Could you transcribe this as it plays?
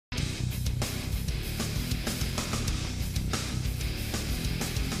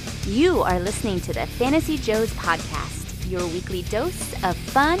You are listening to the Fantasy Joes podcast, your weekly dose of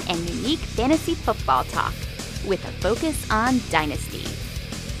fun and unique fantasy football talk with a focus on Dynasty.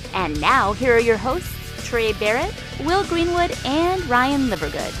 And now, here are your hosts, Trey Barrett, Will Greenwood, and Ryan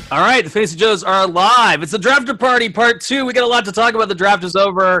Livergood. All right, the Fantasy Joes are live. It's the Drafterparty Part 2. We got a lot to talk about. The draft is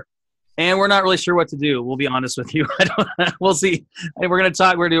over, and we're not really sure what to do. We'll be honest with you. We'll see. We're going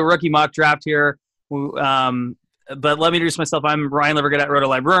to do a rookie mock draft here. But let me introduce myself. I'm Ryan Livergood at Roto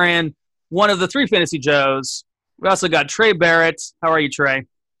Librarian, one of the three Fantasy Joes. We also got Trey Barrett. How are you, Trey?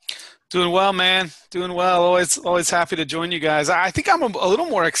 Doing well, man. Doing well. Always happy to join you guys. I think I'm a little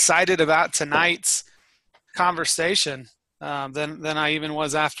more excited about tonight's conversation than I even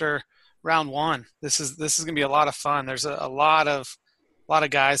was after round one. This is going to be a lot of fun. There's a lot of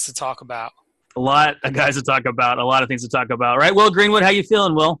guys to talk about. A lot of guys to talk about. A lot of things to talk about. Right, Will Greenwood, how you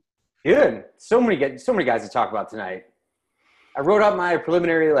feeling, Will? Good. So many guys to talk about tonight. I wrote out my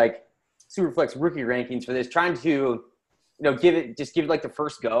preliminary Superflex rookie rankings for this, trying to give it the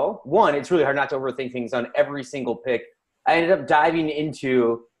first go. One, it's really hard not to overthink things on every single pick. I ended up diving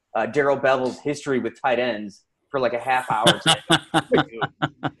into Darrell Bevel's history with tight ends for a half hour.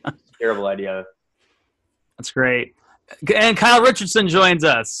 Terrible idea. That's great. And Kyle Richardson joins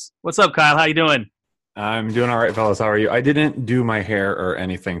us. What's up, Kyle? How you doing? I'm doing all right, fellas. How are you? I didn't do my hair or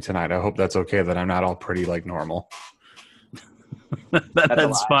anything tonight. I hope that's okay that I'm not all pretty like normal.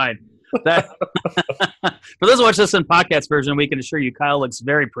 That's fine. For those who watch this in podcast version, we can assure you Kyle looks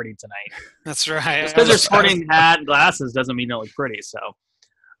very pretty tonight. That's right. Just because you're sporting hat and glasses doesn't mean you don't look pretty. So,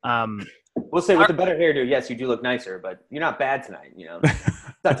 we'll say with the better hairdo, yes, you do look nicer, but you're not bad tonight.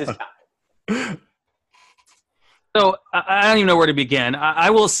 Not this time. So I don't even know where to begin. I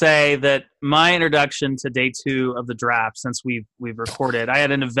will say that my introduction to day two of the draft, since we've recorded, I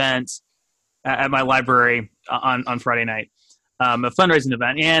had an event at my library on Friday night, a fundraising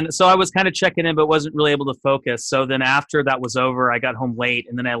event. And so I was kind of checking in, but wasn't really able to focus. So then after that was over, I got home late,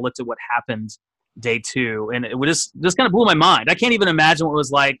 and then I looked at what happened day two, and it just kind of blew my mind. I can't even imagine what it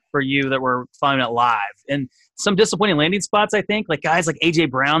was like for you that were following it live. And some disappointing landing spots, I think, like guys like A.J.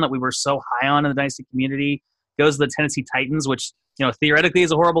 Brown that we were so high on in the Dynasty community, goes to the Tennessee Titans, which theoretically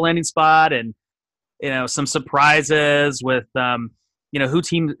is a horrible landing spot, and some surprises with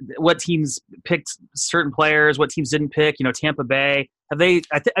what teams picked certain players, what teams didn't pick. Tampa Bay, they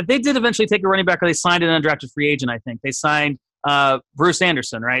did eventually take a running back, or they signed an undrafted free agent. I think they signed Bruce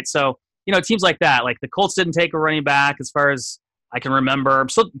Anderson, right? So teams like that, like the Colts didn't take a running back as far as I can remember. I'm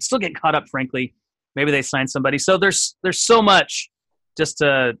still getting caught up, frankly. Maybe they signed somebody. So there's so much just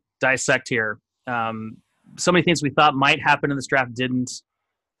to dissect here. So many things we thought might happen in this draft didn't.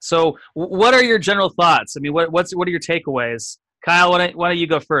 So what are your general thoughts? I mean, what are your takeaways? Kyle, why don't you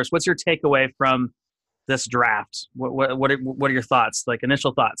go first? What's your takeaway from this draft? What are your thoughts, like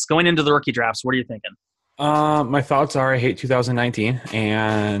initial thoughts? Going into the rookie drafts, what are you thinking? My thoughts are I hate 2019,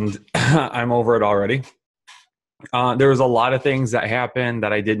 and I'm over it already. There was a lot of things that happened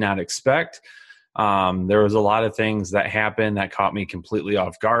that I did not expect. There was a lot of things that happened that caught me completely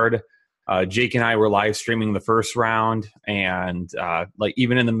off guard. Jake and I were live streaming the first round, and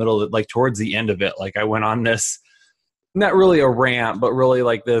even in the middle of it, towards the end of it, I went on this, not really a rant, but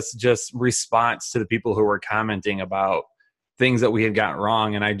really this just response to the people who were commenting about things that we had gotten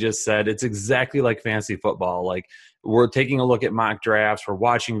wrong. And I just said, it's exactly like fantasy football. We're taking a look at mock drafts, we're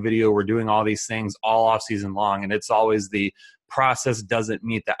watching video, we're doing all these things all off season long. And it's always the process doesn't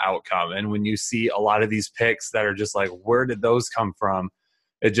meet the outcome. And when you see a lot of these picks that are just where did those come from?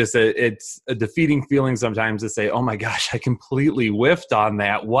 It's a defeating feeling sometimes to say, oh my gosh, I completely whiffed on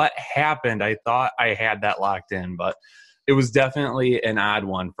that. What happened? I thought I had that locked in, but it was definitely an odd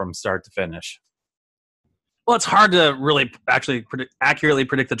one from start to finish. Well, it's hard to really actually accurately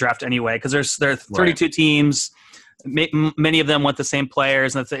predict the draft anyway, because there are 32 teams. Many of them want the same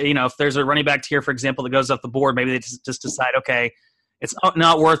players. And if there's a running back tier, for example, that goes off the board, maybe they just decide, okay, it's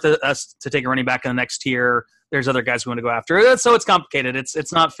not worth us to take a running back in the next tier. There's other guys we want to go after. So it's complicated.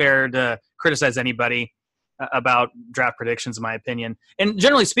 It's not fair to criticize anybody about draft predictions, in my opinion. And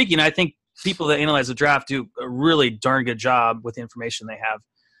generally speaking, I think people that analyze the draft do a really darn good job with the information they have.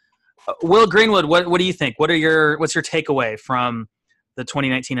 Will Greenwood, what do you think? What's your takeaway from the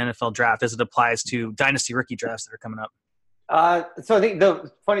 2019 NFL draft as it applies to dynasty rookie drafts that are coming up? So I think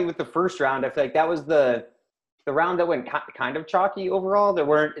funny with the first round, I feel like that was the round that went kind of chalky overall. There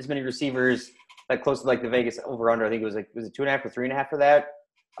weren't as many receivers close to the Vegas over-under. I think it was was it 2.5 or 3.5 for that?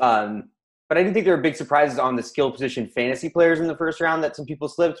 But I didn't think there were big surprises on the skill position fantasy players in the first round that some people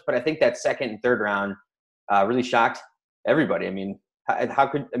slipped. But I think that second and third round really shocked everybody. I mean,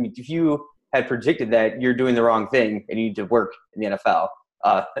 if you had predicted that, you're doing the wrong thing and you need to work in the NFL.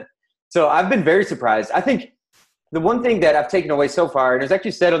 So I've been very surprised. I think the one thing that I've taken away so far, and it was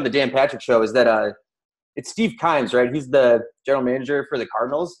actually said on the Dan Patrick Show, is that it's Steve Kimes, right? He's the general manager for the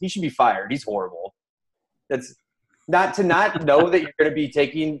Cardinals. He should be fired. He's horrible. That's not know that you're going to be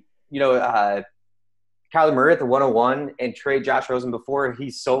taking, Kyler Murray at the 101 and trade Josh Rosen before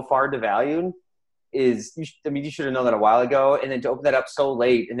he's so far devalued you should have known that a while ago. And then to open that up so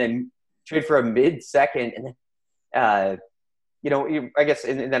late and then trade for a mid-second and then, I guess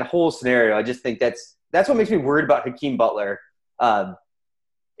in that whole scenario, I just think that's what makes me worried about Hakeem Butler.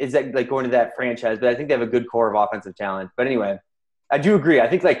 Is that like going to that franchise? But I think they have a good core of offensive talent. But anyway, I do agree. I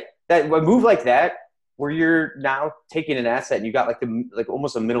think like that a move like that, where you're now taking an asset and you got like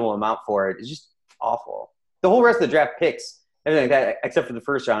almost a minimal amount for it, is just awful. The whole rest of the draft picks, everything like that, except for the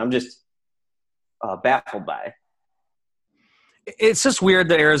first round, I'm just baffled by. It's just weird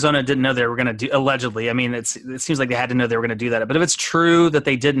that Arizona didn't know they were going to do, allegedly. I mean, it seems like they had to know they were going to do that. But if it's true that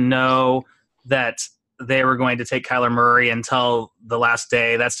they didn't know that they were going to take Kyler Murray until the last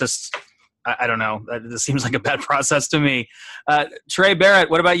day, that's just, I don't know. This seems like a bad process to me. Trey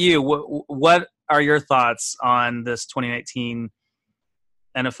Barrett, what about you? What are your thoughts on this 2019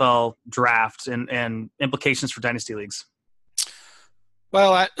 NFL draft and implications for dynasty leagues?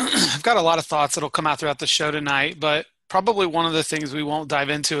 Well, I've got a lot of thoughts that'll come out throughout the show tonight, but probably one of the things we won't dive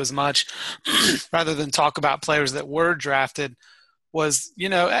into as much rather than talk about players that were drafted was,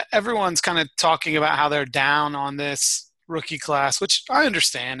 everyone's kind of talking about how they're down on this rookie class, which I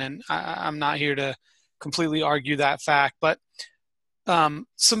understand, and I'm not here to completely argue that fact, but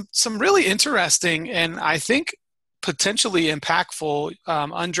some really interesting and I think potentially impactful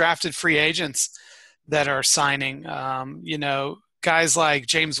undrafted free agents that are signing. Guys like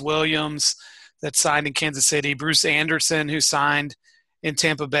James Williams that signed in Kansas City, Bruce Anderson who signed in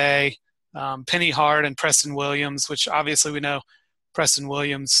Tampa Bay, Penny Hart and Preston Williams, which obviously we know Preston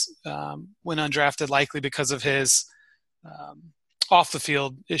Williams went undrafted likely because of his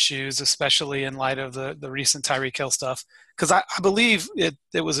off-the-field issues, especially in light of the recent Tyreek Hill stuff. Because I believe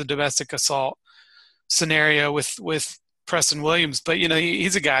it was a domestic assault scenario with Preston Williams. But,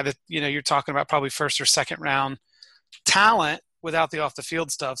 he's a guy that, you're talking about probably first or second round talent without the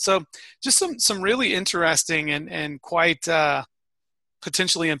off-the-field stuff. So just some really interesting and quite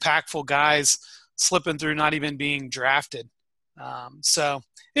potentially impactful guys slipping through not even being drafted. So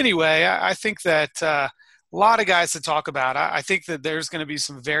anyway, I think that a lot of guys to talk about. I think that there's going to be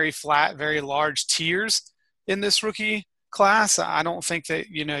some very flat, very large tiers in this rookie class. I don't think that,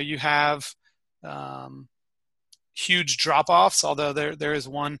 you have huge drop-offs, although there is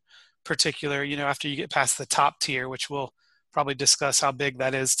one particular, after you get past the top tier, which we'll probably discuss how big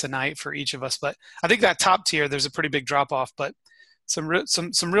that is tonight for each of us. But I think that top tier, there's a pretty big drop-off, but some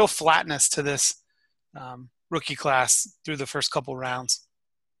real flatness to this rookie class through the first couple rounds.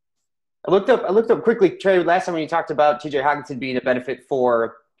 I looked up quickly, Trey, last time when you talked about T.J. Hockenson being a benefit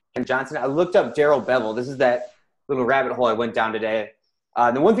for Ken Johnson, I looked up Darrell Bevel. This is that little rabbit hole I went down today.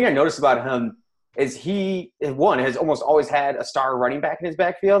 The one thing I noticed about him is he, one, has almost always had a star running back in his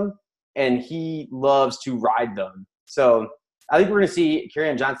backfield, and he loves to ride them. So I think we're going to see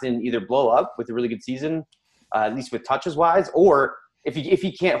Kerryon Johnson either blow up with a really good season, at least with touches-wise, or if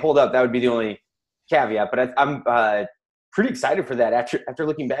he can't hold up, that would be the only caveat. But I'm pretty excited for that after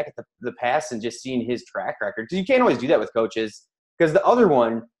looking back at the past and just seeing his track record. Because you can't always do that with coaches. Because the other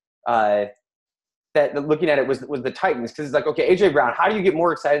one that looking at it was the Titans. Because it's like, okay, A.J. Brown, how do you get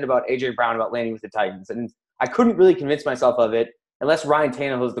more excited about A.J. Brown about landing with the Titans? And I couldn't really convince myself of it unless Ryan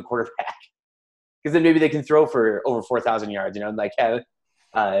Tannehill is the quarterback. Because then maybe they can throw for over 4,000 yards,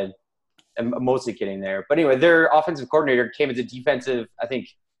 I'm mostly kidding there. But anyway, their offensive coordinator came as a defensive, I think,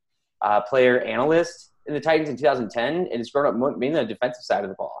 player analyst in the Titans in 2010, and it's grown up mainly on the defensive side of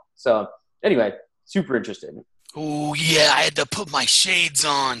the ball. So anyway, super interested. Oh, yeah, I had to put my shades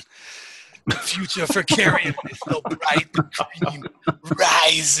on. The future for Kerryon is so bright, the cream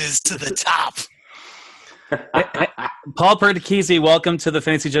rises to the top. Paul Perticchese, welcome to the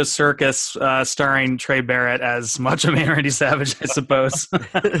Fantasy Joe Circus, starring Trey Barrett as Macho Man Randy Savage, I suppose.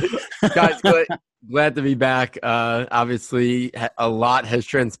 Guys, glad to be back. Obviously, a lot has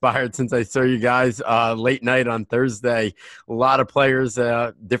transpired since I saw you guys late night on Thursday. A lot of players,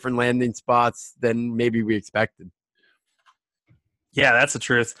 different landing spots than maybe we expected. Yeah, that's the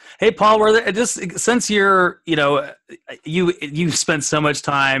truth. Hey, Paul, since you're, you spent so much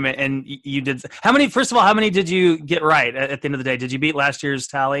time and you did how many? First of all, how many did you get right at the end of the day? Did you beat last year's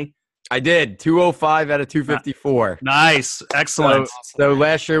tally? I did 205 out of 254. Nice, excellent. So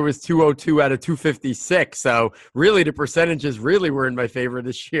last year was 202 out of 256. So really, the percentages really were in my favor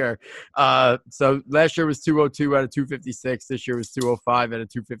this year. So last year was 202 out of 256. This year was 205 out of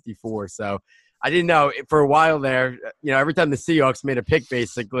 254. So I didn't know for a while there. Every time the Seahawks made a pick,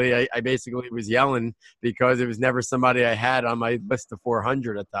 basically, I basically was yelling because it was never somebody I had on my list of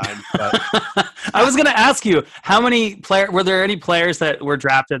 400 at times. But I was going to ask you, how many were there any players that were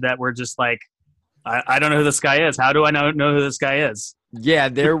drafted that were just like, I don't know who this guy is. How do I know who this guy is? Yeah,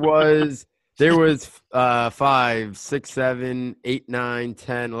 there was 5, 6, 7, 8, 9,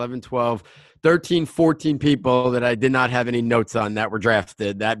 10, 11, 12, 13, 14 people that I did not have any notes on that were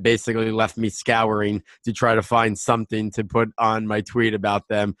drafted. That basically left me scouring to try to find something to put on my tweet about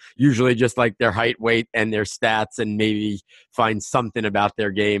them, usually just like their height, weight, and their stats, and maybe find something about their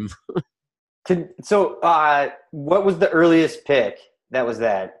game. So what was the earliest pick that was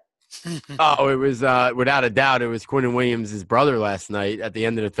that? Oh, it was without a doubt. It was Quinnen Williams' brother last night at the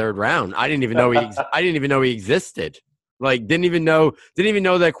end of the third round. I didn't even know he existed. Like, didn't even know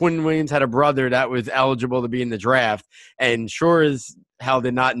that Quinnen Williams had a brother that was eligible to be in the draft, and sure as hell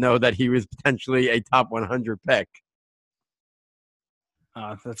did not know that he was potentially a top 100 pick.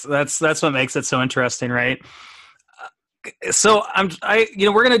 That's what makes it so interesting, right? So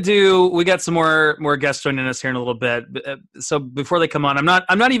we're gonna we got some more guests joining us here in a little bit. So before they come on,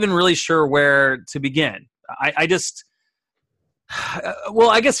 I'm not even really sure where to begin. I guess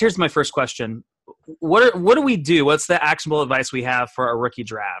here's my first question. What do we do? What's the actionable advice we have for our rookie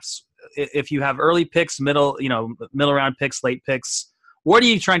drafts? If you have early picks, middle round picks, late picks, what are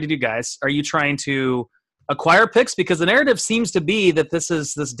you trying to do, guys? Are you trying to acquire picks? Because the narrative seems to be that this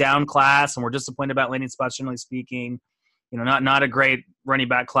is this down class and we're disappointed about landing spots, generally speaking. Not a great running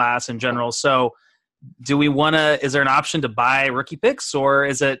back class in general. So do we is there an option to buy rookie picks, or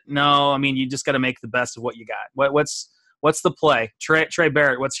is it, no, I mean, you just got to make the best of what you got? What's the play? Trey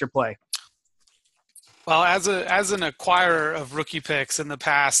Barrett, what's your play? Well, as an acquirer of rookie picks in the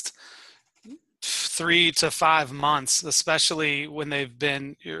past 3 to 5 months, especially when they've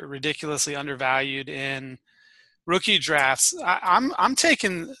been ridiculously undervalued in rookie drafts, I'm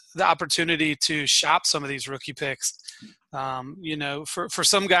taking the opportunity to shop some of these rookie picks. For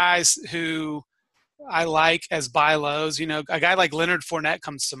some guys who I like as buy lows, a guy like Leonard Fournette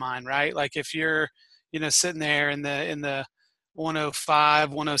comes to mind, right? Like if you're, sitting there in the 105,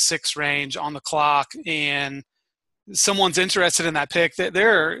 106 range on the clock and someone's interested in that pick,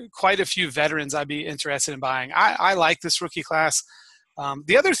 there are quite a few veterans I'd be interested in buying. I like this rookie class.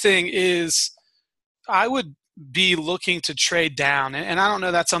 The other thing is I would be looking to trade down. And I don't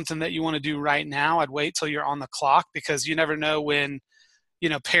know that's something that you want to do right now. I'd wait till you're on the clock because you never know when,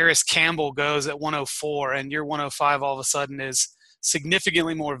 Paris Campbell goes at 104 and your 105 all of a sudden is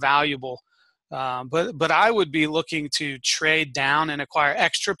significantly more valuable. But I would be looking to trade down and acquire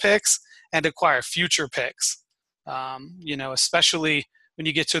extra picks and acquire future picks. Especially when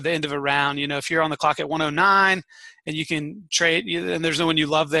you get to the end of a round, if you're on the clock at 109 and you can trade and there's no one you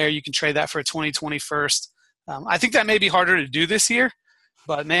love there, you can trade that for a 2020 first. I think that may be harder to do this year,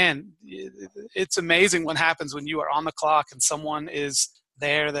 but man, it's amazing what happens when you are on the clock and someone is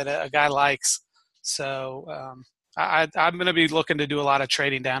there that a guy likes. So I'm going to be looking to do a lot of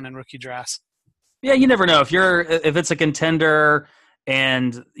trading down in rookie drafts. Yeah, you never know if it's a contender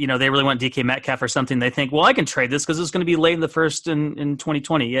and they really want DK Metcalf or something. They think, well, I can trade this because it's going to be late in the first in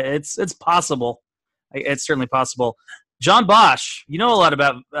 2020. Yeah, it's possible. It's certainly possible. John Bosch, you know a lot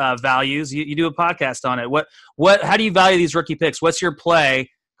about values. You do a podcast on it. How do you value these rookie picks? What's your play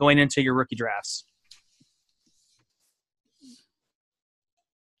going into your rookie drafts?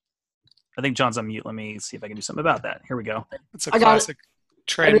 I think John's on mute. Let me see if I can do something about that. Here we go. It's a classic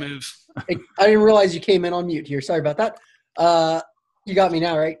trade move. I didn't realize you came in on mute here. Sorry about that. You got me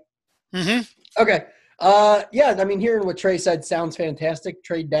now, right? Mm-hmm. Okay. Hearing what Trey said sounds fantastic.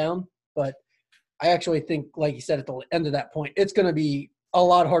 Trade down, but I actually think, like you said, at the end of that point, it's going to be a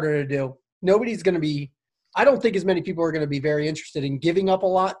lot harder to do. Nobody's going to be – I don't think as many people are going to be very interested in giving up a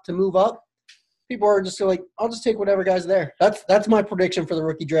lot to move up. People are just like, I'll just take whatever guy's there. That's my prediction for the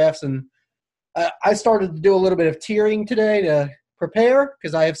rookie drafts. And I started to do a little bit of tiering today to prepare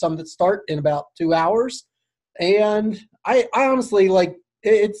because I have some that start in about 2 hours. And I honestly,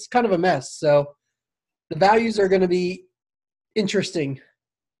 it's kind of a mess. So the values are going to be interesting.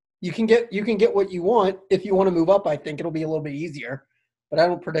 You can get what you want. If you want to move up, I think it'll be a little bit easier. But I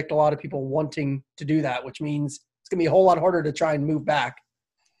don't predict a lot of people wanting to do that, which means it's going to be a whole lot harder to try and move back.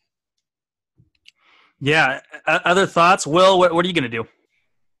 Yeah. Other thoughts? Will, what are you going to do?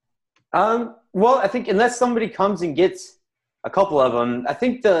 Well, I think unless somebody comes and gets A couple of them. I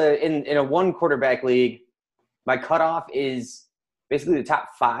think in a one quarterback league, my cutoff is basically the top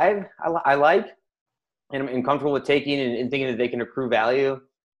 5 I like and I'm comfortable with taking and thinking that they can accrue value.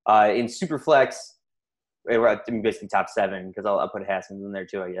 In Superflex, we're at basically top 7 because I'll put Haskins in there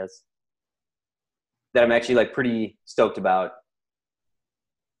too, I guess. That I'm actually like pretty stoked about.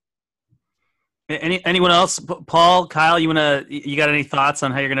 Anyone else? Paul, Kyle, you got any thoughts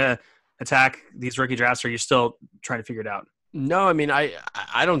on how you're gonna attack these rookie drafts, or are you still trying to figure it out? No, I mean, I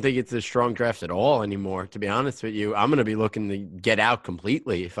don't think it's a strong draft at all anymore. To be honest with you, I'm going to be looking to get out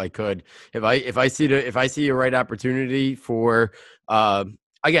completely if I could. If I see a right opportunity for,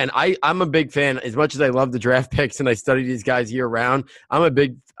 again, I'm a big fan. As much as I love the draft picks and I study these guys year round, I'm a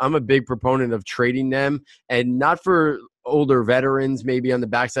big proponent of trading them, and not for older veterans maybe on the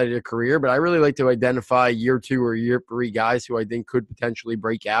backside of their career, but I really like to identify year 2 or year 3 guys who I think could potentially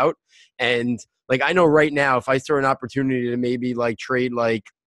break out. And like, I know right now, if I saw an opportunity to maybe like trade like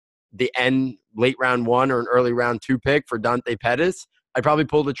the late round 1 or an early round 2 pick for Dante Pettis, I'd probably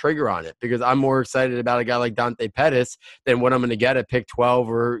pull the trigger on it because I'm more excited about a guy like Dante Pettis than what I'm going to get at pick 12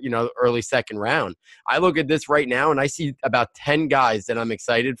 or, early second round. I look at this right now and I see about 10 guys that I'm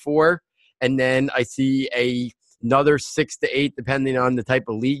excited for. And then I see another 6 to 8, depending on the type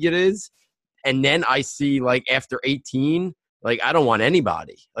of league it is. And then I see like after 18, like, I don't want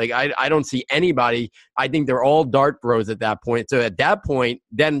anybody. Like, I don't see anybody. I think they're all dart throws at that point. So at that point,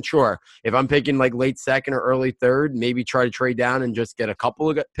 then sure, if I'm picking like late second or early third, maybe try to trade down and just get a couple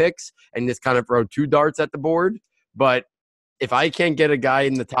of picks and just kind of throw 2 darts at the board. But if I can't get a guy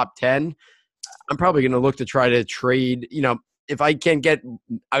in the top 10, I'm probably going to look to try to trade, if I can't get,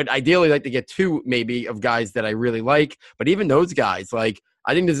 I would ideally like to get 2 maybe of guys that I really like. But even those guys, like,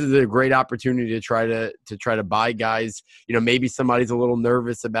 I think this is a great opportunity to try to buy guys. Maybe somebody's a little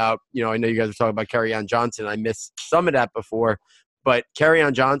nervous about, I know you guys are talking about Kerryon Johnson. I missed some of that before, but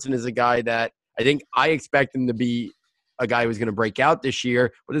Kerryon Johnson is a guy that I think I expect him to be a guy who's going to break out this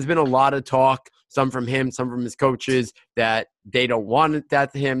year. But there's been a lot of talk, some from him, some from his coaches, that they don't want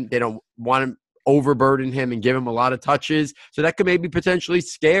that to him. They don't want to overburden him and give him a lot of touches. So that could maybe potentially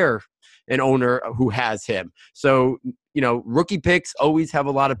scare an owner who has him. So, rookie picks always have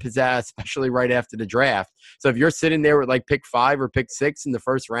a lot of pizzazz, especially right after the draft. So if you're sitting there with like pick 5 or pick 6 in the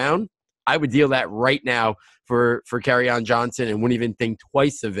first round, I would deal that right now for Kerryon Johnson and wouldn't even think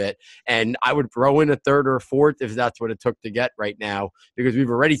twice of it. And I would throw in a 3rd or a 4th if that's what it took to get right now, because we've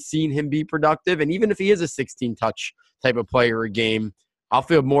already seen him be productive. And even if he is a 16-touch type of player a game, I'll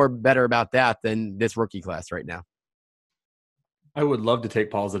feel better about that than this rookie class right now. I would love to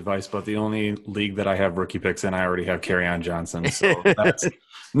take Paul's advice, but the only league that I have rookie picks in, I already have Kerryon Johnson. So that's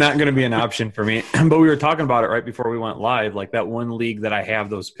not going to be an option for me. But we were talking about it right before we went live. Like that one league that I have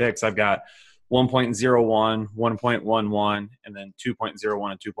those picks, I've got 1.01, 1.11, and then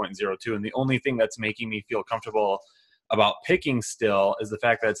 2.01 and 2.02. And the only thing that's making me feel comfortable about picking still is the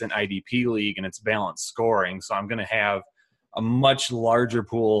fact that it's an IDP league and it's balanced scoring. So I'm going to have a much larger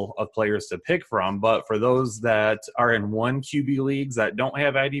pool of players to pick from. But for those that are in 1 QB leagues that don't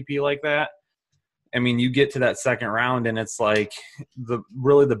have IDP like that, I mean, you get to that second round and it's like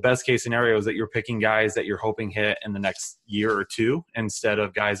the best case scenario is that you're picking guys that you're hoping hit in the next year or 2 instead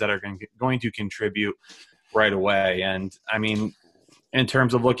of guys that are going to contribute right away. And I mean, in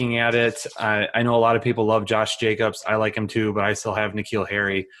terms of looking at it, I know a lot of people love Josh Jacobs. I like him too, but I still have N'Keal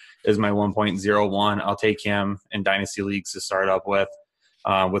Harry as my 1.01. I'll take him in dynasty leagues to start up with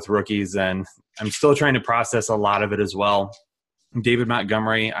rookies, and I'm still trying to process a lot of it as well. David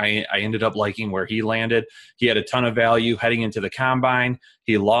Montgomery, I ended up liking where he landed. He had a ton of value heading into the combine.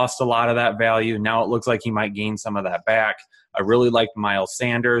 He lost a lot of that value. Now it looks like he might gain some of that back. I really liked Miles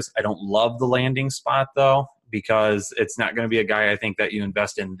Sanders. I don't love the landing spot, though, because it's not going to be a guy I think that you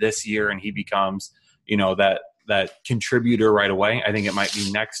invest in this year and he becomes, that contributor right away. I think it might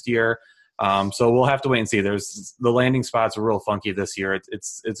be next year. So we'll have to wait and see. The landing spots are real funky this year.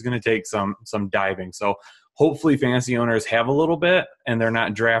 It's going to take some diving. So hopefully fantasy owners have a little bit and they're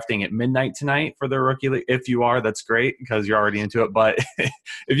not drafting at midnight tonight for their rookie league. If you are, that's great because you're already into it. But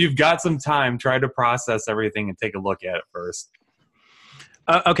if you've got some time, try to process everything and take a look at it first.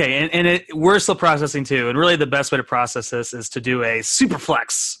 Okay, and we're still processing too. And really the best way to process this is to do a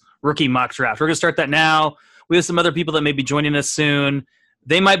Superflex rookie mock draft. We're going to start that now. We have some other people that may be joining us soon.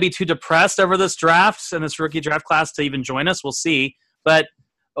 They might be too depressed over this draft and this rookie draft class to even join us. We'll see. But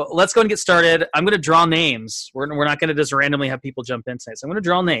let's go and get started. I'm going to draw names. We're not going to just randomly have people jump in tonight. So I'm going to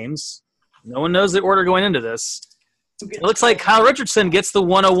draw names. No one knows the order going into this. It looks like Kyle Richardson gets the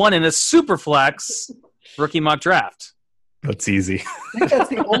 101 in a Superflex rookie mock draft. That's easy. I think that's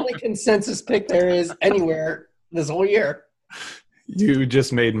the only consensus pick there is anywhere this whole year. You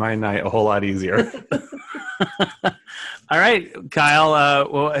just made my night a whole lot easier. All right, Kyle.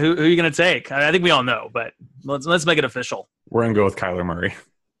 Well, who are you going to take? I think we all know, but let's make it official. We're going to go with Kyler Murray.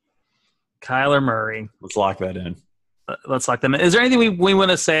 Kyler Murray. Let's lock that in. Let's lock them in. Is there anything we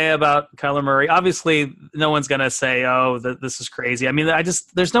want to say about Kyler Murray? Obviously, no one's going to say, "Oh, this is crazy." I mean,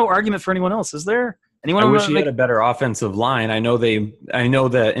 there's no argument for anyone else, is there? Anyone? I wish he had a better offensive line. I know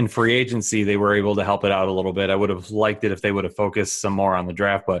that in free agency they were able to help it out a little bit. I would have liked it if they would have focused some more on the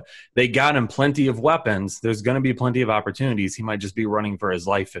draft, but they got him plenty of weapons. There's going to be plenty of opportunities. He might just be running for his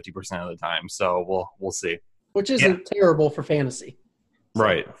life 50% of the time. So we'll see. Which isn't terrible for fantasy. So.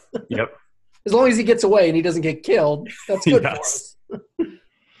 Right. Yep. As long as he gets away and he doesn't get killed, that's good for us.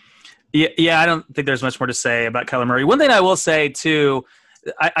 Yeah, I don't think there's much more to say about Kyler Murray. One thing I will say, too,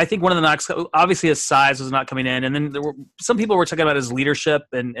 I think one of the knocks, obviously his size was not coming in, and then some people were talking about his leadership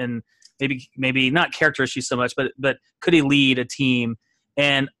and maybe not character issues so much, but could he lead a team?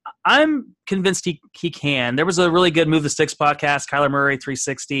 And I'm convinced he can. There was a really good Move the Sticks podcast, Kyler Murray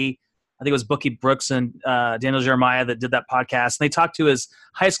 360. I think it was Bookie Brooks and Daniel Jeremiah that did that podcast. And they talked to his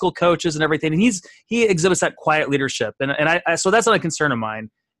high school coaches and everything. And he exhibits that quiet leadership. And so that's not a concern of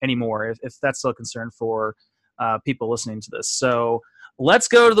mine anymore, if that's still a concern for people listening to this. So let's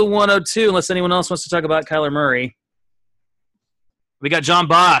go to the 102, unless anyone else wants to talk about Kyler Murray. We got John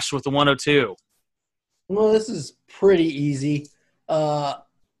Bosch with the 102. Well, this is pretty easy. I'll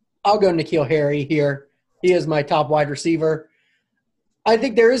go N'Keal Harry here. He is my top wide receiver. I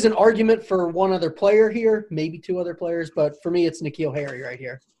think there is an argument for one other player here, maybe two other players, but for me, it's N'Keal Harry right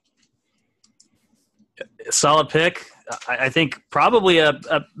here. Solid pick. I think probably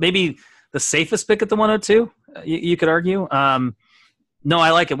maybe the safest pick at the 102. You could argue. No, I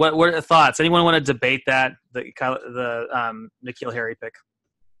like it. What are the thoughts? Anyone want to debate that the N'Keal Harry pick?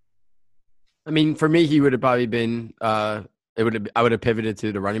 I mean, for me, he would have probably been. I would have pivoted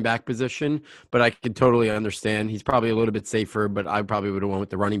to the running back position, but I could totally understand. He's probably a little bit safer, but I probably would have went with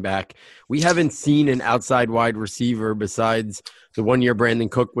the running back. We haven't seen an outside wide receiver besides the 1 year Brandon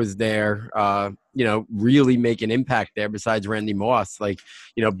Cook was there, really make an impact there besides Randy Moss.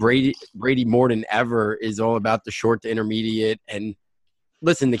 Brady more than ever is all about the short to intermediate. And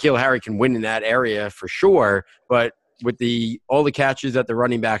listen, N'Keal Harry can win in that area for sure, but with all the catches that the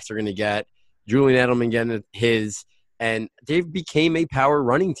running backs are going to get, Julian Edelman getting his, and they became a power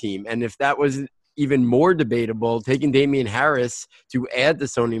running team. And if that was even more debatable, taking Damian Harris to add to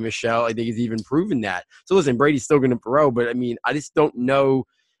Sony Michel, I think he's even proven that. So listen, Brady's still going to throw, but I mean, I just don't know.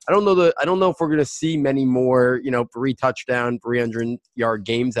 I don't know if we're going to see many more, 3 touchdown, 300-yard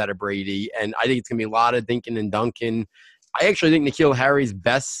games out of Brady. And I think it's going to be a lot of dinking and dunking. I actually think N'Keal Harry's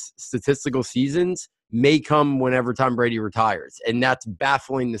best statistical seasons may come whenever Tom Brady retires. And that's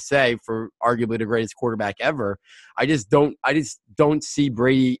baffling to say for arguably the greatest quarterback ever. I just don't see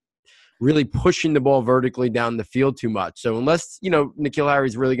Brady really pushing the ball vertically down the field too much. So unless, N'Keal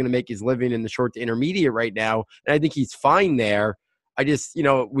Harry's really going to make his living in the short to intermediate right now, and I think he's fine there, I just,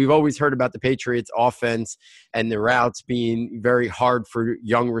 we've always heard about the Patriots offense and the routes being very hard for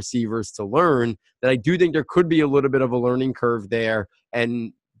young receivers to learn, that I do think there could be a little bit of a learning curve there,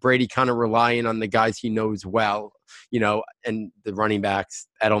 and Brady kind of relying on the guys he knows well, and the running backs,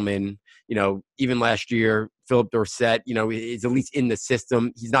 Edelman, even last year, Philip Dorsett, is at least in the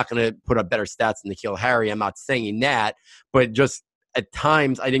system. He's not going to put up better stats than N'Keal Harry. I'm not saying that, but just at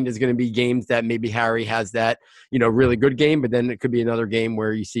times, I think there's going to be games that maybe Harry has that, really good game, but then it could be another game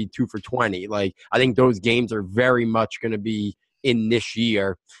where you see 2 for 20. I think those games are very much going to be in this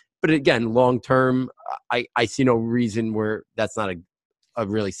year. But again, long term, I see no reason where that's not a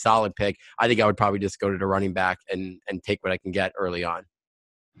really solid pick. I think I would probably just go to the running back and take what I can get early on.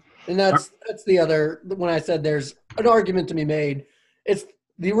 And that's the other, when I said there's an argument to be made, it's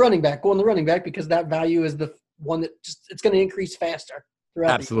the running back, going the running back, because that value is the one that it's going to increase faster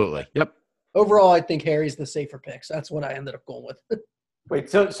throughout. Absolutely. Yep. Overall, I think Harry's the safer pick. So that's what I ended up going with. Wait,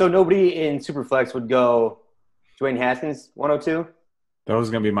 so nobody in Superflex would go Dwayne Haskins 102? That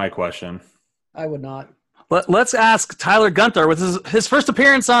was going to be my question. I would not. Let's ask Tyler Gunther with his first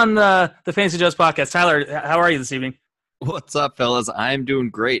appearance on the Fantasy Joe's podcast. Tyler, how are you this evening? What's up, fellas? I'm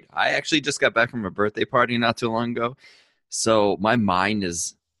doing great. I actually just got back from a birthday party not too long ago, so my mind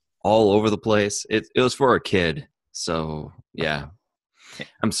is all over the place. It was for a kid, so yeah.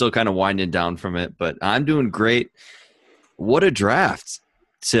 I'm still kind of winding down from it, but I'm doing great. What a draft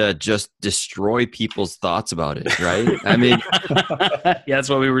to just destroy people's thoughts about it, right? I mean, yeah, that's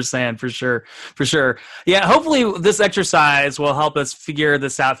what we were saying for sure. Yeah, hopefully this exercise will help us figure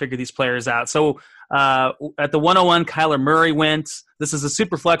this out, figure these players out. So at the 101, Kyler Murray went. This is a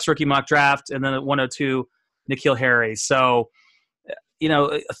Superflex rookie mock draft, and then at 102, N'Keal Harry. So,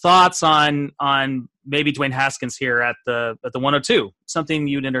 thoughts on maybe Dwayne Haskins here at the 102, something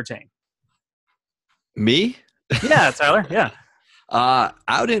you'd entertain. Me? Yeah, Tyler. Yeah.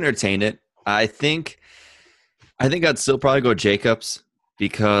 I would entertain it. I think I'd still probably go Jacobs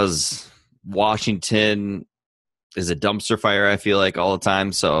because Washington is a dumpster fire, I feel like, all the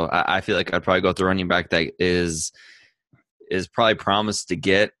time. So I feel like I'd probably go with the running back that is probably promised to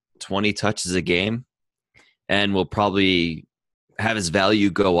get 20 touches a game and will probably have his value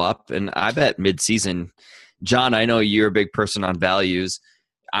go up. And I bet midseason, John, I know you're a big person on values.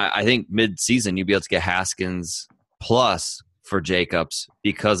 I think midseason you'd be able to get Haskins plus for Jacobs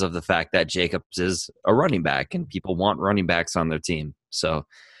because of the fact that Jacobs is a running back and people want running backs on their team. So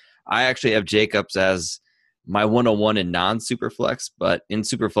I actually have Jacobs as my 101 in non-Superflex, but in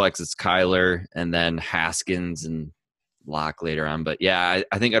Superflex it's Kyler and then Haskins and Locke later on. But yeah,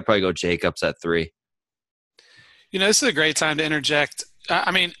 I think I'd probably go Jacobs at 3. This is a great time to interject.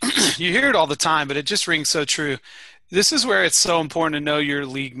 I mean, you hear it all the time, but it just rings so true. This is where it's so important to know your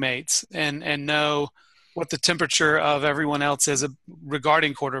league mates and know what the temperature of everyone else is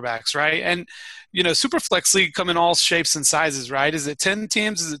regarding quarterbacks, right? And, Superflex League come in all shapes and sizes, right? Is it 10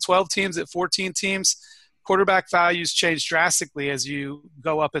 teams? Is it 12 teams? Is it 14 teams? Quarterback values change drastically as you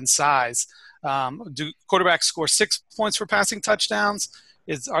go up in size. Do quarterbacks score 6 points for passing touchdowns?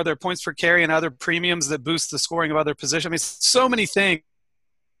 Are there points per carry and other premiums that boost the scoring of other positions? I mean, so many things.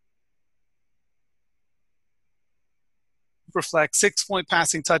 Superflex 6-point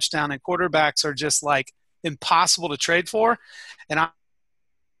passing touchdown, and quarterbacks are just like impossible to trade for. And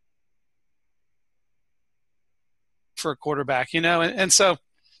for a quarterback, and so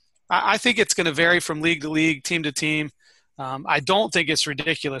I think it's going to vary from league to league, team to team. I don't think it's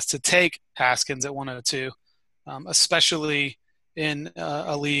ridiculous to take Haskins at 102, especially in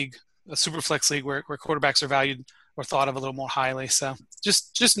a league, a Superflex league where quarterbacks are valued or thought of a little more highly. So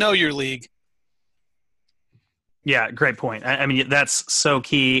just know your league. Yeah, great point. I mean, that's so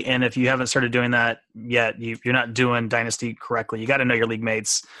key. And if you haven't started doing that yet, you're not doing Dynasty correctly. You got to know your league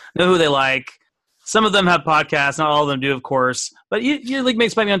mates, know who they like. Some of them have podcasts. Not all of them do, of course. But your league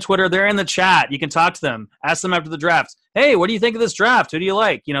mates might be on Twitter. They're in the chat. You can talk to them. Ask them after the draft. Hey, what do you think of this draft? Who do you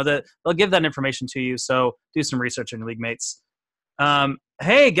like? They'll give that information to you. So do some research on your league mates.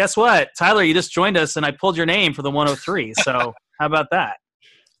 Hey, guess what? Tyler, you just joined us, and I pulled your name for the 103. So how about that?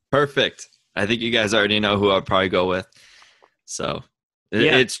 Perfect. I think you guys already know who I'd probably go with. So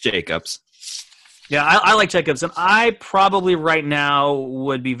it's Jacobs. Yeah, I like Jacobs. And I probably right now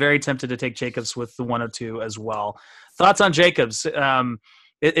would be very tempted to take Jacobs with the 102 as well. Thoughts on Jacobs?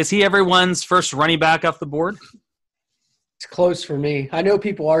 Is he everyone's first running back off the board? It's close for me. I know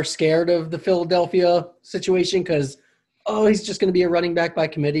people are scared of the Philadelphia situation because, he's just going to be a running back by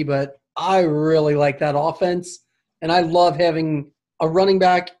committee. But I really like that offense. And I love having a running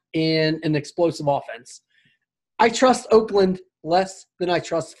back in an explosive offense. I trust Oakland less than I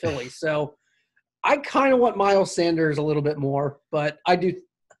trust Philly. So I kind of want Miles Sanders a little bit more, but I do.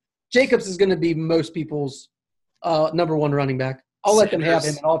 Jacobs is going to be most people's number one running back. I'll let them have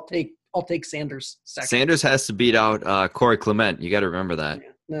him, and I'll take Sanders second. Sanders has to beat out Corey Clement. You got to remember that.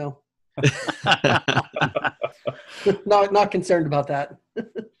 No. not concerned about that.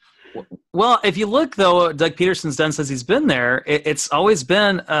 Well, if you look, though, Doug Peterson's done since he's been there, it's always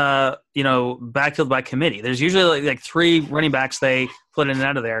been, backfield by committee. There's usually like 3 running backs they put in and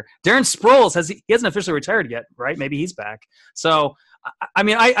out of there. Darren Sproles, he hasn't officially retired yet, right? Maybe he's back. So, I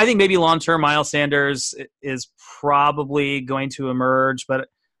mean, I think maybe long-term Miles Sanders is probably going to emerge, but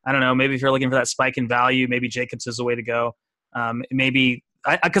I don't know. Maybe if you're looking for that spike in value, maybe Jacobs is the way to go.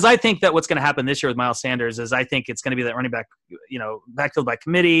 Because I think that what's going to happen this year with Miles Sanders is I think it's going to be that running back, backfield by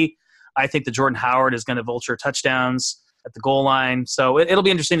committee. I think that Jordan Howard is going to vulture touchdowns at the goal line. So it'll be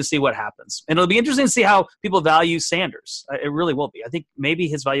interesting to see what happens. And it'll be interesting to see how people value Sanders. It really will be. I think maybe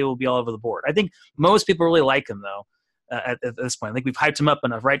his value will be all over the board. I think most people really like him, though, at this point. I think we've hyped him up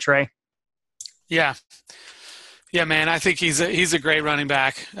enough, right, Trey? Yeah. Yeah, man, I think he's a great running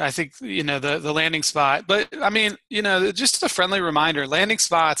back. I think, the landing spot. But, I mean, just a friendly reminder, landing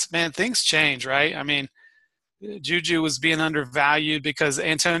spots, man, things change, right? I mean, Juju was being undervalued because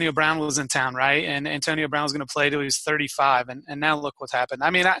Antonio Brown was in town, right? And Antonio Brown was going to play till he was 35, and now look what's happened. I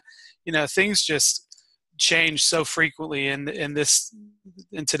mean, things just change so frequently in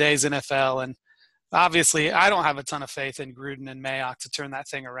today's NFL, and obviously, I don't have a ton of faith in Gruden and Mayock to turn that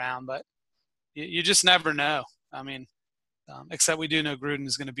thing around, but you just never know. I mean, except we do know Gruden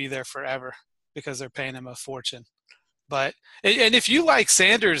is going to be there forever because they're paying him a fortune. But and if you like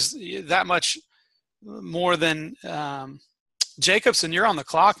Sanders that much more than Jacobs, and you're on the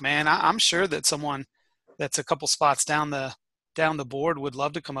clock, man, I'm sure that someone that's a couple spots down the board would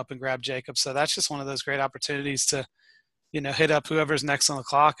love to come up and grab Jacobs. So that's just one of those great opportunities to, hit up whoever's next on the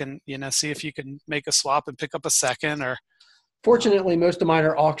clock and, see if you can make a swap and pick up a second or. Fortunately, most of mine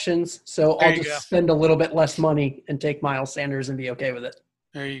are auctions, so There I'll you just go. spend a little bit less money and take Miles Sanders and be okay with it.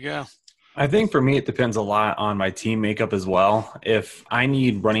 There you go. I think for me, it depends a lot on my team makeup as well. If I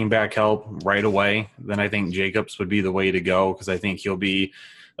need running back help right away, then I think Jacobs would be the way to go because I think he'll be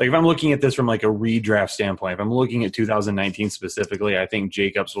like if I'm looking at this from like a redraft standpoint, if I'm looking at 2019 specifically, I think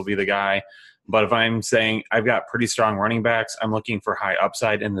Jacobs will be the guy. But if I'm saying I've got pretty strong running backs, I'm looking for high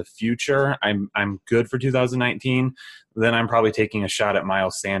upside in the future, I'm good for 2019, then I'm probably taking a shot at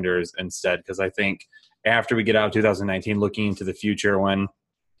Miles Sanders instead because I think after we get out of 2019, looking into the future when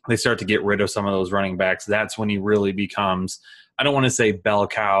they start to get rid of some of those running backs, that's when he really becomes, I don't want to say bell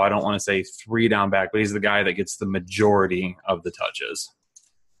cow, I don't want to say 3 down back, but he's the guy that gets the majority of the touches.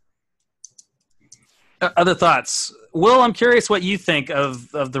 Other thoughts? Will, I'm curious what you think of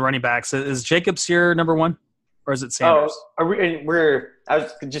the running backs. Is Jacobs your number one, or is it Sanders? I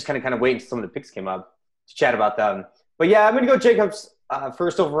was just kind of waiting until some of the picks came up to chat about them. But yeah, I'm going to go Jacobs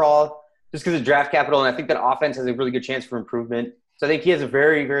first overall just because of draft capital, and I think that offense has a really good chance for improvement. So I think he has a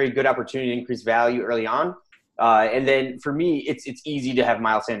very, very good opportunity to increase value early on. And then for me, it's easy to have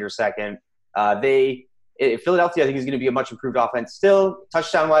Miles Sanders second. Philadelphia, I think, is going to be a much improved offense still,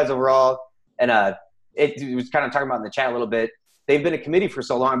 touchdown-wise overall. And it was kind of talking about in the chat a little bit. They've been a committee for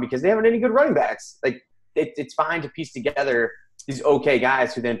so long because they haven't any good running backs. Like it's fine to piece together these okay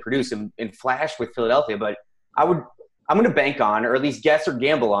guys who then produce and flash with Philadelphia. But I'm going to bank on, or at least guess or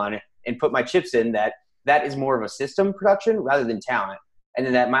gamble on, and put my chips in that is more of a system production rather than talent. And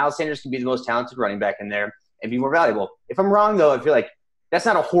then that Miles Sanders can be the most talented running back in there and be more valuable. If I'm wrong, though, I feel like that's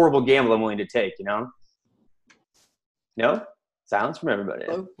not a horrible gamble I'm willing to take, No? Silence from everybody.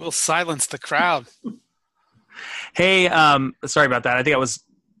 We'll silence the crowd. Hey, sorry about that. I think I was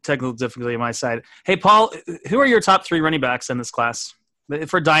technical difficulty on my side. Hey, Paul, who are your top 3 running backs in this class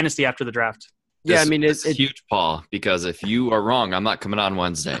for Dynasty after the draft? Yeah, I mean, it's huge, Paul, because if you are wrong, I'm not coming on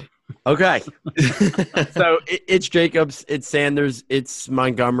Wednesday. Okay. So it's Jacobs, it's Sanders, it's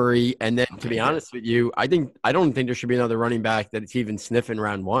Montgomery, and then to be honest with you, I don't think there should be another running back that's even sniffing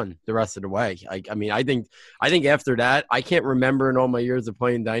round 1 the rest of the way. I think after that, I can't remember in all my years of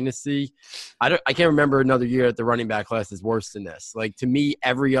playing Dynasty, I can't remember another year that the running back class is worse than this. Like to me,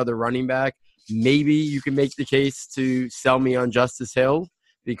 every other running back, maybe you can make the case to sell me on Justice Hill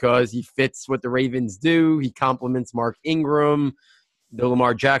because he fits what the Ravens do. He complements Mark Ingram. The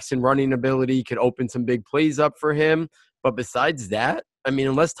Lamar Jackson running ability could open some big plays up for him. But besides that, I mean,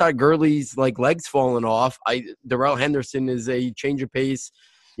 unless Todd Gurley's legs falling off, Darrell Henderson is a change of pace,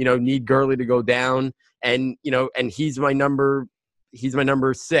 need Gurley to go down. And, and he's my number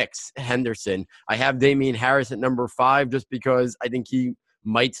 6, Henderson. I have Damian Harris at number 5 just because I think he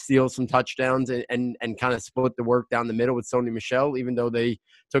might steal some touchdowns and kind of split the work down the middle with Sony Michel, even though they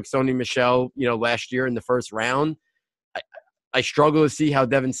took Sony Michel, last year in the first round. I struggle to see how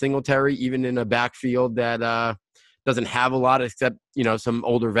Devin Singletary, even in a backfield that doesn't have a lot except, some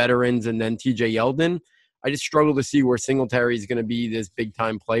older veterans and then TJ Yeldon. I just struggle to see where Singletary is going to be this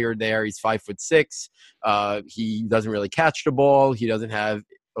big-time player there. He's 5'6". He doesn't really catch the ball. He doesn't have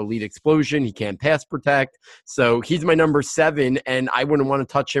elite explosion. He can't pass protect. So he's my number 7, and I wouldn't want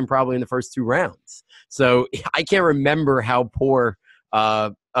to touch him probably in the first 2 rounds. So I can't remember how poor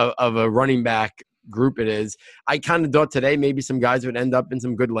of a running back group it is. I kind of thought today maybe some guys would end up in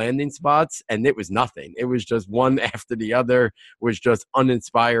some good landing spots, and it was nothing. It was just one after the other, was just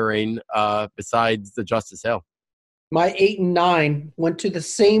uninspiring besides the Justice Hill. My 8 and 9 went to the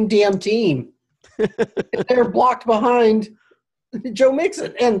same damn team. They're blocked behind Joe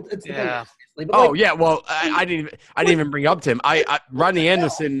Mixon, and it's yeah. Yeah. Well, I didn't even bring up Tim. Rodney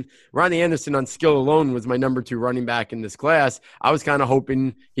Anderson on skill alone was my number 2 running back in this class. I was kind of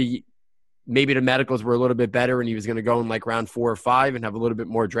hoping maybe the medicals were a little bit better and he was going to go in round 4 or 5 and have a little bit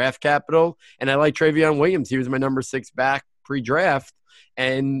more draft capital. And I like Travion Williams. He was my number 6 back pre-draft.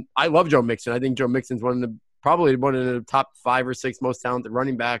 And I love Joe Mixon. I think Joe Mixon's probably one of the top 5 or 6 most talented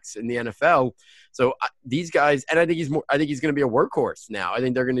running backs in the NFL. So these guys, and I think he's going to be a workhorse now. I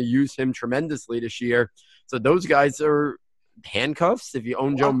think they're going to use him tremendously this year. So those guys are handcuffs if you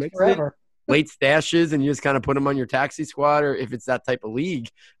own Joe Mixon. Forever. Late stashes and you just kind of put him on your taxi squad, or if it's that type of league.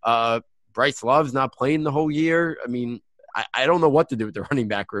 Bryce Love's not playing the whole year. I mean, I don't know what to do with the running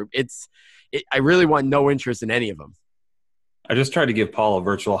back group. I really want no interest in any of them. I just tried to give Paul a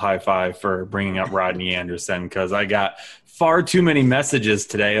virtual high five for bringing up Rodney Anderson because I got far too many messages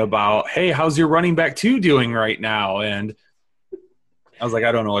today about, hey, how's your running back 2 doing right now? And I was like,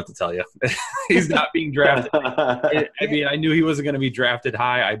 I don't know what to tell you. He's not being drafted. I mean, I knew he wasn't going to be drafted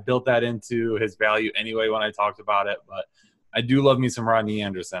high. I built that into his value anyway when I talked about it. But I do love me some Rodney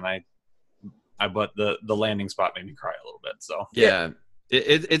Anderson. But the landing spot made me cry a little bit. So yeah.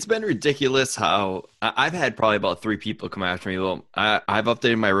 It's been ridiculous how I've had probably about 3 people come after me. Well, I've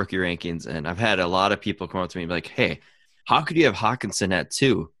updated my rookie rankings, and I've had a lot of people come up to me like, hey, how could you have Hawkinson at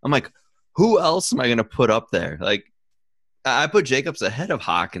 2? I'm like, who else am I going to put up there? Like, I put Jacobs ahead of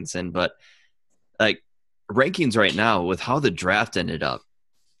Hawkinson, but like rankings right now with how the draft ended up,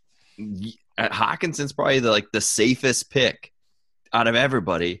 Hawkinson's probably the safest pick out of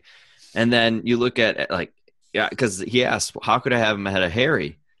everybody. And then you look at yeah, because he asked, how could I have him ahead of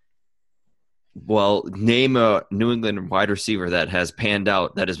Harry? Well, name a New England wide receiver that has panned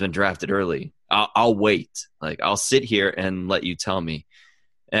out that has been drafted early. I'll wait. Like, I'll sit here and let you tell me.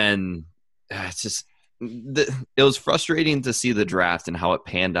 And it's just it was frustrating to see the draft and how it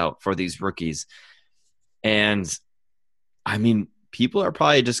panned out for these rookies. And I mean, people are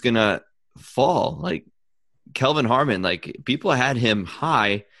probably just gonna fall. Like Kelvin Harmon, like people had him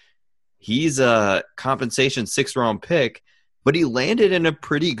high. He's a compensation 6th-round pick, but he landed in a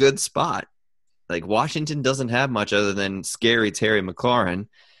pretty good spot. Like Washington doesn't have much other than scary Terry McLaurin.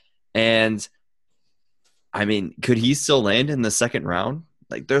 And I mean, could he still land in the 2nd round?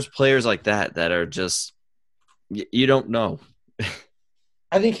 Like there's players like that are just, you don't know.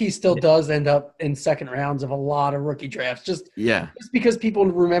 I think he still does end up in 2nd rounds of a lot of rookie drafts. Just because people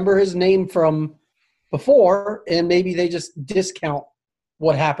remember his name from before, and maybe they just discount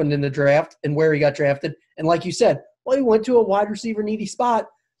what happened in the draft and where he got drafted. And like you said, well, he went to a wide receiver needy spot.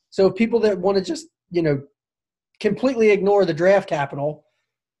 So people that want to just, completely ignore the draft capital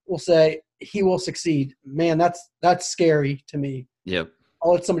will say he will succeed. Man, that's scary to me. Yep.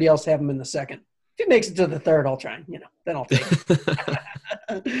 I'll let somebody else have him in the 2nd. If he makes it to the 3rd, I'll try, then I'll take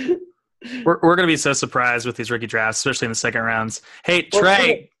it. We're going to be so surprised with these rookie drafts, especially in the 2nd rounds. Hey,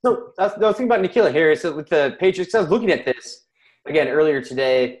 Trey. So I was thinking about N'Keal Harris with the Patriots. I was looking at this again earlier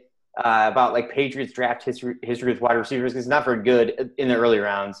today about like Patriots draft history with wide receivers, because it's not very good in the early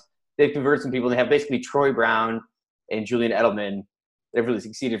rounds. They've converted some people. They have basically Troy Brown and Julian Edelman. They've really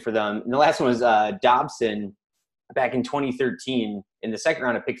succeeded for them. And the last one was Dobson back in 2013 in the 2nd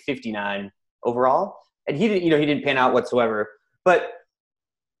round of pick 59 overall. And he didn't pan out whatsoever. But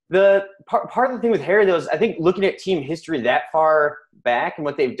the part of the thing with Harry, though, is I think looking at team history that far back and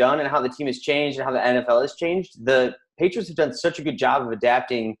what they've done and how the team has changed and how the NFL has changed, the Patriots have done such a good job of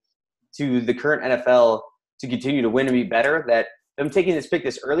adapting to the current NFL to continue to win and be better that them taking this pick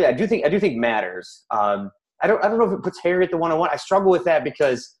this early, I do think matters. I don't know if it puts Harry at the 101. I struggle with that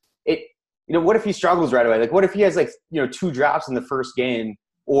because what if he struggles right away? Like, what if he has 2 drops in the first game,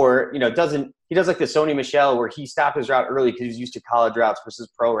 or he does like the Sony Michel where he stopped his route early because he was used to college routes versus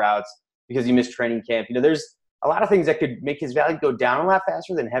pro routes because he missed training camp. There's a lot of things that could make his value go down a lot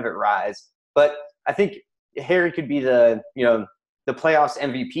faster than have it rise. But I think Harry could be the playoffs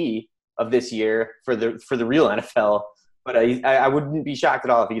MVP of this year for the real NFL. But I wouldn't be shocked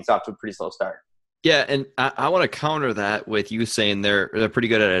at all if he gets off to a pretty slow start. Yeah, and I want to counter that with you saying they're pretty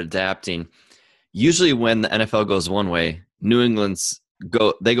good at adapting. Usually when the NFL goes one way, New England's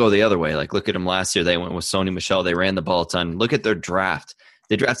go the other way. Like, look at them last year. They went with Sony Michel. They ran the ball a ton. Look at their draft.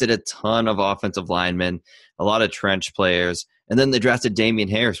 They drafted a ton of offensive linemen, a lot of trench players, and then they drafted Damian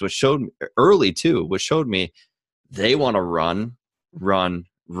Harris, which showed me early too, which showed me they want to run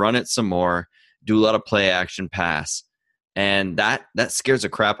it some more, do a lot of play action pass. And that scares the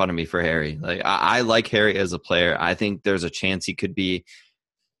crap out of me for Harry. Like, I like Harry as a player. I think there's a chance he could be,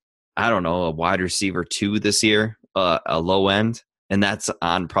 I don't know, a wide receiver 2 this year, a low end. And that's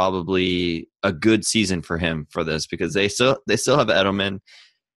on probably a good season for him for this, because they still have Edelman.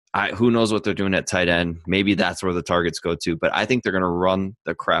 Who knows what they're doing at tight end? Maybe that's where the targets go to. But I think they're going to run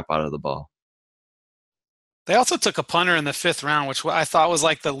the crap out of the ball. They also took a punter in the 5th round, which I thought was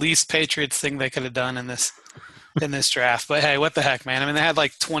like the least Patriots thing they could have done in this draft. But hey, what the heck, man? I mean, they had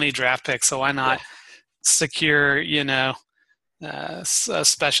like 20 draft picks, so why not secure,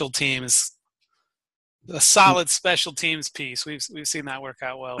 special teams, a solid special teams piece. We've seen that work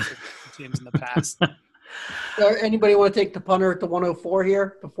out well for teams in the past. Anybody want to take the punter at the 104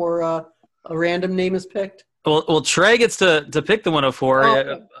 here before a random name is picked? Well, Trey gets to pick the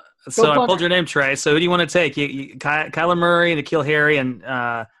 104. So I pulled your name, Trey. So who do you want to take? Kyler Murray, N'Keal Harry, and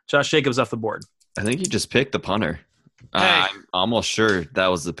Josh Jacobs off the board. I think you just picked the punter. Hey. I'm almost sure that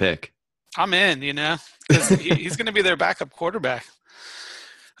was the pick. I'm in, because he's going to be their backup quarterback.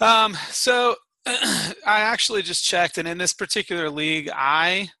 So I actually just checked, and in this particular league,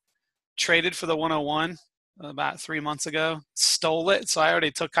 I traded for the 101 about 3 months ago. Stole it, so I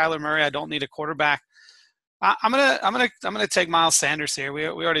already took Kyler Murray. I don't need a quarterback. I'm gonna take Miles Sanders here. We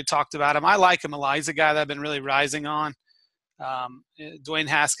already talked about him. I like him a lot. He's a guy that I've been really rising on. Dwayne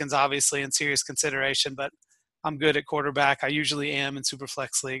Haskins obviously in serious consideration, but I'm good at quarterback. I usually am in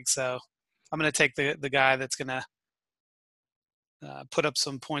Superflex league, so I'm going to take the guy that's going to put up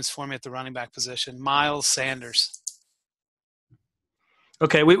some points for me at the running back position, Miles Sanders.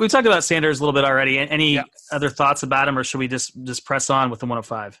 Okay, we talked about Sanders a little bit already. Any other thoughts about him, or should we just press on with the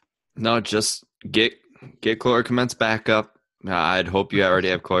 105? No, just get Corey Clement's back up. I'd hope you already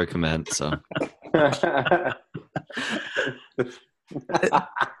have Corey Clement. So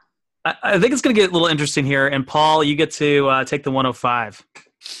I think it's going to get a little interesting here. And Paul, you get to take the 105.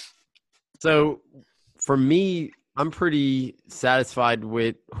 So for me, I'm pretty satisfied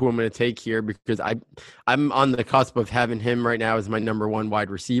with who I'm going to take here because I'm on the cusp of having him right now as my number one wide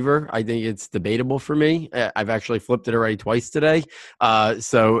receiver. I think it's debatable for me. I've actually flipped it already twice today.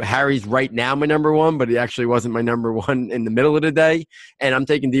 So Harry's right now my number one, but he actually wasn't my number one in the middle of the day. And I'm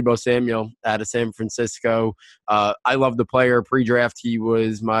taking Deebo Samuel out of San Francisco. I love the player. Pre-draft, he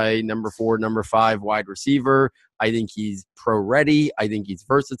was my number 4, number 5 wide receiver. I think he's pro-ready. I think he's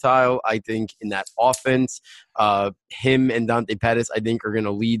versatile. I think in that offense, him and Dante Pettis, I think, are going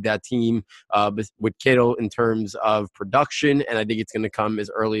to lead that team with Kittle in terms of production, and I think it's going to come as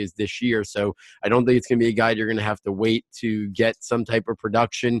early as this year. So I don't think it's going to be a guy you're going to have to wait to get some type of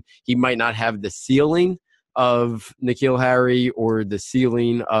production. He might not have the ceiling of N'Keal Harry or the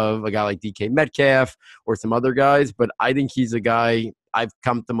ceiling of a guy like DK Metcalf or some other guys, but I think he's a guy – I've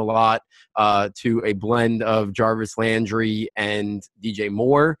comped him a lot to a blend of Jarvis Landry and DJ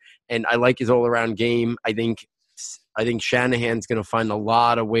Moore, and I like his all-around game. I think Shanahan's going to find a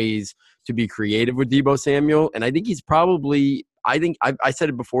lot of ways to be creative with Deebo Samuel, and I think he's probably – I said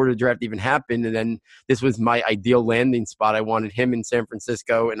it before the draft even happened, and then this was my ideal landing spot. I wanted him in San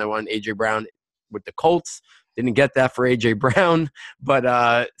Francisco, and I wanted A.J. Brown with the Colts. Didn't get that for A.J. Brown,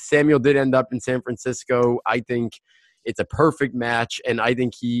 but Samuel did end up in San Francisco. I think – it's a perfect match, and I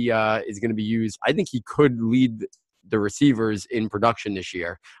think he is going to be used. I think he could lead the receivers in production this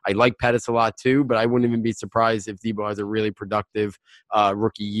year. I like Pettis a lot too, but I wouldn't even be surprised if Deebo has a really productive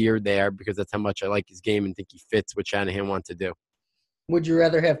rookie year there because that's how much I like his game and think he fits what Shanahan wants to do. Would you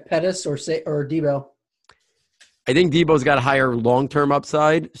rather have Pettis or Deebo? I think Debo's got a higher long-term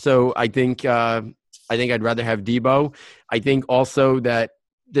upside, so I think I'd rather have Deebo. I think also that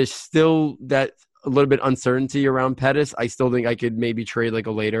there's still that – a little bit uncertainty around Pettis. I still think I could maybe trade like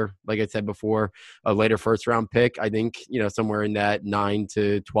I said before, a later first round pick. I think, somewhere in that 9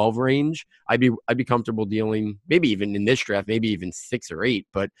 to 12 range. I'd be comfortable dealing maybe even in this draft, maybe even 6 or 8.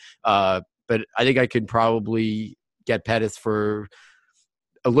 But I think I could probably get Pettis for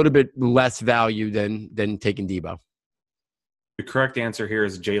a little bit less value than taking Deebo. The correct answer here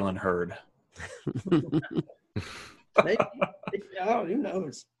is Jalen Hurd. Maybe. Oh, who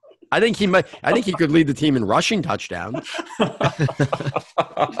knows? I think he could lead the team in rushing touchdowns.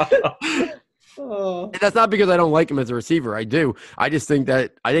 And that's not because I don't like him as a receiver. I do. I just think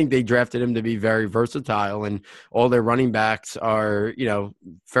they drafted him to be very versatile, and all their running backs are,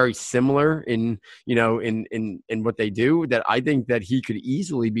 very similar in what they do. That I think that he could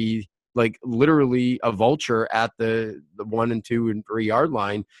easily be like literally a vulture at the 1 and 2 and 3 yard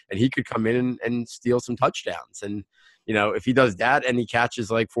line, and he could come in and steal some touchdowns. And if he does that and he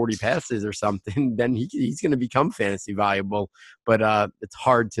catches like 40 passes or something, then he's going to become fantasy valuable. But it's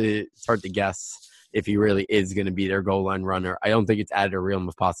hard to guess if he really is going to be their goal line runner. I don't think it's added a realm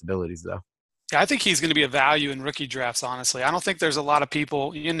of possibilities, though. Yeah, I think he's going to be a value in rookie drafts, honestly. I don't think there's a lot of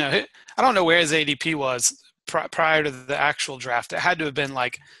people, I don't know where his ADP was prior to the actual draft. It had to have been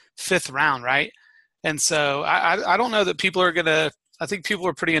like 5th round, right? And so I don't know that people are going to – I think people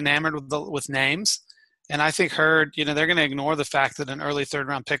are pretty enamored with names. And I think Hurd, they're going to ignore the fact that an early 3rd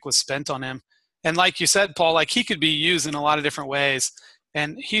round pick was spent on him. And like you said, Paul, like he could be used in a lot of different ways.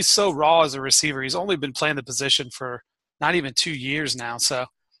 And he's so raw as a receiver. He's only been playing the position for not even 2 years now. So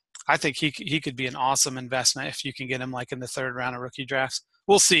I think he could be an awesome investment if you can get him like in the 3rd round of rookie drafts.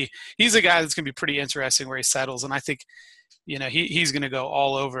 We'll see. He's a guy that's going to be pretty interesting where he settles. And I think, he's going to go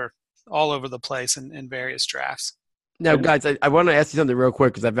all over the place in various drafts. Now, guys, I want to ask you something real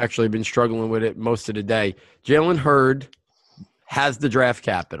quick because I've actually been struggling with it most of the day. Jalen Hurd has the draft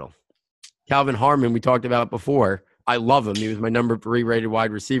capital. Calvin Harmon, we talked about before. I love him. He was my number 3 rated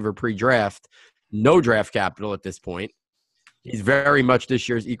wide receiver pre-draft. No draft capital at this point. He's very much this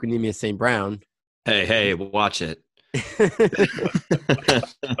year's Equinemius St. Brown. Hey, watch it.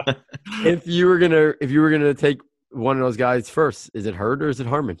 If you were gonna take one of those guys first, is it Hurd or is it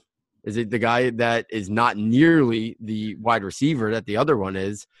Harmon? Is it the guy that is not nearly the wide receiver that the other one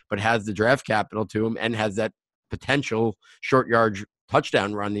is, but has the draft capital to him and has that potential short yard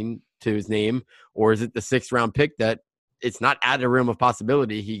touchdown running to his name? Or is it the 6th round pick that it's not out of the realm of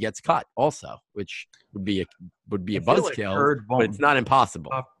possibility he gets cut also, which would be a buzzkill, but it's not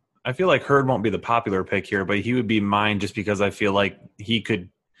impossible. I feel like Hurd won't be the popular pick here, but he would be mine just because I feel like they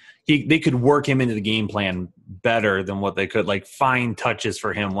could work him into the game plan better than what they could, like find touches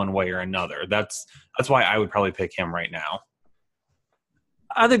for him one way or another. That's why I would probably pick him right now.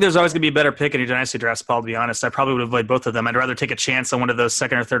 I think there's always going to be a better pick in your dynasty drafts, Paul, to be honest. I probably would avoid both of them. I'd rather take a chance on one of those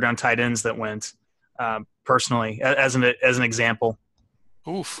 2nd or 3rd round tight ends that went, personally, as an example.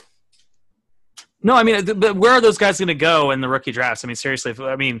 Oof. No, I mean, but where are those guys going to go in the rookie drafts? I mean, seriously,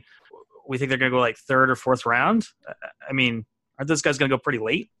 we think they're going to go like 3rd or 4th round. I mean, aren't those guys going to go pretty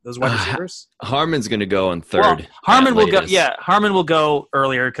late? Those wide receivers. Harmon's going to go in 3rd. Well, Harmon will go. Yeah, Harmon will go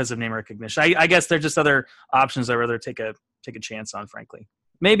earlier because of name recognition. I guess there's just other options I'd rather take a chance on. Frankly,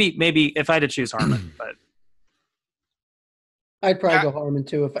 maybe if I had to choose Harmon, but I'd probably go Harmon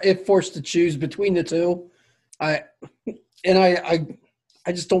too if forced to choose between the two. I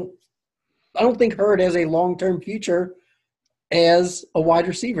just don't. I don't think Hurd has a long-term future as a wide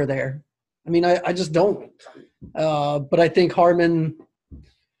receiver there. I mean, I just don't. But I think Harmon,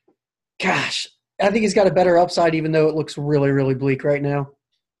 gosh, I think he's got a better upside, even though it looks really, really bleak right now.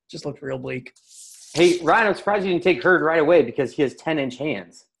 Just looks real bleak. Hey, Ryan, I'm surprised you didn't take Hurd right away because he has 10-inch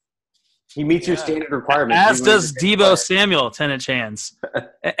hands. He meets your standard requirements. As does Deebo Samuel, 10-inch hands.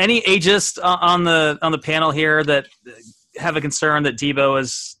 Any ageist on the panel here that have a concern that Deebo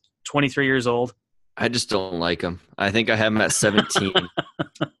is 23 years old? I just don't like him. I think I have him at 17.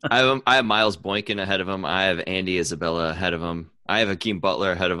 I have Miles Boykin ahead of him. I have Andy Isabella ahead of him. I have Hakeem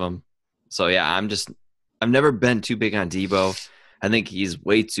Butler ahead of him. So, yeah, I've never been too big on Deebo. I think he's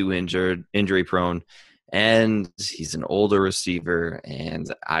way too injury prone, and he's an older receiver,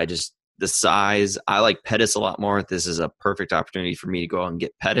 and the size, I like Pettis a lot more. This is a perfect opportunity for me to go out and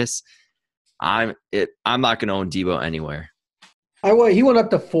get Pettis. I'm not going to own Deebo anywhere. He went up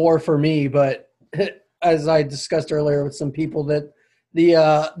to 4 for me, but as I discussed earlier with some people, that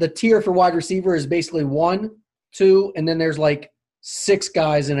the tier for wide receiver is basically 1, 2, and then there's like 6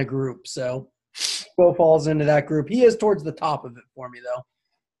 guys in a group. So Deebo falls into that group. He is towards the top of it for me, though.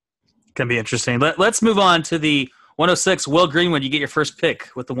 Can be interesting. Let's move on to the 106. Will Greenwood, you get your first pick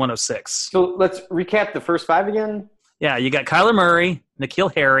with the 106. So let's recap the first 5 again. Yeah, you got Kyler Murray,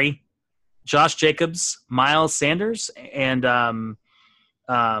 N'Keal Harry, Josh Jacobs, Miles Sanders, and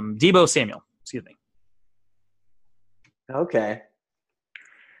Deebo Samuel. Excuse me. Okay.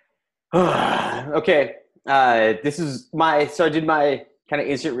 Okay. This is so I did my kind of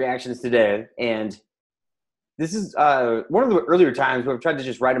instant reactions today, and this is one of the earlier times where I've tried to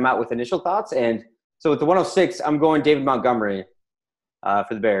just write them out with initial thoughts. And so with the 106, I'm going David Montgomery for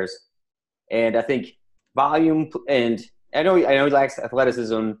the Bears, and I think volume, and I know he lacks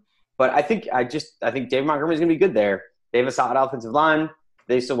athleticism, but I think David Montgomery is going to be good there. They have a solid offensive line.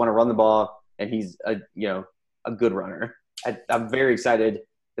 They still want to run the ball, and he's a good runner. I'm very excited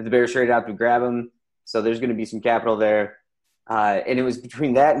that the Bears traded out to grab him. So there's going to be some capital there. And it was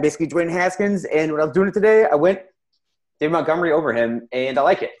between that and basically Dwayne Haskins. And when I was doing it today, I went David Montgomery over him, and I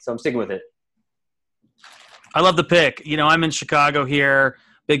like it. So I'm sticking with it. I love the pick. I'm in Chicago here,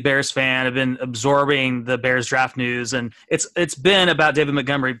 big Bears fan. I've been absorbing the Bears draft news, and it's been about David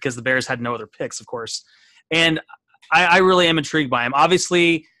Montgomery because the Bears had no other picks, of course. And I really am intrigued by him.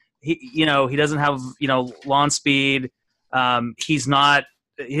 Obviously, he doesn't have, lawn speed.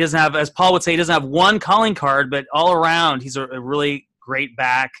 He doesn't have, as Paul would say, he doesn't have one calling card, but all around, he's a really great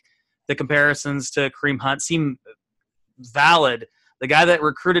back. The comparisons to Kareem Hunt seem valid. The guy that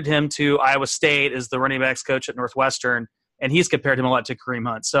recruited him to Iowa State is the running backs coach at Northwestern, and he's compared him a lot to Kareem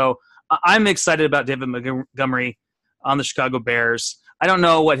Hunt. So I'm excited about David Montgomery on the Chicago Bears. I don't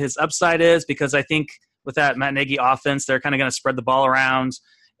know what his upside is because I think with that Matt Nagy offense, they're kind of going to spread the ball around,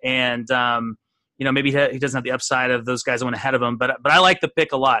 and maybe he doesn't have the upside of those guys that went ahead of him. But I like the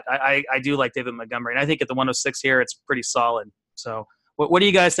pick a lot. I do like David Montgomery, and I think at the 106 here, it's pretty solid. So what do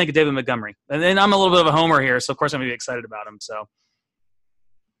you guys think of David Montgomery? And then I'm a little bit of a homer here, so of course I'm going to be excited about him. So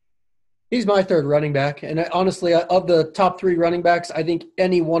he's my 3rd running back, and honestly, of the top 3 running backs, I think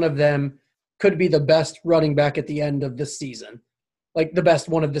any one of them could be the best running back at the end of this season, like the best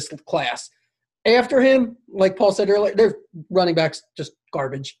one of this class. After him, like Paul said earlier, their running backs just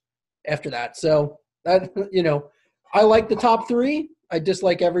garbage after that. So that I like the top 3. I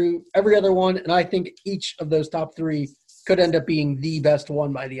dislike every other one, and I think each of those top 3 could end up being the best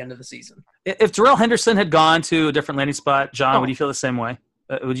one by the end of the season. If Darrell Henderson had gone to a different landing spot, John, would you feel the same way?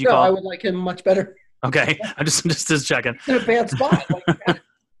 Would you No, call? I would like him much better. Okay, I'm just checking. In a bad spot. Like,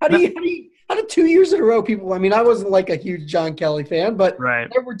 how did 2 years in a row people? I mean, I wasn't like a huge John Kelly fan, but Right.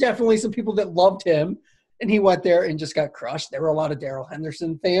 there were definitely some people that loved him, and he went there and just got crushed. There were a lot of Darrell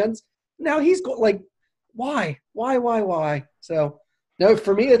Henderson fans. Now he's like, why? So no,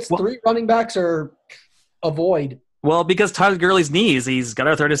 for me, it's 3 running backs or avoid. Well, because Todd Gurley's knees, he's got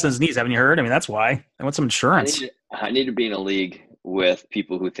arthritis in his knees. Haven't you heard? I mean, that's why. I want some insurance. I need to be in a league with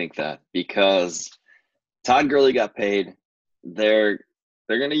people who think that, because Todd Gurley got paid. They're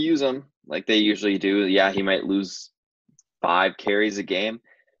going to use him like they usually do. Yeah, he might lose 5 carries a game.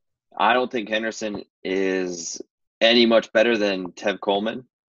 I don't think Henderson is any much better than Tev Coleman.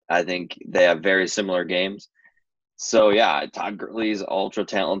 I think they have very similar games. So, yeah, Todd Gurley's ultra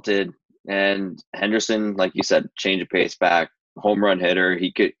talented. And Henderson, like you said, change of pace back, home run hitter.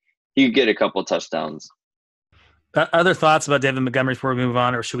 He could get a couple of touchdowns. Other thoughts about David Montgomery before we move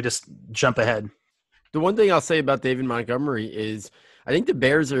on, or should we just jump ahead? The one thing I'll say about David Montgomery is I think the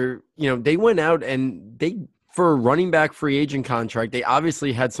Bears are, they went out and for a running back free agent contract, they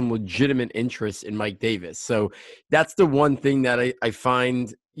obviously had some legitimate interest in Mike Davis. So that's the one thing that I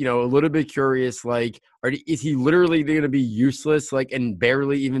find, a little bit curious. Like, is he literally going to be useless, and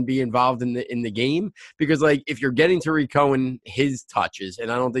barely even be involved in the game? Because if you're getting Tariq Cohen his touches, and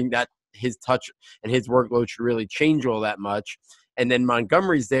I don't think that his touch and his workload should really change all that much. And then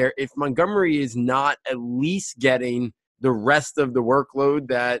Montgomery's there. If Montgomery is not at least getting the rest of the workload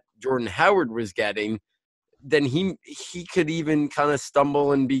that Jordan Howard was getting, then he could even kind of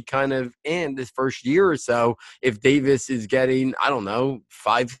stumble and be kind of in this first year or so. If Davis is getting,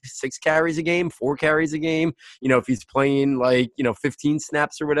 5-6 carries a game, 4 carries a game, if he's playing 15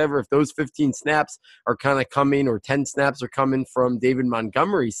 snaps or whatever, if those 15 snaps are kind of coming, or 10 snaps are coming from David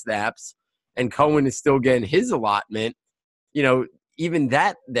Montgomery snaps, and Cohen is still getting his allotment, even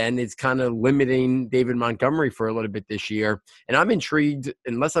that then is kind of limiting David Montgomery for a little bit this year. And I'm intrigued,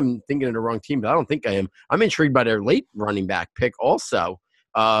 unless I'm thinking of the wrong team, but I don't think I am. I'm intrigued by their late running back pick also.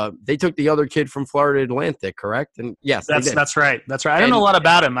 They took the other kid from Florida Atlantic, correct? And yes, that's right. I don't know a lot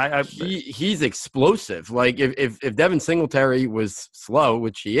about him. He's explosive. If Devin Singletary was slow,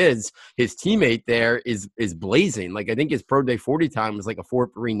 which he is, his teammate there is blazing. I think his pro day 40 time was a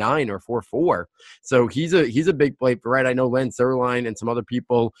 4.39 or 4.4. So he's a big play for right. I know Lance Zierlein and some other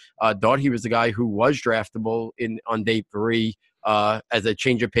people thought he was the guy who was draftable on day 3 as a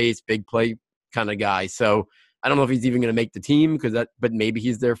change of pace, big play kind of guy. So I don't know if he's even going to make the team but maybe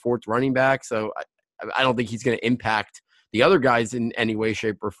he's their 4th running back. So I don't think he's going to impact the other guys in any way,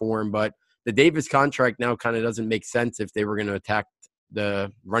 shape, or form. But the Davis contract now kind of doesn't make sense if they were going to attack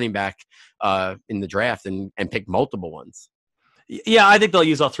the running back in the draft and pick multiple ones. Yeah, I think they'll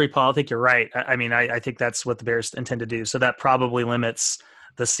use all 3, Paul. I think you're right. I think that's what the Bears intend to do. So that probably limits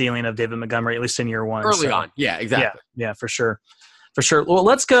the ceiling of David Montgomery, at least in year 1. Early on. Yeah, exactly. Yeah, for sure. For sure. Well,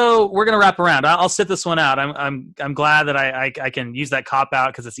 let's go. We're going to wrap around. I'll sit this one out. I'm glad that I can use that cop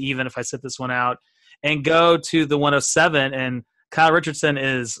out because it's even if I sit this one out and go to the 107. And Kyle Richardson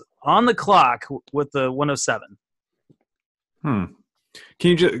is on the clock with the 107. Can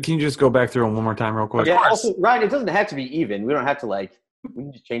you just go back through them one more time real quick? Yeah. Also, Ryan, it doesn't have to be even. We don't have to we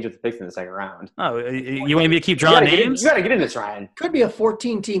can just change up the picks in the second round. Oh, you want me to keep drawing names? You got to get in this, Ryan. Could be a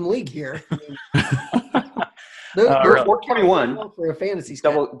 14-team league here. There's 421 for a fantasy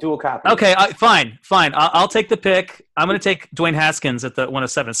dual copy. Okay, fine. I'll take the pick. I'm going to take Dwayne Haskins at the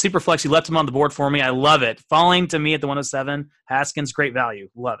 107. Superflex, you left him on the board for me. I love it. Falling to me at the 107. Haskins, great value.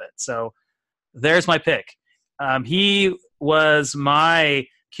 Love it. So there's my pick. He was my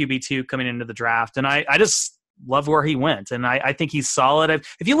QB2 coming into the draft, and I just love where he went, and I think he's solid.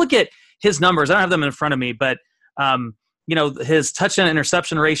 If you look at his numbers, I don't have them in front of me, but his touchdown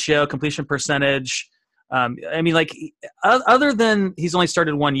interception ratio, completion percentage. Other than he's only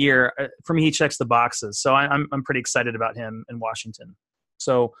started 1 year, for me, he checks the boxes. So I'm pretty excited about him in Washington.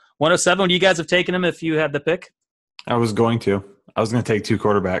 So 107, would you guys have taken him if you had the pick? I was going to take 2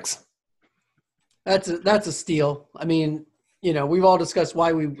 quarterbacks. That's a steal. We've all discussed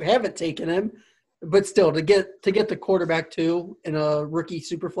why we haven't taken him, but still to get the quarterback 2 in a rookie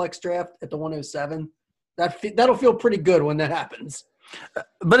Superflex draft at the 107, that'll feel pretty good when that happens.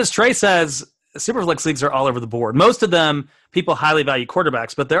 But as Trey says, Superflex leagues are all over the board. Most of them, people highly value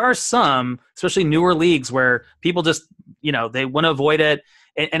quarterbacks, but there are some, especially newer leagues, where people just, they want to avoid it.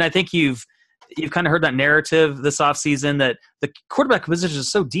 And I think you've kind of heard that narrative this offseason that the quarterback position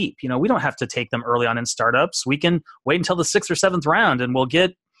is so deep. We don't have to take them early on in startups. We can wait until the 6th or 7th round, and we'll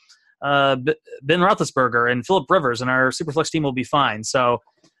get Ben Roethlisberger and Phillip Rivers, and our Superflex team will be fine. So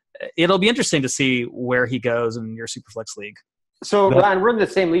it'll be interesting to see where he goes in your Superflex league. So, Ryan, we're in the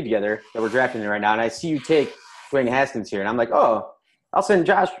same league together that we're drafting in right now, and I see you take Dwayne Haskins here, and I'm like, oh, I'll send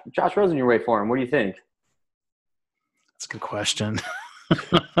Josh Rosen your way for him. What do you think? That's a good question.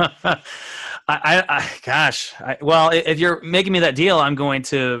 Well, if you're making me that deal, I'm going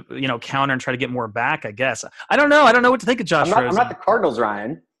to, counter and try to get more back, I guess. I don't know. I don't know what to think of Josh Rosen. I'm not the Cardinals,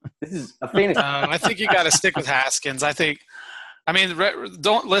 Ryan. This is a fantasy. I think you got to stick with Haskins.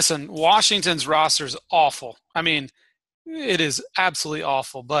 Don't listen. Washington's roster is awful. I mean, it is absolutely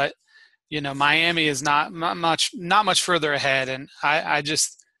awful. But Miami is not much further ahead, and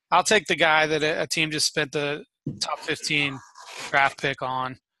I'll take the guy that a team just spent the top 15 draft pick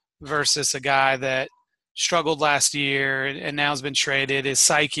on versus a guy that struggled last year and now has been traded. His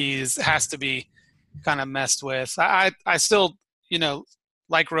psyche has to be kind of messed with. I still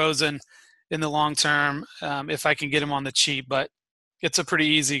like Rosen in the long term if I can get him on the cheap, but it's a pretty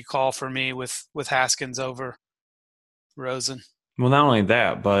easy call for me with Haskins over Rosen. Well, not only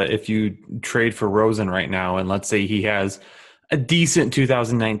that, but if you trade for Rosen right now, and let's say he has a decent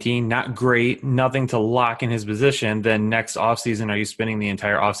 2019, not great, nothing to lock in his position, then next offseason, are you spending the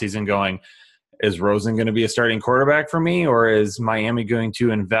entire offseason going, is Rosen going to be a starting quarterback for me, or is Miami going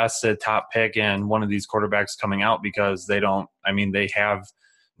to invest a top pick in one of these quarterbacks coming out because they have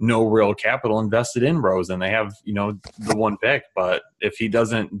no real capital invested in Rosen. They have, the one pick, but if he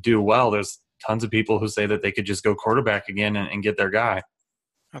doesn't do well, there's tons of people who say that they could just go quarterback again and get their guy.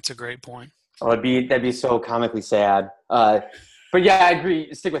 That's a great point. Oh, that'd be so comically sad. But yeah, I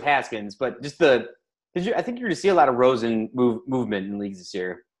agree. Stick with Haskins, but just I think you're going to see a lot of Rosen movement in leagues this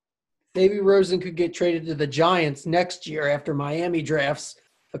year. Maybe Rosen could get traded to the Giants next year after Miami drafts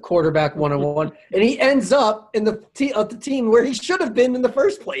a quarterback 101, and he ends up in the team where he should have been in the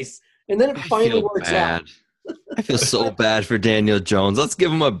first place, and then it finally works out. I feel so bad for Daniel Jones. Let's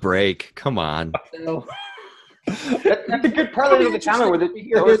give him a break. Come on. That's a good parlay of the channel with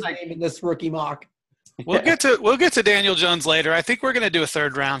his name in this rookie mock. We'll get to Daniel Jones later. I think we're going to do a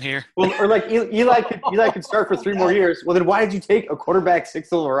third round here. Well, or like Eli could start for 3 more years. Well, then why did you take a quarterback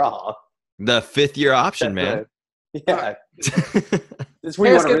 6th overall? The 5th-year option, man. Yeah. That's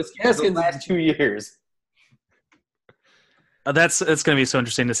where you want to risk the last 2 years. It's going to be so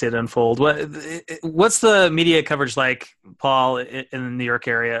interesting to see it unfold. What's the media coverage like, Paul, in the New York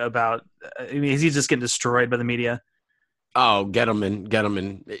area about? Is he just getting destroyed by the media? Oh, get him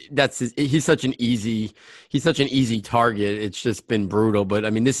in. He's such an easy target. It's just been brutal.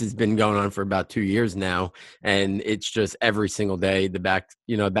 But this has been going on for about 2 years now, and it's just every single day the back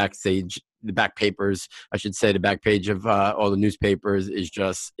papers, I should say, the back page of all the newspapers is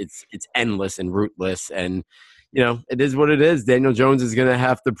just it's endless and rootless. And it is what it is. Daniel Jones is going to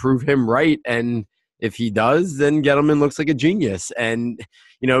have to prove him right, and if he does, then Gettleman looks like a genius. And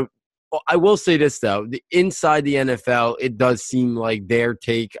I will say this, though. Inside the NFL, it does seem like their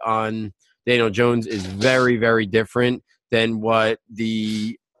take on Daniel Jones is very, very different than what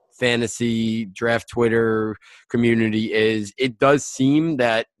the fantasy draft Twitter community is. It does seem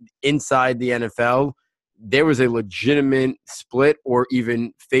that inside the NFL, there was a legitimate split or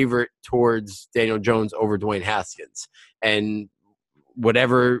even favorite towards Daniel Jones over Dwayne Haskins. And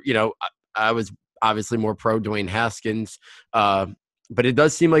whatever, I was obviously more pro Dwayne Haskins, but it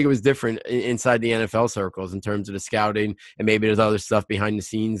does seem like it was different inside the NFL circles in terms of the scouting, and maybe there's other stuff behind the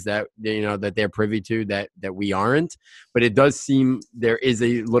scenes that that they're privy to that we aren't. But it does seem there is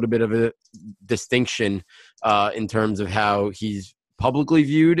a little bit of a distinction in terms of how he's publicly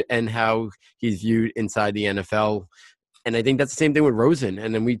viewed and how he's viewed inside the NFL. And I think that's the same thing with Rosen.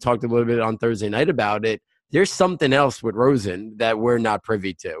 And then we talked a little bit on Thursday night about it. There's something else with Rosen that we're not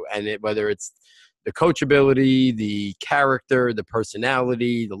privy to, and whether it's the coachability, the character, the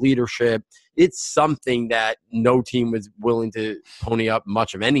personality, the leadership. It's something that no team was willing to pony up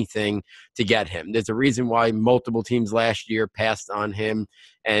much of anything to get him. There's a reason why multiple teams last year passed on him.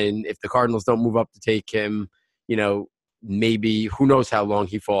 And if the Cardinals don't move up to take him, maybe who knows how long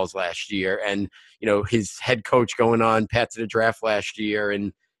he falls last year. And, his head coach going on Pat to the draft last year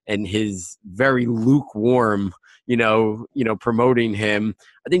and his very lukewarm, promoting him.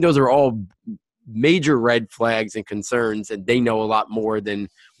 I think those are all major red flags and concerns, and they know a lot more than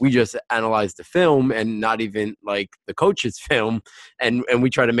we just analyze the film and not even like the coach's film, and we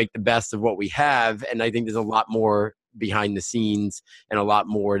try to make the best of what we have. And I think there's a lot more behind the scenes and a lot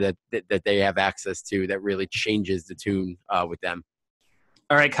more that they have access to that really changes the tune with them.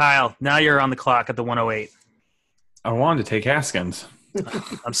 All right, Kyle, now you're on the clock at the 108. I wanted to take Haskins.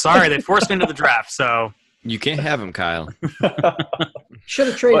 I'm sorry, they forced me into the draft, so you can't have him, Kyle. Should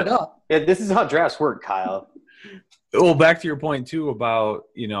have traded up. Yeah, this is how drafts work, Kyle. Well, back to your point too about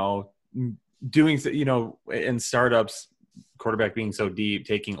doing in startups, quarterback being so deep,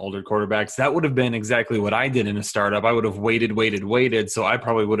 taking older quarterbacks, that would have been exactly what I did in a startup. I would have waited. So I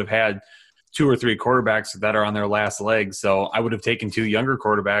probably would have had 2 or 3 quarterbacks that are on their last legs. So I would have taken 2 younger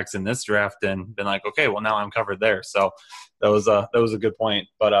quarterbacks in this draft and been like, okay, well now I'm covered there. So that was a good point.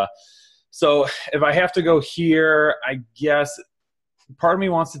 But so if I have to go here, I guess part of me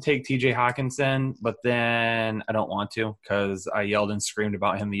wants to take TJ Hawkinson, but then I don't want to because I yelled and screamed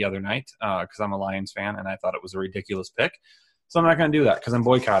about him the other night because I'm a Lions fan and I thought it was a ridiculous pick. So I'm not going to do that because I'm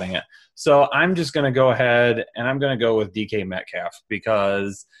boycotting it. So I'm just going to go ahead and I'm going to go with DK Metcalf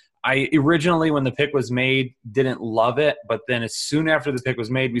because I originally, when the pick was made, didn't love it. But then as soon after the pick was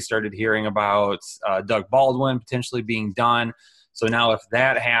made, we started hearing about Doug Baldwin potentially being done. So now if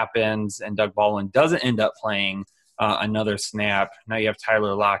that happens and Doug Baldwin doesn't end up playing another snap, now you have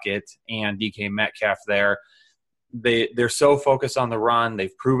Tyler Lockett and DK Metcalf there. They're so focused on the run.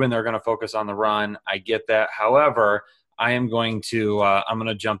 They've proven they're going to focus on the run. I get that. However, I'm going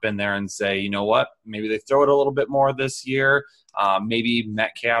to jump in there and say, you know what? Maybe they throw it a little bit more this year. Maybe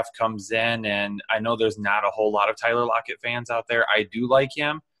Metcalf comes in, and I know there's not a whole lot of Tyler Lockett fans out there. I do like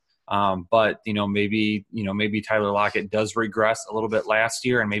him, but maybe Tyler Lockett does regress a little bit last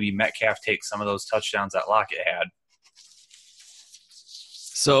year, and maybe Metcalf takes some of those touchdowns that Lockett had.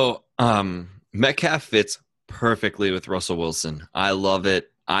 So Metcalf fits perfectly with Russell Wilson. I love it.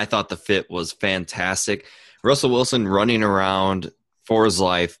 I thought the fit was fantastic. Russell Wilson running around for his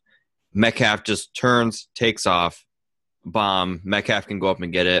life. Metcalf just turns, takes off, bomb. Metcalf can go up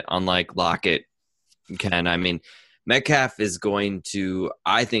and get it, unlike Lockett can. I mean, Metcalf is going to,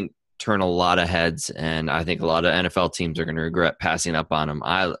 I think, turn a lot of heads, and I think a lot of NFL teams are going to regret passing up on him.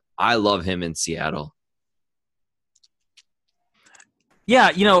 I love him in Seattle.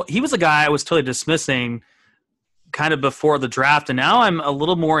 Yeah, he was a guy I was totally dismissing kind of before the draft, and now I'm a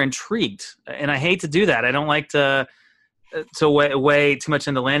little more intrigued. And I hate to do that. I don't like to weigh too much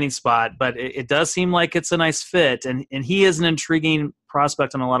in the landing spot, but it does seem like it's a nice fit, and he is an intriguing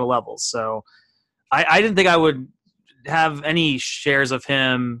prospect on a lot of levels. So I didn't think I would have any shares of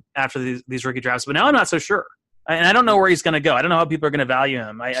him after these rookie drafts, but now I'm not so sure. And I don't know where he's going to go. I don't know how people are going to value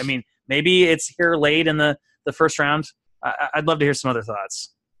him. I mean, maybe it's here late in the first round. I'd love to hear some other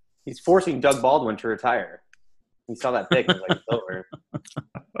thoughts. He's forcing Doug Baldwin to retire. He saw that pick and was like, it's over.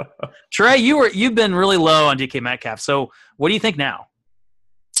 Trey, you've been really low on DK Metcalf. So what do you think now?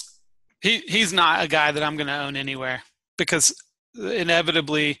 He's not a guy that I'm going to own anywhere because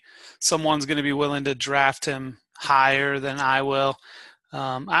inevitably someone's going to be willing to draft him higher than I will.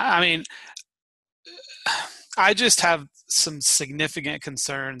 I mean, I just have some significant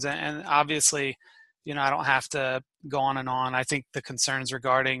concerns, and obviously, I don't have to go on and on. I think the concerns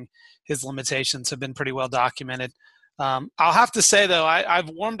regarding his limitations have been pretty well documented. I'll have to say, though, I've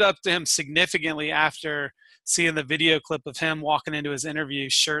warmed up to him significantly after seeing the video clip of him walking into his interview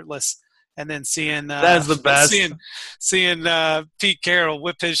shirtless, and then seeing that's the best. Seeing Pete Carroll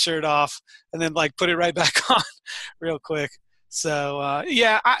whip his shirt off and then put it right back on real quick. So he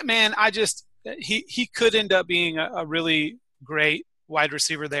could end up being a really great wide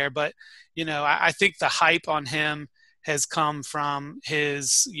receiver there, but I think the hype on him has come from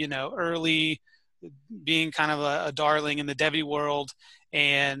his early being kind of a darling in the Devy world,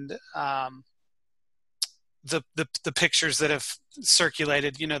 and the pictures that have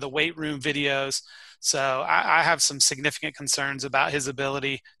circulated, the weight room videos. So I have some significant concerns about his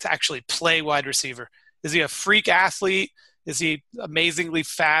ability to actually play wide receiver. Is he a freak athlete? Is he amazingly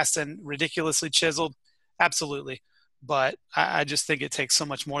fast and ridiculously chiseled? Absolutely. But I just think it takes so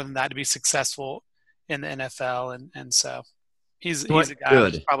much more than that to be successful in the NFL. And so he's a guy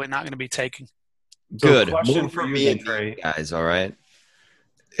who's probably not going to be taken. Good. So question for you me then, and Trey. guys, all right?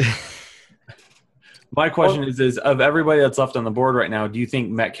 My question is of everybody that's left on the board right now, do you think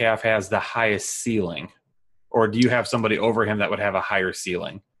Metcalf has the highest ceiling? Or do you have somebody over him that would have a higher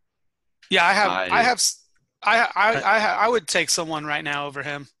ceiling? Yeah, I would take someone right now over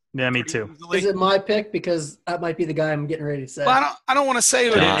him. Yeah, me too. Is it my pick? Because that might be the guy I'm getting ready to say. Well, I don't want to say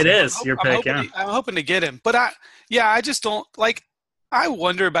who it is. It is your pick, I'm hoping to get him. But I just don't like – I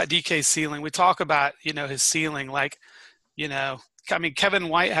wonder about DK's ceiling. We talk about, his ceiling Kevin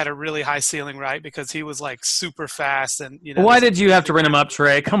White had a really high ceiling, right? Because he was super fast and, Why did you have to bring him up,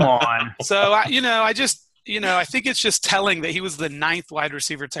 Trey? Come on. So, I think it's just telling that he was the 9th wide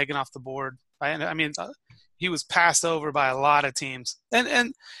receiver taken off the board. I mean, he was passed over by a lot of teams.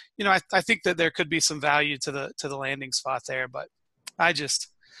 And I think that there could be some value to the landing spot there, but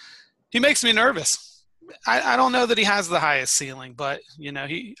he makes me nervous. I don't know that he has the highest ceiling, but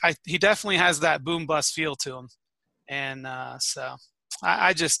he definitely has that boom bust feel to him, and so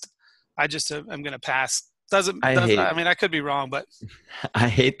I just am going to pass I mean, I could be wrong, but I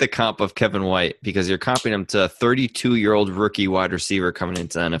hate the comp of Kevin White because you're comping him to a 32-year-old rookie wide receiver coming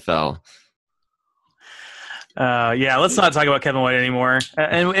into the NFL. Yeah, let's not talk about Kevin White anymore.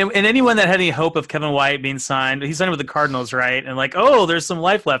 And anyone that had any hope of Kevin White being signed, he signed with the Cardinals, right? And like, oh, there's some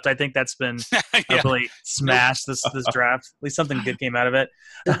life left. I think that's been totally smashed this draft. At least something good came out of it.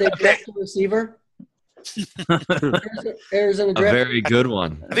 Did they draft a receiver? Arizona A draft. very good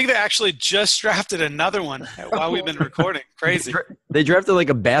one. I think they actually just drafted another one while we've been recording. Crazy. They drafted like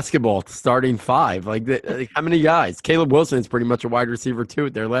a basketball starting five. Like how many guys? Caleb Wilson is pretty much a wide receiver too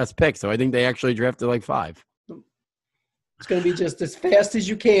at their last pick. So I think they actually drafted like 5. It's going to be just as fast as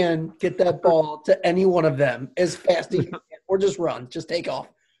you can get that ball to any one of them as fast as you can, or just run, just take off.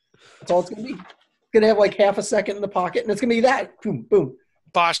 That's all it's going to be. It's going to have like half a second in the pocket, and it's going to be that. Boom, boom.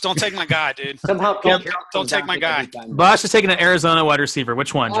 Bosch, don't take my guy, dude. Somehow, Don't take my guy. Bosch is taking an Arizona wide receiver.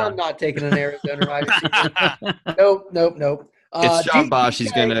 Which one, John? I'm not taking an Arizona wide receiver. Nope. It's John Bosch.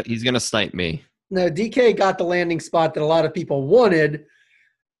 DK, He's gonna snipe me. No, DK got the landing spot that a lot of people wanted.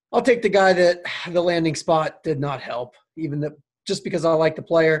 I'll take the guy that the landing spot did not help, just because I like the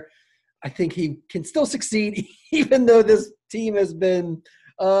player. I think he can still succeed, even though this team has been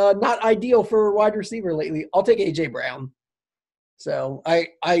not ideal for a wide receiver lately. I'll take A.J. Brown. So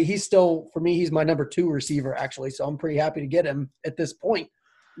he's still, for me, he's my number 2 receiver, actually. So I'm pretty happy to get him at this point.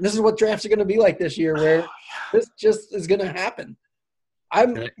 And this is what drafts are going to be like this year, where this just is going to happen.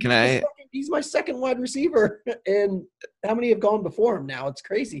 He's my second wide receiver, and how many have gone before him now? It's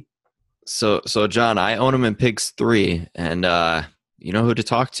crazy. So John, I own him in picks 3, and you know who to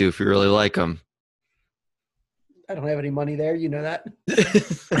talk to if you really like him. I don't have any money there. You know that.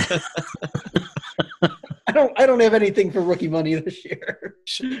 I don't have anything for rookie money this year.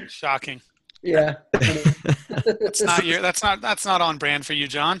 Shocking. Yeah. That's not on brand for you,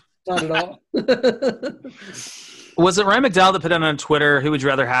 John. Not at all. Was it Ryan McDowell that put it on Twitter? Who would you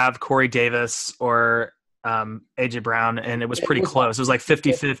rather have, Corey Davis or A.J. Brown? And it was pretty close. It was like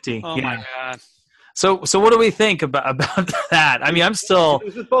 50-50. Oh my God. So what do we think about that? I mean, I'm still.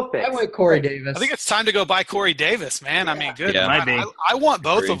 I went Corey Davis. I think it's time to go buy Corey Davis, man. I mean, good. Yeah. Might be. I want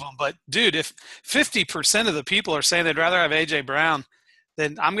both of them, but dude, if 50% of the people are saying they'd rather have A.J. Brown,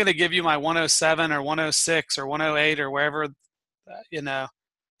 then I'm going to give you my 107 or 106 or 108 or wherever,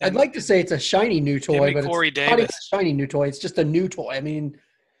 I'd like to say it's a shiny new toy, but Corey it's not even Davis. a shiny new toy. It's just a new toy. I mean,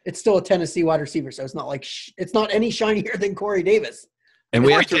 it's still a Tennessee wide receiver, so it's not like it's not any shinier than Corey Davis. And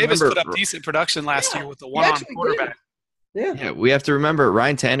we Corey have to Davis remember, put up decent production last year with the one-on quarterback. Yeah. we have to remember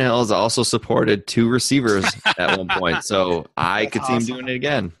Ryan Tannehill has also supported 2 receivers at one point, so I could see him doing it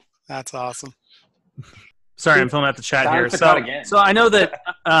again. That's awesome. Sorry, I'm filling out the chat here. Again. So I know that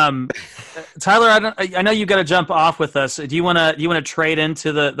Tyler, I know you've got to jump off with us. Do you want to trade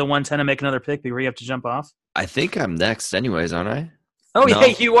into the 110 and make another pick before you have to jump off? I think I'm next, anyways, aren't I? Oh, No.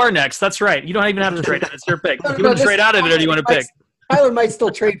 yeah, you are next. That's right. You don't even have to trade it. It's your pick. No, You want to trade out of it, or do you want to pick? Tyler might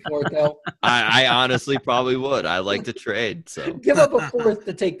still trade for it, though. I honestly probably would. I like to trade, so Give up a 4th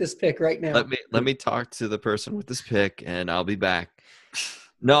to take this pick right now. let me talk to the person with this pick, and I'll be back.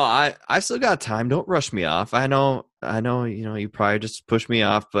 No, I still got time. Don't rush me off. I know. You probably just push me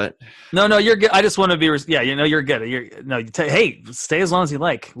off, but No, you're good. I just want to be. Yeah, you're good. Hey, stay as long as you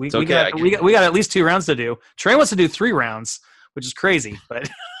like. We got at least 2 rounds to do. Trey wants to do 3 rounds, which is crazy, but.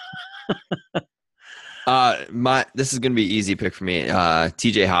 This is gonna be an easy pick for me.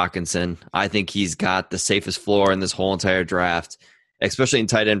 TJ Hawkinson. I think he's got the safest floor in this whole entire draft, especially in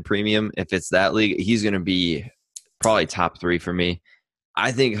tight end premium. If it's that league, he's gonna be probably top 3 for me.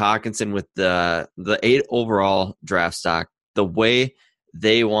 I think Hawkinson with the 8 overall draft stock, the way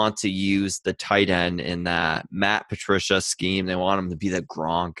they want to use the tight end in that Matt Patricia scheme, they want him to be the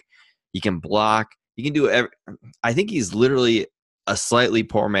Gronk. He can block. He can do I think he's literally a slightly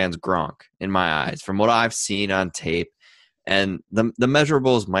poor man's Gronk in my eyes from what I've seen on tape. And the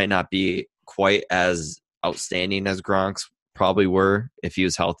measurables might not be quite as outstanding as Gronk's probably were if he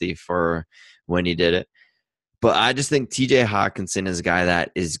was healthy for when he did it. But I just think TJ Hawkinson is a guy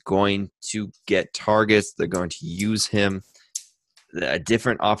that is going to get targets. They're going to use him. A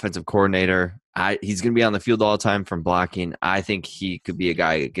different offensive coordinator. He's going to be on the field all the time from blocking. I think he could be a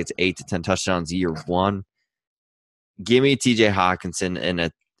guy that gets 8 to 10 touchdowns year 1. Give me TJ Hawkinson in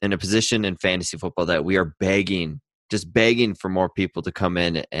a position in fantasy football that we are begging for more people to come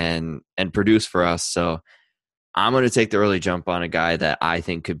in and produce for us. So I'm going to take the early jump on a guy that I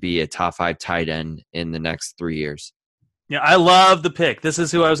think could be a top 5 tight end in the next 3 years. Yeah, I love the pick. This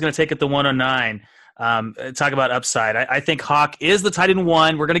is who I was going to take at the 109. Talk about upside. I think Hawk is the tight end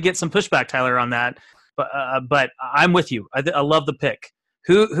 1. We're going to get some pushback, Tyler, on that. But I'm with you. I love the pick.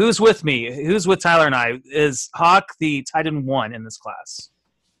 Who's with me? Who's with Tyler and I? Is Hawk the tight end 1 in this class?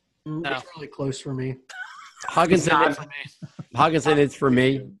 It's really close for me. Hawkinson is for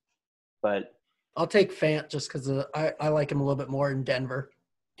me. But I'll take Fant just because I like him a little bit more in Denver.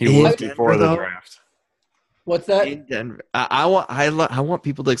 He was In before the Denver, draft. What's that? In Denver, I want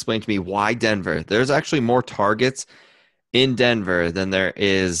people to explain to me why Denver. There's actually more targets in Denver than there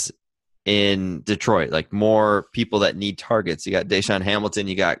is in Detroit. Like more people that need targets. You got Deshaun Hamilton,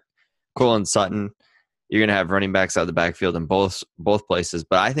 you got Courtland Sutton. You're gonna have running backs out of the backfield in both places.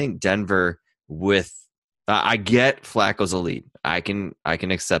 But I think Denver with I get Flacco's elite. I can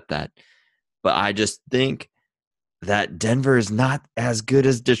accept that. But I just think that Denver is not as good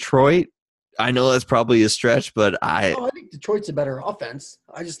as Detroit. I know that's probably a stretch, but I think Detroit's a better offense.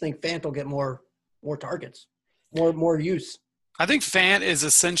 I just think Fant will get more targets, more use. I think Fant is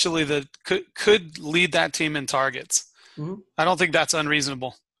essentially could lead that team in targets. Mm-hmm. I don't think that's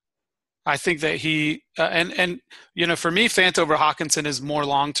unreasonable. I think that he and for me, Fant over Hawkinson is more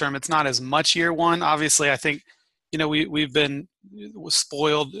long term. It's not as much year one. Obviously, I think we've been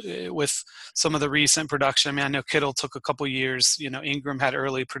spoiled with some of the recent production. I mean, I know Kittle took a couple years. Ingram had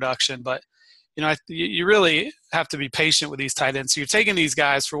early production, but you really have to be patient with these tight ends. So you're taking these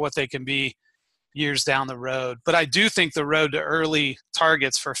guys for what they can be years down the road. But I do think the road to early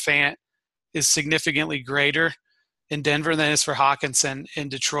targets for Fant is significantly greater in Denver than it is for Hawkinson in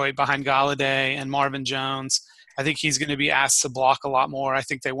Detroit behind Galladay and Marvin Jones. I think he's going to be asked to block a lot more. I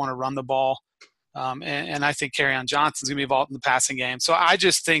think they want to run the ball. And I think Kerryon Johnson's going to be involved in the passing game. So I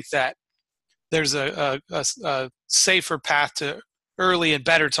just think that there's a safer path to early and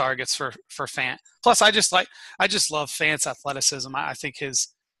better targets for Fant. Plus, I just love Fant's athleticism. I think his,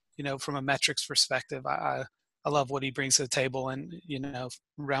 from a metrics perspective, I love what he brings to the table. And,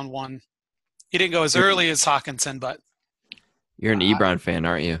 round one, he didn't go as early as Hawkinson, but you're an Ebron fan,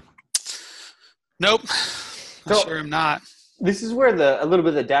 aren't you? Nope. I sure am not. This is where a little bit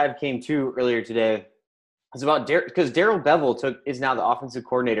of the dive came to earlier today. It's about because Darrell Bevell is now the offensive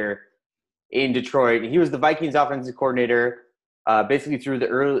coordinator in Detroit. He was the Vikings offensive coordinator basically through the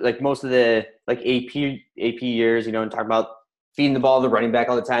early, most of the AP years, and talking about feeding the ball to the running back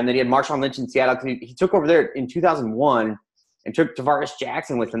all the time. Then he had Marshawn Lynch in Seattle. He took over there in 2001 and took Tavares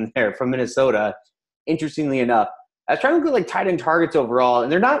Jackson with him there from Minnesota. Interestingly enough, I was trying to look at tight end targets overall,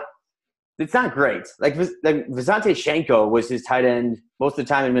 and it's not great. Visante Shenko was his tight end most of the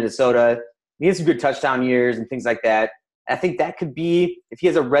time in Minnesota. He has some good touchdown years and things like that. I think that could be, if he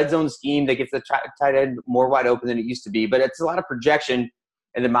has a red zone scheme that gets the tight end more wide open than it used to be. But it's a lot of projection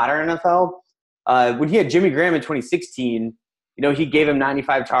in the modern NFL. When he had Jimmy Graham in 2016, he gave him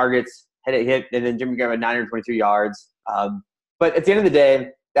 95 targets, had a hit, and then Jimmy Graham had 923 yards. But at the end of the day,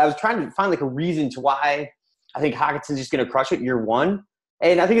 I was trying to find a reason to why I think Hawkinson's just going to crush it year one.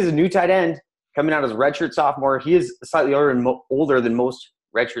 And I think as a new tight end coming out as a redshirt sophomore, he is slightly older than most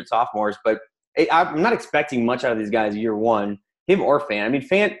redshirt sophomores. But I'm not expecting much out of these guys year one, him or Fant. I mean,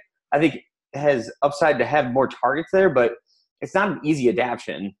 Fant, I think, has upside to have more targets there, but it's not an easy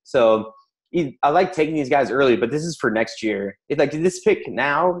adaptation. So I like taking these guys early, but this is for next year. This pick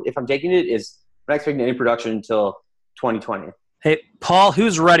now, if I'm taking it, I'm not expecting any production until 2020. Hey, Paul,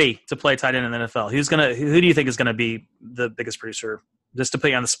 who's ready to play tight end in the NFL? Who do you think is going to be the biggest producer? Just to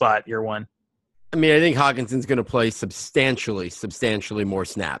put you on the spot, year one. I mean, I think Hawkinson's going to play substantially more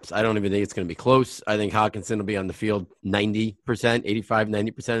snaps. I don't even think it's going to be close. I think Hawkinson will be on the field 90%, 85,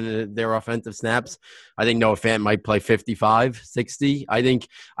 90% of their offensive snaps. I think Noah Fant might play 55, 60. I think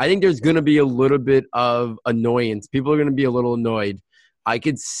there's going to be a little bit of annoyance. People are going to be a little annoyed. I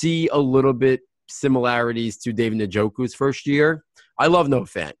could see a little bit similarities to David Njoku's first year. I love Noah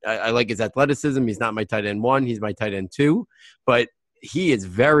Fant. I like his athleticism. He's not my tight end 1. He's my tight end 2. But he is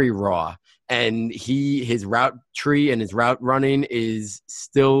very raw, and his route tree and his route running is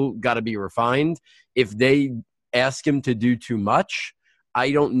still got to be refined. If they ask him to do too much, I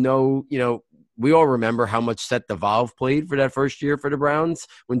don't know. We all remember how much Seth DeValve played for that first year for the Browns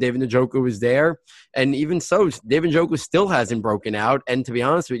when David Njoku was there. And even so, David Njoku still hasn't broken out. And to be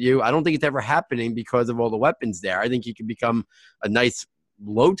honest with you, I don't think it's ever happening because of all the weapons there. I think he could become a nice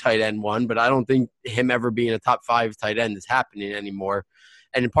low tight end 1, but I don't think him ever being a top 5 tight end is happening anymore.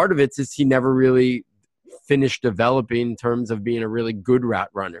 And part of it's just he never really finished developing in terms of being a really good route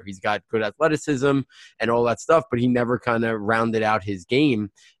runner. He's got good athleticism and all that stuff, but he never kind of rounded out his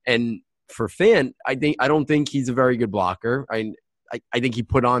game. And for Fant, I don't think he's a very good blocker. I think he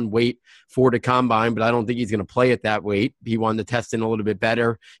put on weight for the combine, but I don't think he's going to play at that weight. He wanted to test in a little bit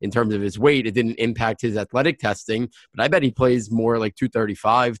better in terms of his weight. It didn't impact his athletic testing, but I bet he plays more like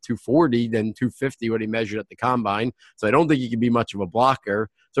 235, 240 than 250, what he measured at the combine. So I don't think he can be much of a blocker.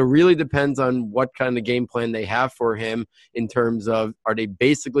 So it really depends on what kind of game plan they have for him in terms of, are they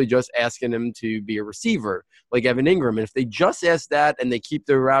basically just asking him to be a receiver like Evan Ingram? And if they just ask that and they keep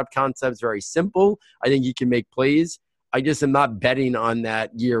their route concepts very simple, I think he can make plays. I just am not betting on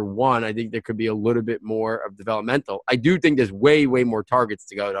that year one. I think there could be a little bit more of developmental. I do think there's way, way more targets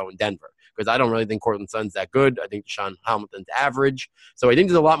to go, though, in Denver, because I don't really think Cortland Sutton's that good. I think Deshaun Hamilton's average. So I think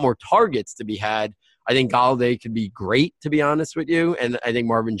there's a lot more targets to be had. I think Galladay could be great, to be honest with you, and I think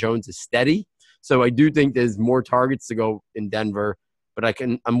Marvin Jones is steady. So I do think there's more targets to go in Denver, but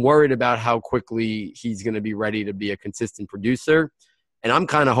I'm worried about how quickly he's going to be ready to be a consistent producer. And I'm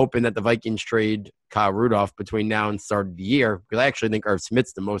kind of hoping that the Vikings trade Kyle Rudolph between now and start of the year, because I actually think Irv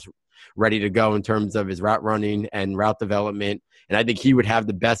Smith's the most ready to go in terms of his route running and route development. And I think he would have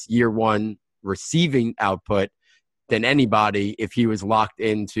the best year one receiving output than anybody if he was locked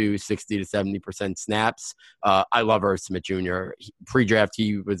into 60 to 70% snaps. I love Irv Smith Jr. Pre-draft,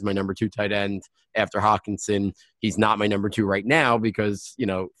 he was my number 2 tight end after Hawkinson. He's not my number 2 right now because,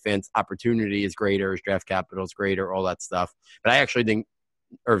 fans' opportunity is greater, his draft capital is greater, all that stuff. But I actually think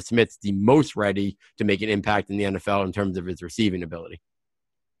Irv Smith's the most ready to make an impact in the NFL in terms of his receiving ability.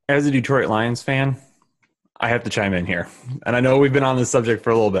 As a Detroit Lions fan, I have to chime in here. And I know we've been on this subject for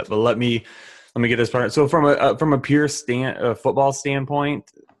a little bit, but let me get this part. So from a pure football standpoint,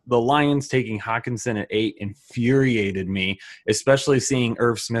 the Lions taking Hawkinson at 8 infuriated me, especially seeing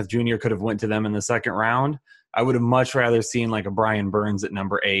Irv Smith Jr. could have went to them in the second round. I would have much rather seen like a Brian Burns at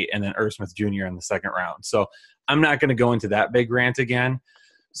number 8 and then Irv Smith Jr. in the second round. So I'm not going to go into that big rant again.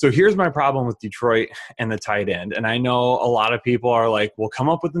 So here's my problem with Detroit and the tight end. And I know a lot of people are like, well, come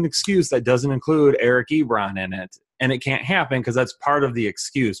up with an excuse that doesn't include Eric Ebron in it. And it can't happen because that's part of the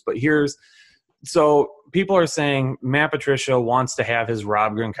excuse. But so people are saying Matt Patricia wants to have his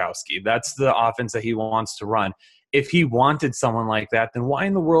Rob Gronkowski. That's the offense that he wants to run. If he wanted someone like that, then why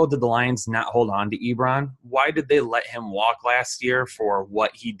in the world did the Lions not hold on to Ebron? Why did they let him walk last year for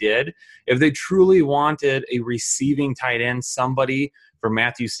what he did? If they truly wanted a receiving tight end, somebody for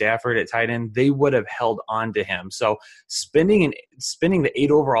Matthew Stafford at tight end, they would have held on to him. So spending the 8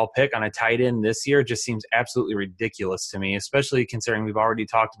 overall pick on a tight end this year just seems absolutely ridiculous to me, especially considering we've already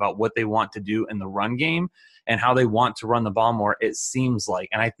talked about what they want to do in the run game and how they want to run the ball more, it seems like.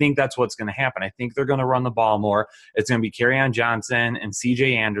 And I think that's what's going to happen. I think they're going to run the ball more. It's going to be Kerryon Johnson and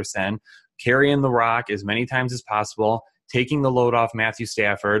C.J. Anderson carrying the rock as many times as possible, taking the load off Matthew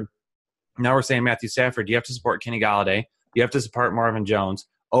Stafford. Now we're saying Matthew Stafford, you have to support Kenny Galladay. You have to support Marvin Jones.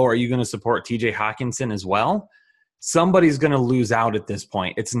 Oh, are you going to support TJ Hawkinson as well? Somebody's going to lose out at this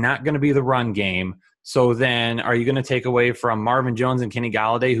point. It's not going to be the run game. So then are you going to take away from Marvin Jones and Kenny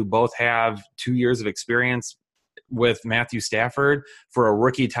Galladay, who both have 2 years of experience with Matthew Stafford, for a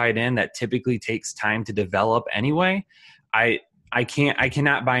rookie tight end that typically takes time to develop anyway? I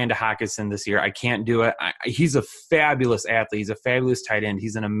cannot buy into Hawkinson this year. I can't do it. He's a fabulous athlete. He's a fabulous tight end.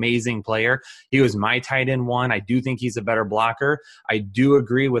 He's an amazing player. He was my tight end 1. I do think he's a better blocker. I do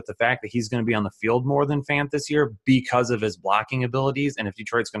agree with the fact that he's going to be on the field more than Fant this year because of his blocking abilities. And if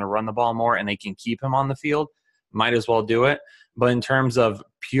Detroit's going to run the ball more and they can keep him on the field, might as well do it. But in terms of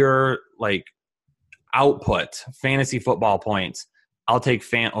pure output, fantasy football points, I'll take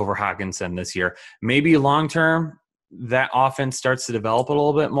Fant over Hawkinson this year. Maybe long-term, that offense starts to develop a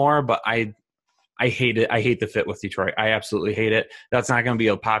little bit more, but I hate it. I hate the fit with Detroit. I absolutely hate it. That's not going to be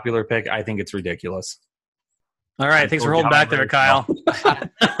a popular pick. I think it's ridiculous. All right. Thanks for holding back there, Kyle.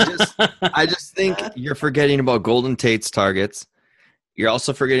 I just think you're forgetting about Golden Tate's targets. You're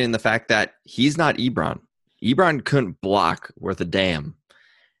also forgetting the fact that he's not Ebron. Ebron couldn't block worth a damn.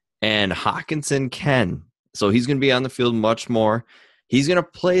 And Hawkinson can. So he's going to be on the field much more. He's going to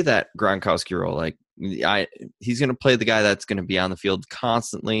play that Gronkowski role. He's going to play the guy that's going to be on the field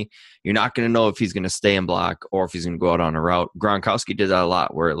constantly. You're not going to know if he's going to stay in block or if he's going to go out on a route. Gronkowski did that a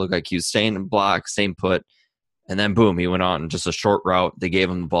lot, where it looked like he was staying in block, staying put, and then boom, he went on just a short route. They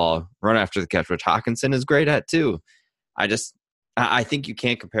gave him the ball, run after the catch, which Hawkinson is great at too. I think you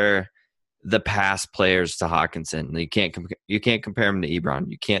can't compare the past players to Hawkinson. You can't compare him to Ebron.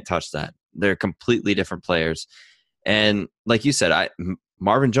 You can't touch that. They're completely different players. And like you said,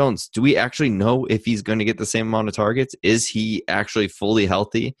 Marvin Jones, do we actually know if he's going to get the same amount of targets? Is he actually fully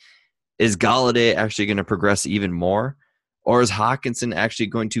healthy? Is Galladay actually going to progress even more? Or is Hawkinson actually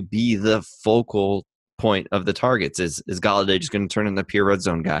going to be the focal point of the targets? Is Galladay just going to turn into the pure red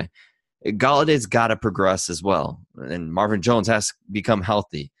zone guy? Galladay's got to progress as well, and Marvin Jones has to become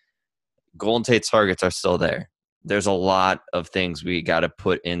healthy. Golden Tate's targets are still there. There's a lot of things we got to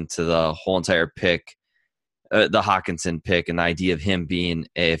put into the whole entire pick, the Hawkinson pick, and the idea of him being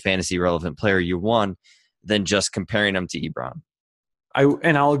a fantasy relevant player year one, than just comparing him to Ebron.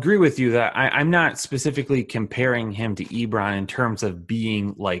 I'll agree with you that I'm not specifically comparing him to Ebron in terms of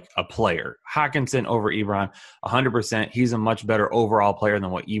being like a player. Hawkinson over Ebron, 100%. He's a much better overall player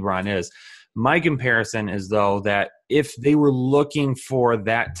than what Ebron is. My comparison is, though, that if they were looking for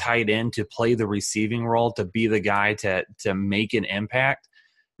that tight end to play the receiving role, to be the guy to make an impact,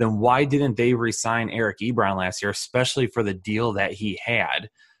 then why didn't they re-sign Eric Ebron last year, especially for the deal that he had?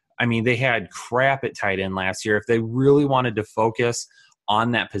 I mean, they had crap at tight end last year. If they really wanted to focus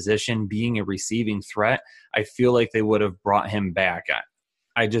on that position, being a receiving threat, I feel like they would have brought him back.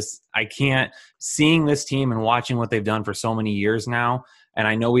 I can't, seeing this team and watching what they've done for so many years now, and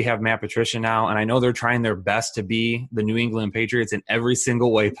I know we have Matt Patricia now, and I know they're trying their best to be the New England Patriots in every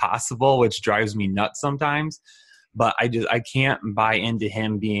single way possible, which drives me nuts sometimes. But I can't buy into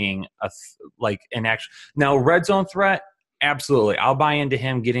him being an actual, now red zone threat. Absolutely, I'll buy into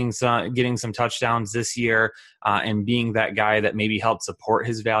him getting some touchdowns this year and being that guy that maybe helped support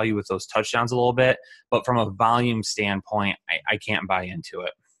his value with those touchdowns a little bit. But from a volume standpoint, I can't buy into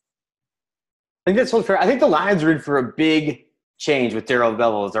it. I think that's totally fair. I think the Lions are in for a big change with Darrell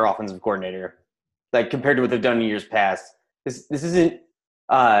Bevell as their offensive coordinator, like compared to what they've done in years past. This isn't,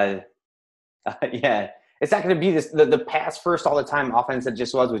 it's not going to be the pass first all the time offense that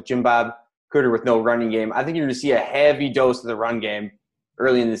just was with Jim Bob Cooter with no running game. I think you're going to see a heavy dose of the run game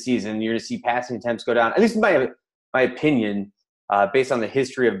early in the season. You're going to see passing attempts go down. At least in my opinion, based on the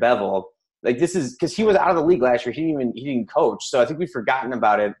history of Bevell. Like, this is because he was out of the league last year. He didn't coach, so I think we've forgotten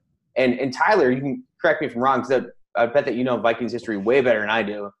about it. And Tyler, you can correct me if I'm wrong, because I bet that you know Vikings history way better than I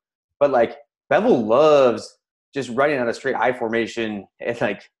do. But like, Bevell loves just running out of straight I formation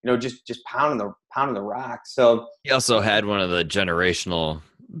and just pounding the rock. So he also had one of the generational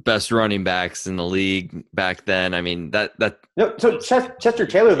best running backs in the league back then. I mean, So Chester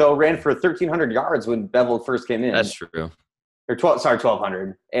Taylor, though, ran for 1,300 yards when Bevell first came in. That's true. Or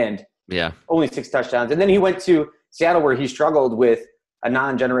 1,200, and yeah, only 6 touchdowns. And then he went to Seattle, where he struggled with a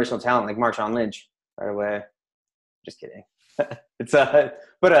non-generational talent like Marshawn Lynch right away. Just kidding. It's I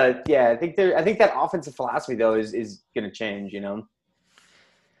think that offensive philosophy though is going to change.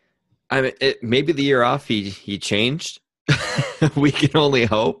 I mean, maybe the year off he changed. We can only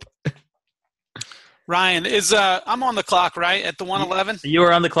hope. Ryan, I'm on the clock, right, at the 111? You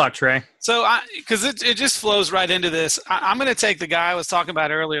are on the clock, Trey. So, because it just flows right into this, I'm going to take the guy I was talking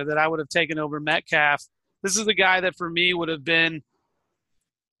about earlier that I would have taken over Metcalf. This is the guy that for me would have been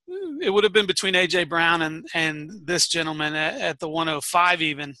between A.J. Brown and this gentleman at the 105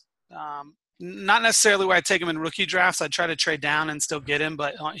 even. Not necessarily where I take him in rookie drafts. I'd try to trade down and still get him,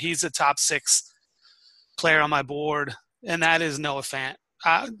 but he's a top 6 player on my board, and that is Noah Fant.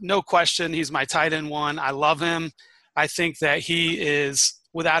 No question, he's my tight end 1. I love him. I think that he is,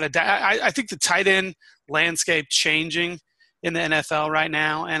 without a doubt, I think the tight end landscape changing in the NFL right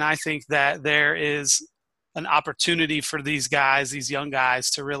now, and I think that there is an opportunity for these guys, these young guys,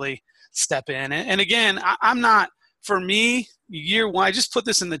 to really step in. And again, I'm not, for me, year one, I just put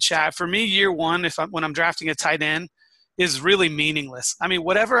this in the chat. For me, year one, when I'm drafting a tight end, is really meaningless. I mean,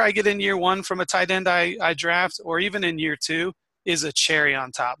 whatever I get in year one from a tight end I draft, or even in year 2, is a cherry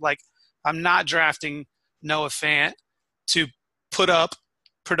on top. Like, I'm not drafting Noah Fant to put up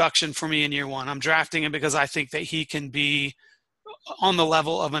production for me in year 1. I'm drafting him because I think that he can be on the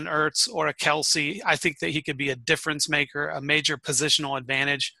level of an Ertz or a Kelsey. I think that he could be a difference maker, a major positional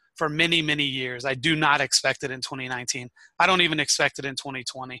advantage for many, many years. I do not expect it in 2019. I don't even expect it in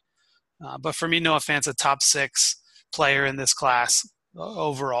 2020. But for me, Noah Fant's a top 6 player in this class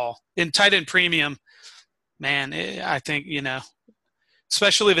overall. In tight end premium, man, I think,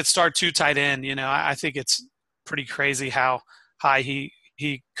 especially if it's start 2 tight end, I think it's pretty crazy how high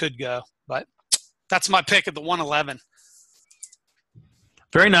he could go. But that's my pick at the 111.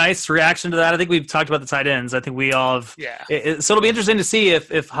 Very nice reaction to that. I think we've talked about the tight ends. I think we all have. Yeah. So it'll be interesting to see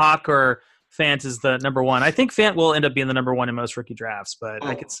if Hawk or Fant is the number 1. I think Fant will end up being the number 1 in most rookie drafts, but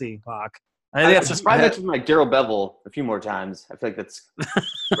I could see Hawk. I think that's just probably mentioned like Darrell Bevell a few more times. I feel like that's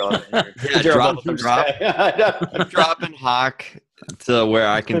relevant here. Yeah, dropping Hawk to where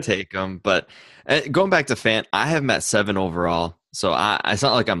I can take him. But going back to Fant, I have him at 7 overall, so it's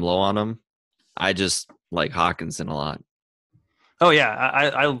not like I'm low on him. I just like Hawkinson a lot. Oh yeah,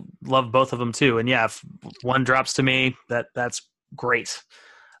 I love both of them too. And yeah, if one drops to me, that's great.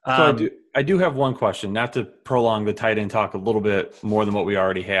 So I do have one question, not to prolong the tight end talk a little bit more than what we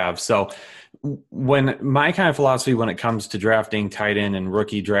already have. So when my kind of philosophy when it comes to drafting tight end and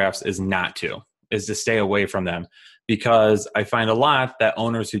rookie drafts is to stay away from them, because I find a lot that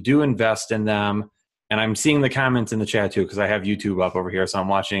owners who do invest in them, and I'm seeing the comments in the chat too, because I have YouTube up over here, so I'm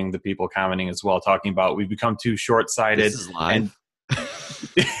watching the people commenting as well, talking about we've become too short-sighted. This is live.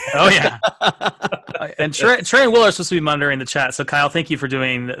 Oh yeah. And Trey and Will are supposed to be monitoring the chat. So Kyle, thank you for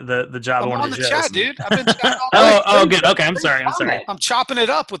doing the job. I'm of one on of the the shows. chat, dude. I've been chatting all Oh, good. Okay, I'm sorry. I'm chopping it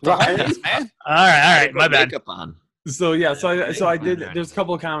up with the homies, man. All right. My bad. Makeup on. So yeah, so I did. There's a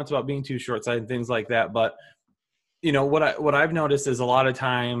couple of comments about being too short-sighted and things like that, but what I've noticed is a lot of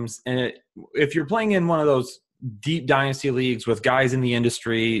times, and if you're playing in one of those deep dynasty leagues with guys in the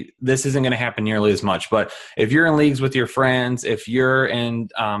industry, this isn't going to happen nearly as much. But if you're in leagues with your friends, if you're in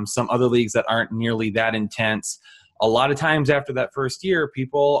some other leagues that aren't nearly that intense, a lot of times after that first year,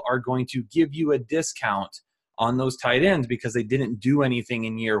 people are going to give you a discount on those tight ends because they didn't do anything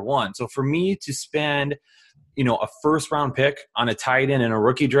in year one. So for me to spend a first round pick on a tight end in a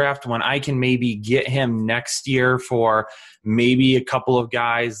rookie draft when I can maybe get him next year for maybe a couple of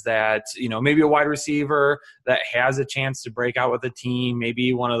guys that, maybe a wide receiver that has a chance to break out with a team,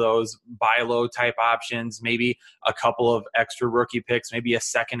 maybe one of those buy low type options, maybe a couple of extra rookie picks, maybe a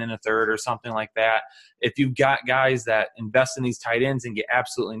second and a third or something like that. If you've got guys that invest in these tight ends and get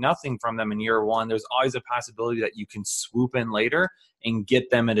absolutely nothing from them in year one, there's always a possibility that you can swoop in later and get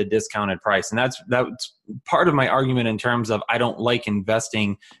them at a discounted price. And that's part of my argument in terms of I don't like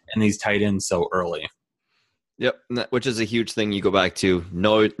investing in these tight ends so early. Yep, which is a huge thing you go back to.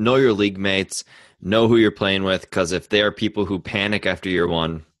 Know your league mates, know who you're playing with, because if they are people who panic after year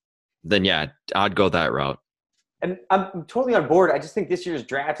one, then yeah, I'd go that route. And I'm totally on board. I just think this year's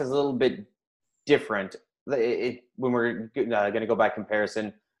draft is a little bit different. When we're going to go by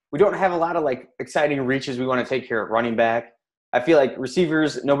comparison, we don't have a lot of exciting reaches we want to take here at running back. I feel like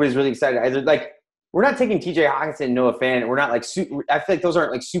receivers, nobody's really excited either. We're not taking TJ Hawkinson and Noah Fant. We're not super, I feel like those aren't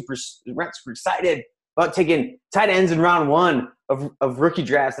we're not super excited about taking tight ends in round one of rookie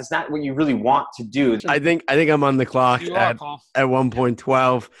drafts. That's not what you really want to do. I think I'm on the clock at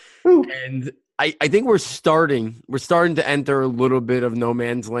 1.12. And I think we're starting to enter a little bit of no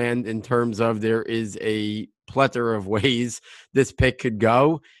man's land in terms of there is a plethora of ways this pick could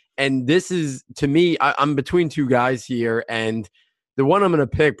go. And this is, to me, I'm between two guys here, and the one I'm going to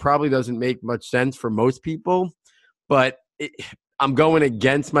pick probably doesn't make much sense for most people, but I'm going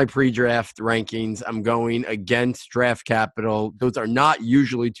against my pre-draft rankings. I'm going against draft capital. Those are not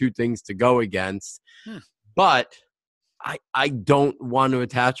usually two things to go against, but I don't want to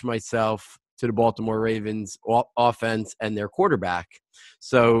attach myself to the Baltimore Ravens offense and their quarterback.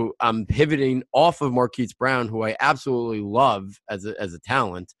 So I'm pivoting off of Marquise Brown, who I absolutely love as a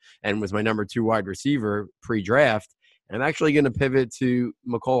talent and was my number 2 wide receiver pre-draft. And I'm actually going to pivot to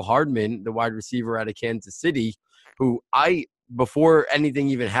Mecole Hardman, the wide receiver out of Kansas City, who before anything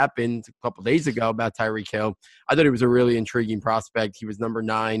even happened a couple days ago about Tyreek Hill, I thought he was a really intriguing prospect. He was number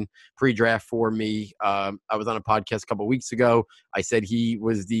 9 pre-draft for me. I was on a podcast a couple weeks ago. I said he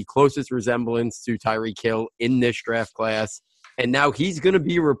was the closest resemblance to Tyreek Hill in this draft class. And now he's going to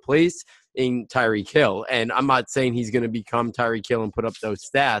be replacing Tyreek Hill. And I'm not saying he's going to become Tyreek Hill and put up those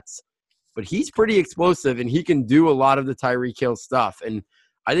stats, but he's pretty explosive and he can do a lot of the Tyreek Hill stuff. And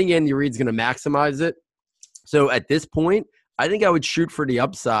I think Andy Reid's going to maximize it. So at this point, I think I would shoot for the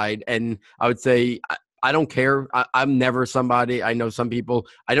upside, and I would say I don't care. I'm never somebody. I know some people.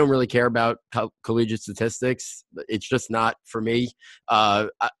 I don't really care about collegiate statistics. It's just not for me. I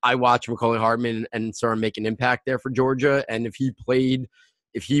watch Mecole Hardman and saw him make an impact there for Georgia, and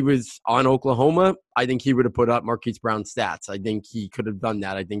if he was on Oklahoma, I think he would have put up Marquise Brown stats. I think he could have done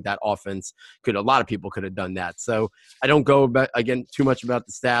that. I think that offense a lot of people could have done that. So I don't go too much about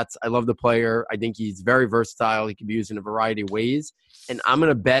the stats. I love the player. I think he's very versatile. He can be used in a variety of ways. And I'm going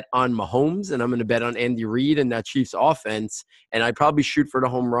to bet on Mahomes, and I'm going to bet on Andy Reid and that Chiefs offense. And I'd probably shoot for the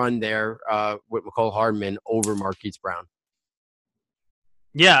home run there with Mecole Hardman over Marquise Brown.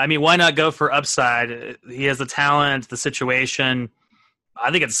 Yeah, I mean, why not go for upside? He has the talent, the situation. I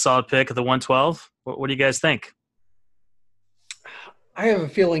think it's a solid pick at the 112. What do you guys think? I have a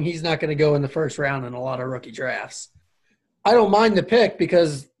feeling he's not going to go in the first round in a lot of rookie drafts. I don't mind the pick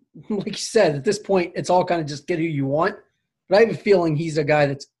because, like you said, at this point, it's all kind of just get who you want. But I have a feeling he's a guy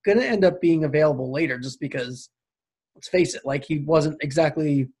that's going to end up being available later just because, let's face it, he wasn't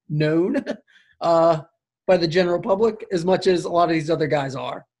exactly known by the general public as much as a lot of these other guys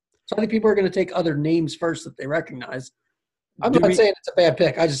are. So I think people are going to take other names first that they recognize. I'm not saying it's a bad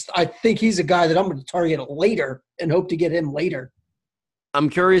pick. I think he's a guy that I'm going to target later and hope to get him later. I'm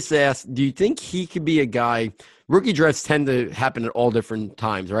curious to ask, do you think he could be a guy? Rookie drafts tend to happen at all different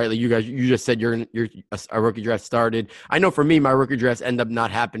times, right? Like you just said a rookie draft started. I know for me, my rookie drafts end up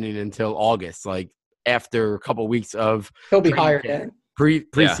not happening until August, like after a couple weeks of He'll be higher then.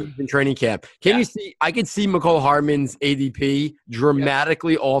 Preseason training camp. You see? I could see McCole Hardman's ADP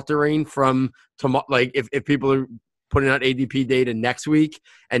dramatically altering from tomorrow. Like if people are putting out ADP data next week,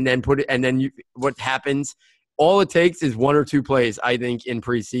 and then what happens? All it takes is one or two plays, I think, in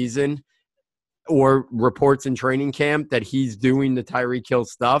preseason or reports in training camp that he's doing the Tyreek Hill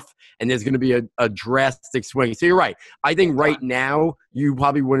stuff, and there's going to be a drastic swing. So you're right. I think right now you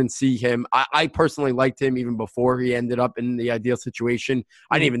probably wouldn't see him. I personally liked him even before he ended up in the ideal situation.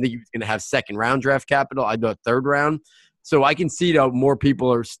 I didn't even think he was going to have second-round draft capital. I thought third round. So I can see that more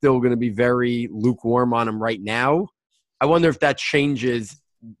people are still going to be very lukewarm on him right now. I wonder if that changes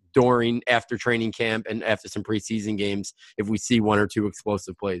after training camp and after some preseason games if we see one or two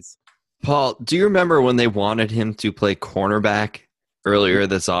explosive plays. Paul, do you remember when they wanted him to play cornerback earlier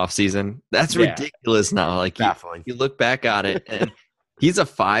this offseason? That's ridiculous now. Like you look back at it, and he's a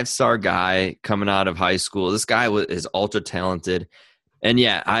 5-star guy coming out of high school. This guy is ultra talented. And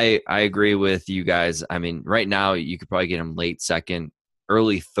I agree with you guys. I mean, right now you could probably get him late second,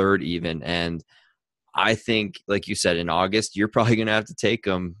 early third even. And I think, like you said, in August, you're probably going to have to take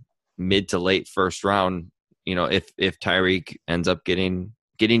him mid to late first round. You know, if Tyreek ends up getting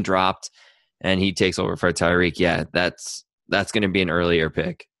dropped and he takes over for Tyreek, that's going to be an earlier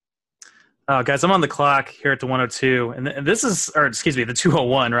pick. Guys, I'm on the clock here at the 102, and this is, or excuse me, the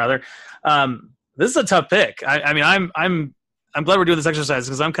 201 rather. This is a tough pick. I mean, I'm glad we're doing this exercise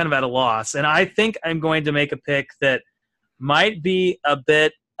because I'm kind of at a loss, and I think I'm going to make a pick that might be a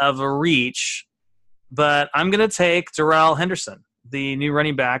bit of a reach, but I'm going to take Darrell Henderson, the new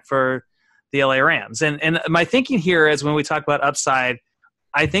running back for the LA Rams. And my thinking here is when we talk about upside,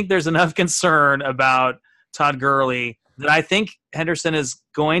 I think there's enough concern about Todd Gurley that I think Henderson is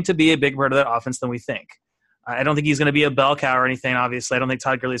going to be a big part of that offense than we think. I don't think he's going to be a bell cow or anything, obviously. I don't think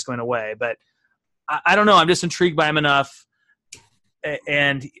Todd Gurley is going away. But I don't know. I'm just intrigued by him enough.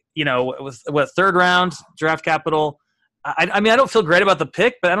 And, you know, with third round draft capital, I mean, I don't feel great about the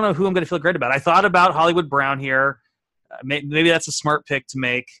pick, but I don't know who I'm going to feel great about. I thought about Hollywood Brown here. Maybe that's a smart pick to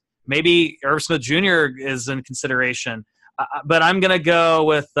make. Maybe Irv Smith Jr. is in consideration. But I'm going to go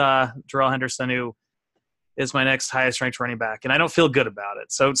with Darrell Henderson, who is my next highest-ranked running back, and I don't feel good about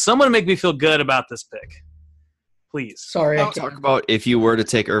it. So someone make me feel good about this pick, please. Sorry. I'll talk about if you were to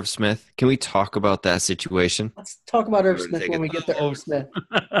take Irv Smith. Can we talk about that situation? Let's talk about Irv Smith when we get to Irv Smith.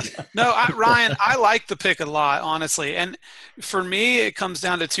 No, Ryan, I like the pick a lot, honestly. And for me, it comes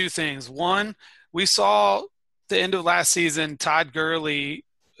down to two things. One, we saw the end of last season, Todd Gurley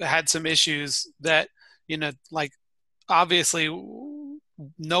had some issues that, you know, like obviously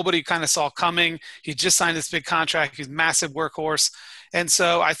nobody kind of saw coming. He just signed this big contract. He's a massive workhorse. And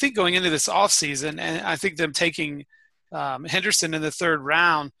so I think going into this offseason, and I think them taking Henderson in the third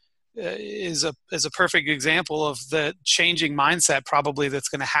round is a perfect example of the changing mindset probably that's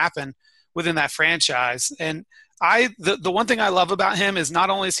going to happen within that franchise. And the one thing I love about him is not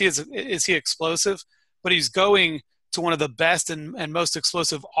only is he explosive, but he's going to one of the best and most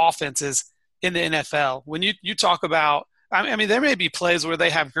explosive offenses in the NFL. When you talk about, I mean, there may be plays where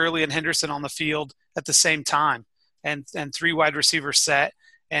they have Gurley and Henderson on the field at the same time and three wide receivers set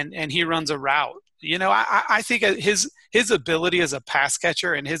and he runs a route. You know, I think his ability as a pass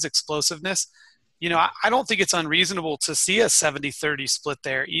catcher and his explosiveness, you know, I don't think it's unreasonable to see a 70-30 split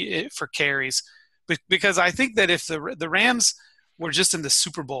there for carries, because I think that if the Rams were just in the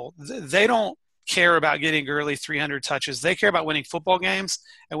Super Bowl, they don't care about getting Gurley 300 touches. They care about winning football games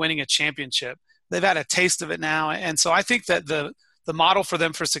and winning a championship. They've had a taste of it now. And so I think that the model for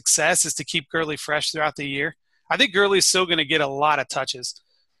them for success is to keep Gurley fresh throughout the year. I think Gurley is still going to get a lot of touches,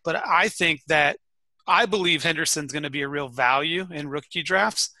 but I believe Henderson's going to be a real value in rookie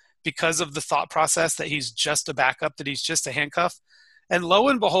drafts because of the thought process that he's just a backup, that he's just a handcuff. And lo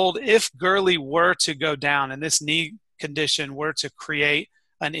and behold, if Gurley were to go down and this knee condition were to create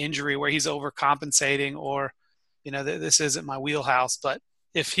an injury where he's overcompensating, or, you know, this isn't my wheelhouse, but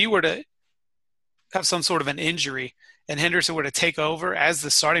if he were to have some sort of an injury and Henderson were to take over as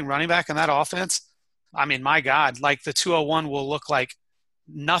the starting running back in that offense, I mean, my God, like the 201 will look like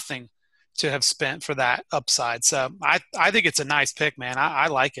nothing to have spent for that upside. So I think it's a nice pick, man. I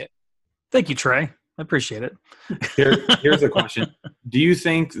like it. Thank you, Trey. I appreciate it. Here's a question. Do you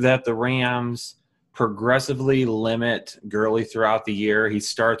think that the Rams progressively limit Gurley throughout the year? He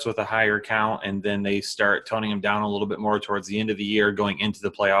starts with a higher count and then they start toning him down a little bit more towards the end of the year, going into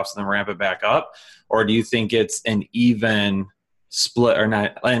the playoffs, and then ramp it back up? Or do you think it's an even split or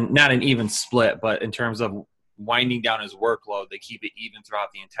not, and not an even split, but in terms of winding down his workload, they keep it even throughout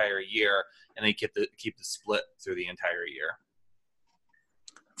the entire year, and they keep the split through the entire year.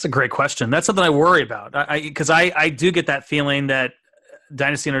 That's a great question. That's something I worry about. Because I do get that feeling that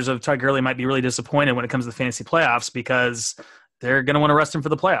dynasty owners of Todd Gurley might be really disappointed when it comes to the fantasy playoffs because they're going to want to rest him for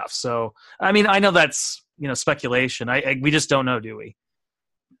the playoffs. So, I mean, I know that's, speculation. We just don't know, do we?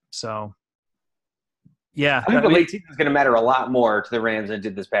 So, yeah. I think the late season is going to matter a lot more to the Rams than it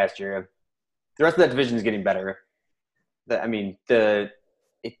did this past year. The rest of that division is getting better. Their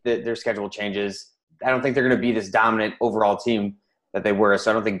schedule changes. I don't think they're going to be this dominant overall team that they were. So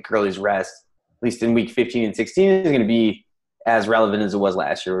I don't think Gurley's rest, at least in week 15 and 16, is going to be as relevant as it was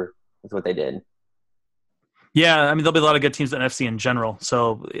last year with what they did. Yeah, I mean, there'll be a lot of good teams in the NFC in general.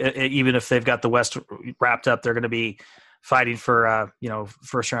 So even if they've got the West wrapped up, they're going to be fighting for,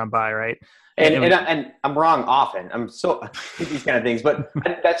 first round bye, right? And I'm wrong often. I'm so these kind of things, but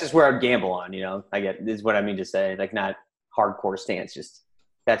that's just where I'd gamble on. I get is what I mean to say, like not hardcore stance. Just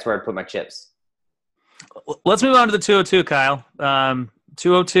that's where I'd put my chips. Let's move on to the 202, Kyle.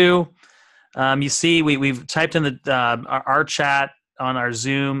 202. You see, we've typed in our chat on our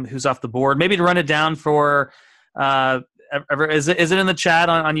Zoom. Who's off the board? Maybe to run it down for. Is it in the chat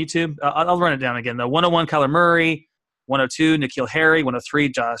on YouTube? I'll run it down again. The 101 Kyler Murray. 102, N'Keal Harry. 103,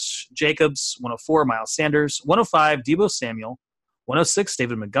 Josh Jacobs. 104, Miles Sanders. 105, Deebo Samuel. 106,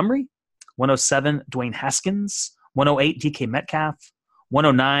 David Montgomery. 107, Dwayne Haskins. 108, DK Metcalf.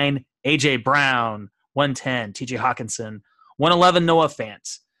 109, A.J. Brown. 110, T.J. Hawkinson. 111, Noah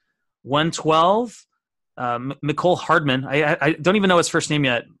Fant. 112, Mecole Hardman. I don't even know his first name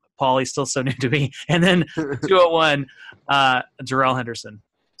yet, Paul. He's still so new to me. And then 201, Jarrell Henderson.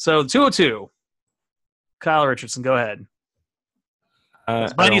 So 202. Kyle Richardson, go ahead.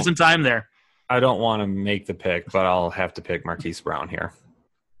 I need some time there. I don't want to make the pick, but I'll have to pick Marquise Brown here.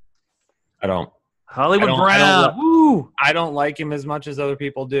 Hollywood Brown. I don't like him as much as other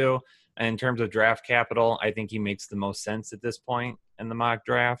people do. In terms of draft capital, I think he makes the most sense at this point in the mock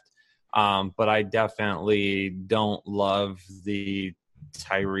draft. But I definitely don't love the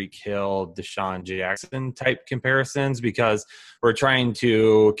Tyreek Hill, Deshaun Jackson type comparisons because we're trying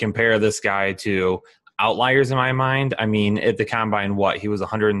to compare this guy to outliers in my mind. I mean, at the combine, he was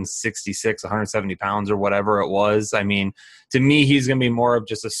 166, 170 pounds or whatever it was. I mean, to me, he's going to be more of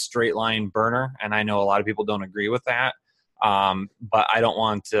just a straight line burner. And I know a lot of people don't agree with that. But I don't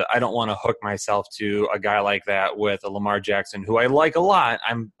want to hook myself to a guy like that with a Lamar Jackson, who I like a lot.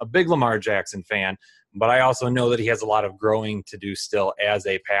 I'm a big Lamar Jackson fan, but I also know that he has a lot of growing to do still as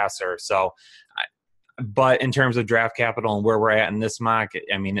a passer. So, but in terms of draft capital and where we're at in this mock,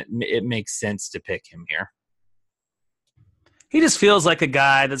 I mean, it makes sense to pick him here. He just feels like a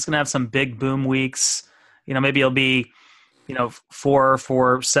guy that's going to have some big boom weeks. Maybe he'll be, 4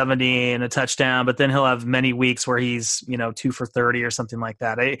 for 70 and a touchdown, but then he'll have many weeks where he's, 2 for 30 or something like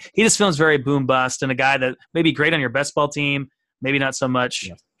that. He just feels very boom bust and a guy that may be great on your best ball team, maybe not so much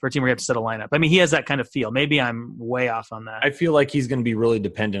for a team where you have to set a lineup. I mean, he has that kind of feel. Maybe I'm way off on that. I feel like he's going to be really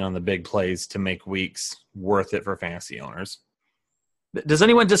dependent on the big plays to make weeks worth it for fantasy owners. Does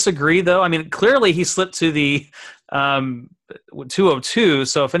anyone disagree, though? I mean, clearly he slipped to the 202,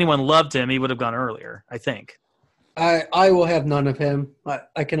 so if anyone loved him, he would have gone earlier, I think. I will have none of him.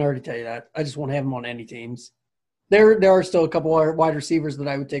 I can already tell you that. I just won't have him on any teams. There are still a couple of wide receivers that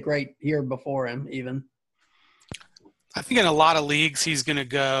I would take right here before him even. I think in a lot of leagues he's going to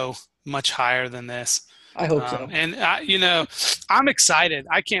go much higher than this. I hope so. And, I'm excited.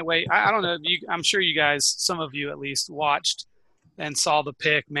 I can't wait. I don't know. I'm sure you guys, some of you at least, watched and saw the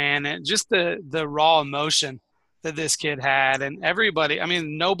pick, man. And just the raw emotion that this kid had. And everybody, I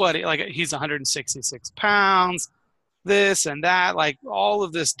mean, nobody, like he's 166 pounds, this and that, like all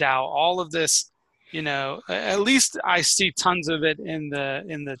of this doubt, all of this, at least I see tons of it in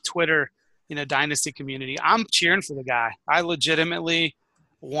the Twitter dynasty community. I'm cheering for the guy. I legitimately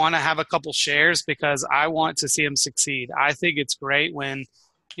want to have a couple shares because I want to see him succeed. I think it's great when,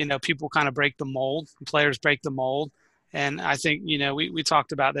 people kind of break the mold, players break the mold. And I think, we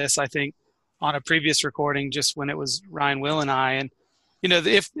talked about this, I think, on a previous recording, just when it was Ryan, Will, and I. And,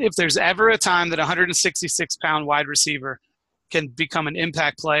 if there's ever a time that a 166-pound wide receiver can become an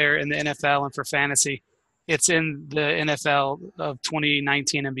impact player in the NFL and for fantasy, it's in the NFL of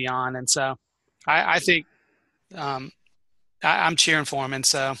 2019 and beyond. And so I think I'm cheering for him. And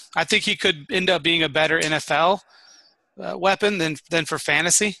so I think he could end up being a better NFL weapon than for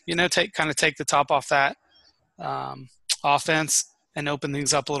fantasy, take the top off that offense and open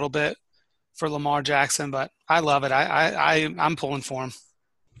things up a little bit for Lamar Jackson. But I love it. I'm pulling for him.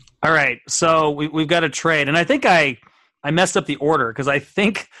 All right. So we've got a trade. And I think I I messed up the order because I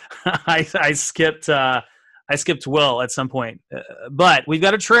think I skipped Will at some point. But we've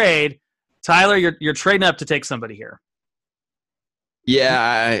got a trade. Tyler, you're trading up to take somebody here.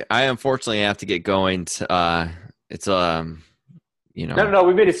 Yeah, I unfortunately have to get going. It's No,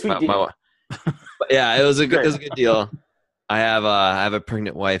 we made a sweet deal. Yeah, it was a good deal. I have a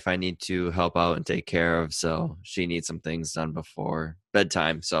pregnant wife I need to help out and take care of, so she needs some things done before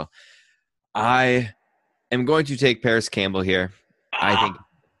bedtime. So I am going to take Paris Campbell here. I think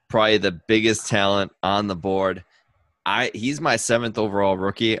probably the biggest talent on the board. He's my 7th overall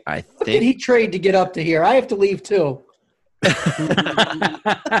rookie. I think. What did he trade to get up to here? I have to leave too. He's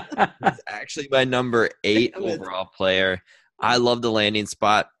actually my number 8 overall player. I love the landing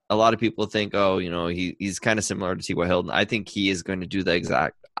spot. A lot of people think, he's kind of similar to T.Y. Hilton. I think he is going to do the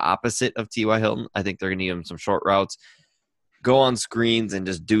exact opposite of T.Y. Hilton. I think they're going to give him some short routes, go on screens, and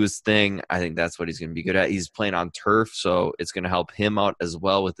just do his thing. I think that's what he's going to be good at. He's playing on turf, so it's going to help him out as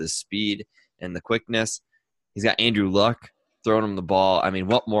well with his speed and the quickness. He's got Andrew Luck throwing him the ball. I mean,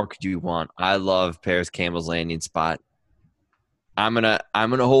 what more could you want? I love Paris Campbell's landing spot. I'm gonna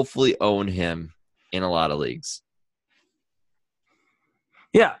hopefully own him in a lot of leagues.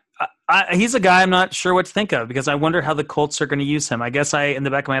 Yeah, he's a guy I'm not sure what to think of because I wonder how the Colts are going to use him. I guess in the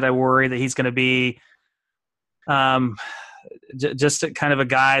back of my head, I worry that he's going to be just kind of a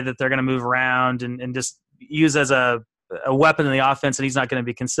guy that they're going to move around and just use as a weapon in the offense, and he's not going to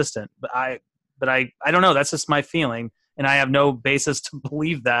be consistent. But I don't know. That's just my feeling, and I have no basis to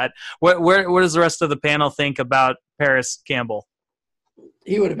believe that. Where does the rest of the panel think about Paris Campbell?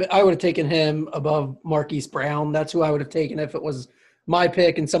 I would have taken him above Marquise Brown. That's who I would have taken if it was my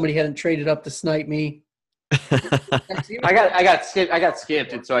pick and somebody hadn't traded up to snipe me. I got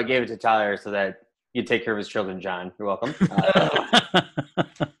skipped, and so I gave it to Tyler so that you'd take care of his children, John. You're welcome.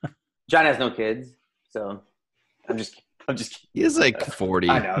 John has no kids, so I'm just kidding. He is like 40.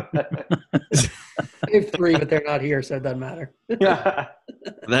 I know. I have 3, but they're not here, so it doesn't matter.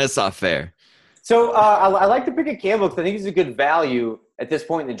 That's not fair. So I like to pick a Campbell because I think he's a good value at this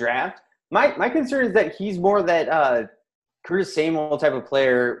point in the draft. My concern is that he's more that Curtis Samuel type of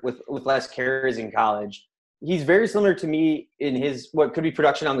player with less carries in college. He's very similar to me in his what could be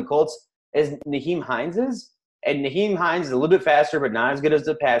production on the Colts as Nyheim Hines is. And Nyheim Hines is a little bit faster, but not as good as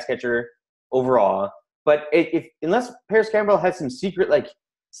the pass catcher overall. But unless Paris Campbell has some secret like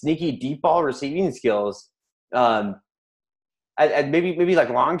sneaky deep ball receiving skills, maybe like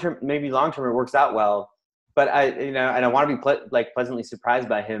long term it works out well. But and I want to be pleasantly surprised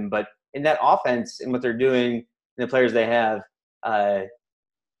by him. But in that offense and what they're doing, and the players they have, I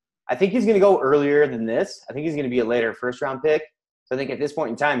think he's going to go earlier than this. I think he's going to be a later first round pick. So I think at this point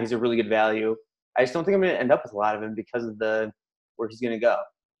in time, he's a really good value. I just don't think I'm going to end up with a lot of him because of where he's going to go.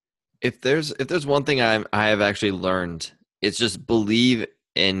 If there's one thing I have actually learned, it's just believe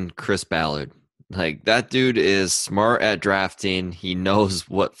in Chris Ballard. Like, that dude is smart at drafting. He knows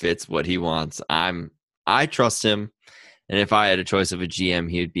what fits what he wants. I trust him, and if I had a choice of a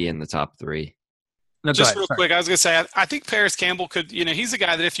GM, he would be in the top 3. No, just real quick, I was going to say, I think Paris Campbell could, he's a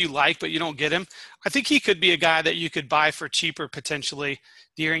guy that if you like but you don't get him, I think he could be a guy that you could buy for cheaper potentially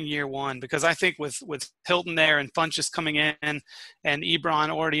during year 1, because I think with Hilton there and Funchess coming in and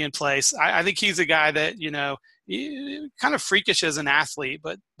Ebron already in place, I think he's a guy that, kind of freakish as an athlete,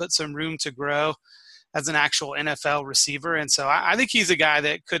 but some room to grow as an actual NFL receiver. And so I think he's a guy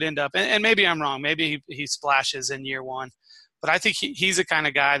that could end up, and maybe I'm wrong, maybe he splashes in year 1. But I think he's the kind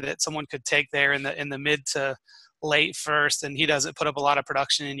of guy that someone could take there in the mid to late first, and he doesn't put up a lot of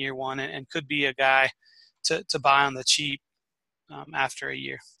production in year 1, and could be a guy to buy on the cheap after a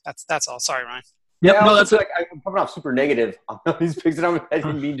year. That's all. Sorry, Ryan. Yep, Yeah, no, that's like I'm coming off super negative on these picks that I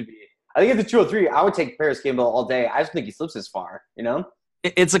didn't mean to be. I think at the 203, I would take Paris Campbell all day. I just think he slips this far,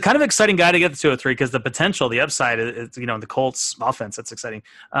 It's a kind of exciting guy to get the 203 because the potential, the upside is, the Colts offense, that's exciting.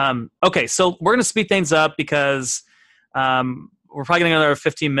 Okay, so we're going to speed things up because we're probably going to go another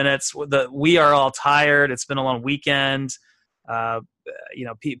 15 minutes. We are all tired. It's been a long weekend.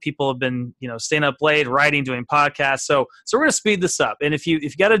 People have been, staying up late, writing, doing podcasts. So we're going to speed this up. And if you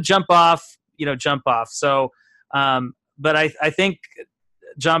got to jump off, jump off. So, but I think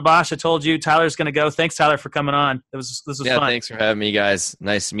John Bosch, I told you Tyler's going to go. Thanks, Tyler, for coming on. This was fun. Thanks for having me, guys.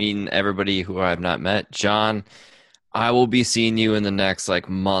 Nice meeting everybody who I have not met. John, I will be seeing you in the next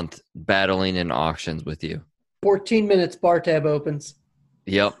month, battling in auctions with you. 14 minutes, bar tab opens.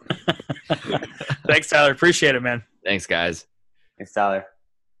 Yep. Thanks, Tyler. Appreciate it, man. Thanks, guys. Thanks, Tyler.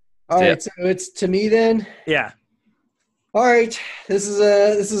 All right, so it's to me then. Yeah. All right, this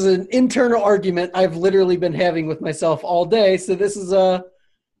is an internal argument I've literally been having with myself all day. So this is a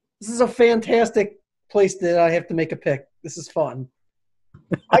fantastic place that I have to make a pick. This is fun.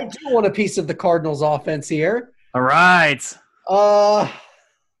 I do want a piece of the Cardinals offense here. All right. God.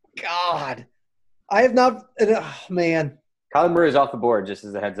 I have not – man. Kyler Murray is off the board, just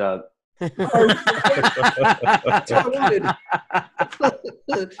as a heads up. That's what I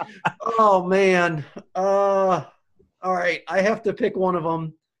wanted. Oh, man. All right. I have to pick one of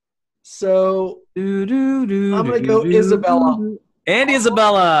them. So I'm going to go Isabella. And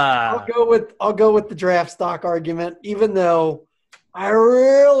Isabella. I'll go with the draft stock argument, even though I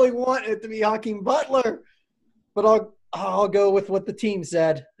really want it to be Hakeem Butler. But I'll go with what the team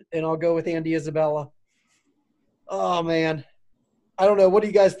said, and I'll go with Andy Isabella. Oh, man. I don't know. What do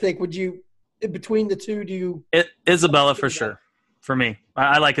you guys think? Would you – between the two, do you – Isabella for sure, for me.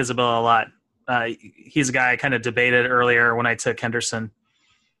 I like Isabella a lot. He's a guy I kind of debated earlier when I took Henderson.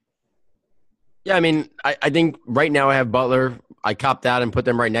 Yeah, I mean, I think right now I have Butler. I copped out and put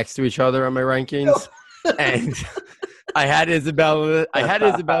them right next to each other on my rankings. And I had Isabella.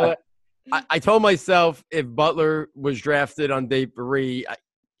 I told myself if Butler was drafted on day 3,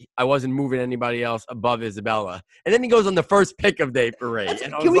 I wasn't moving anybody else above Isabella. And then he goes on the first pick of day 3.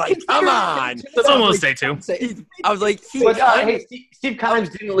 And I was like, come on. That's almost day 2. I was like, hey, Steve Collins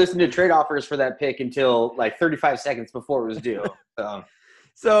didn't listen to trade offers for that pick until like 35 seconds before it was due.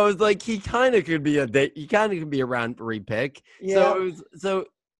 So it was like he kind of could be a round 3 pick. Yeah. So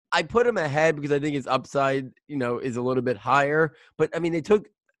I put him ahead because I think his upside, is a little bit higher. But I mean,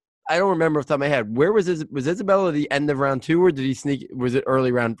 I don't remember off the top of my head. Where was Isabella at the end of round 2, or did he sneak? Was it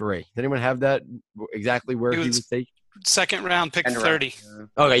early round 3? Does anyone have that exactly where he was taken? Second round, pick 30.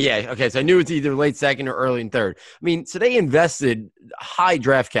 Okay, yeah. Okay, so I knew it's either late second or early in third. I mean, so they invested high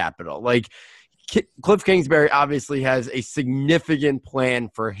draft capital. Like Cliff Kingsbury obviously has a significant plan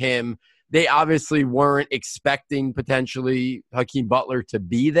for him. They obviously weren't expecting potentially Hakeem Butler to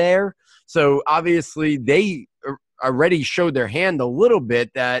be there. So obviously they already showed their hand a little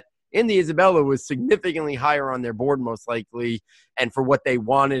bit that Andy Isabella was significantly higher on their board most likely, and for what they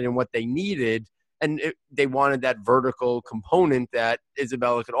wanted and what they needed. And they wanted that vertical component that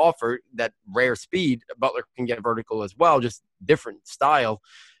Isabella could offer, that rare speed. Butler can get vertical as well, just different style.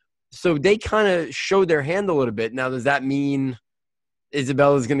 So they kind of showed their hand a little bit. Now, does that mean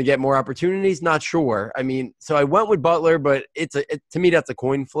Isabella's going to get more opportunities? Not sure. I mean, so I went with Butler, but to me, that's a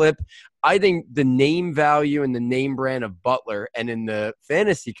coin flip. I think the name value and the name brand of Butler and in the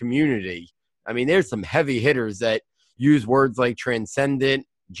fantasy community, I mean, there's some heavy hitters that use words like transcendent,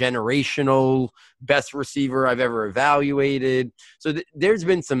 generational, best receiver I've ever evaluated. So there's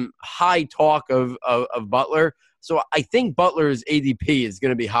been some high talk of Butler. So I think Butler's ADP is going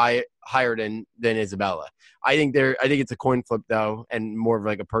to be higher than Isabella. I think it's a coin flip though, and more of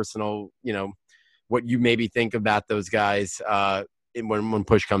like a personal, what you maybe think about those guys when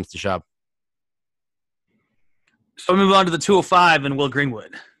push comes to shove. So we move on to the 205 and Will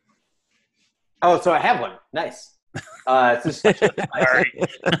Greenwood. Oh, so I have one. Nice. Sorry.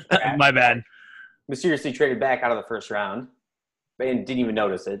 My bad. Mysteriously traded back out of the first round, and didn't even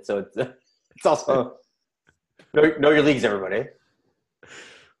notice it. So it's also know your leagues, everybody.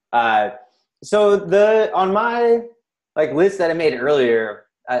 So on my list that I made earlier,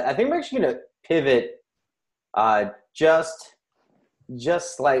 I think we're actually going to pivot just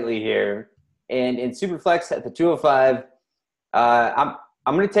slightly here. And in Superflex at the 205, I'm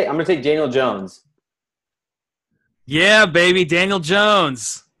going to take Daniel Jones. Yeah, baby, Daniel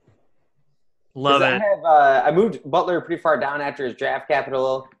Jones. Love it. I moved Butler pretty far down after his draft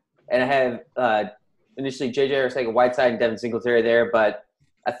capital, and I have initially J.J. Arcega-Whiteside and Devin Singletary there, but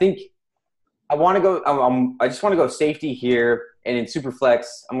I think I want to go. I just want to go safety here, and in Superflex,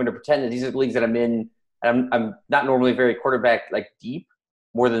 I'm going to pretend that these are the leagues that I'm in. And I'm not normally very quarterback deep,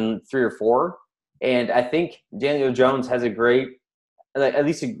 more than 3 or 4, and I think Daniel Jones has at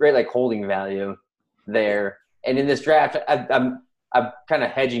least a great holding value there. And in this draft, I'm kind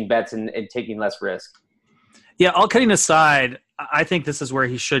of hedging bets and taking less risk. Yeah, all kidding aside, I think this is where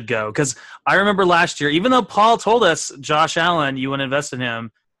he should go. Because I remember last year, even though Paul told us, Josh Allen, you want to invest in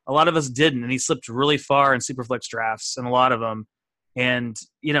him, a lot of us didn't. And he slipped really far in Superflex drafts, and a lot of them. And,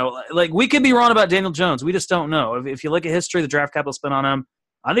 we could be wrong about Daniel Jones. We just don't know. If you look at history, the draft capital spent on him,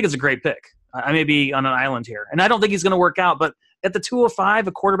 I think it's a great pick. I may be on an island here. And I don't think he's going to work out. But at the 205,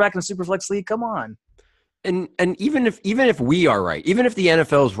 a quarterback in a Superflex league, come on. And even if we are right, even if the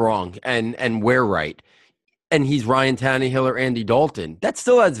NFL is wrong and we're right, and he's Ryan Tannehill or Andy Dalton, that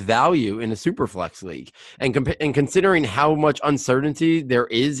still has value in a Superflex league. And considering how much uncertainty there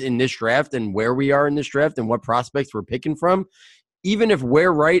is in this draft and where we are in this draft and what prospects we're picking from, even if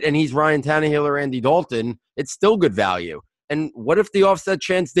we're right and he's Ryan Tannehill or Andy Dalton, it's still good value. And what if the offset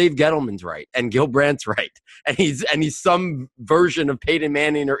chance Dave Gettleman's right and Gil Brandt's right, and he's some version of Peyton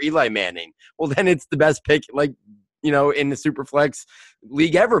Manning or Eli Manning? Well, then it's the best pick, like, in the Superflex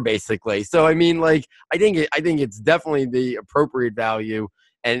league ever, basically. So I mean, like, I think it's definitely the appropriate value.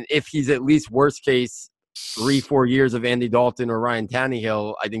 And if he's at least worst case 3-4 years of Andy Dalton or Ryan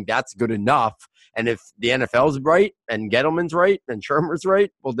Tannehill, I think that's good enough. And if the NFL's right and Gettleman's right and Shermer's right,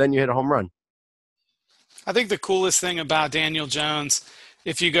 well, then you hit a home run. I think the coolest thing about Daniel Jones,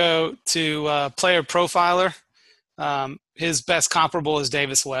 if you go to Player Profiler, his best comparable is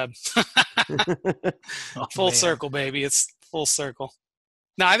Davis Webb. Full circle, baby. It's full circle.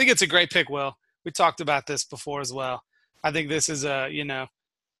 No, I think it's a great pick, Will. We talked about this before as well. I think this is a,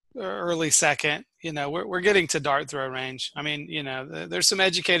 early second. We're getting to dart throw range. I mean, there's some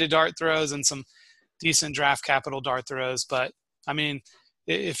educated dart throws and some decent draft capital dart throws. But, I mean,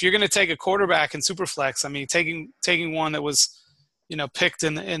 if you're going to take a quarterback in Superflex, I mean, taking one that was, picked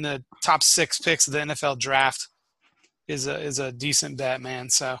in the top 6 picks of the NFL draft is a decent bet, man.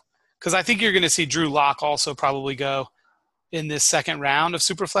 So, because I think you're going to see Drew Lock also probably go in this second round of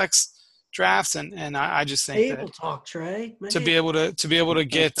Superflex drafts, and I just think Table talk, Trey. Man. to be able to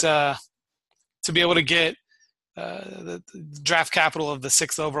get the draft capital of the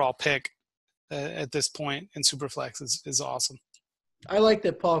 6th overall pick at this point in Superflex is awesome. I like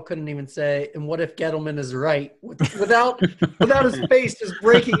that Paul couldn't even say, and what if Gettleman is right? Without his face just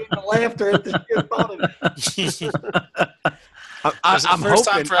breaking into laughter at the sheer thought of it. I'm first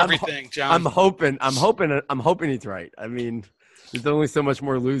hoping time for everything, John. I'm hoping he's right. I mean, there's only so much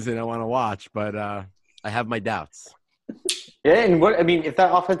more losing I want to watch, but I have my doubts. Yeah, and if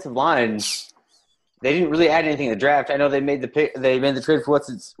that offensive line, they didn't really add anything in the draft. I know they made the pick. They made the trade for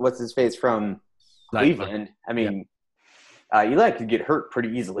what's his face from Cleveland. I mean, Eli could get hurt pretty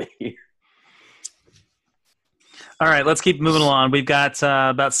easily. All right, let's keep moving along. We've got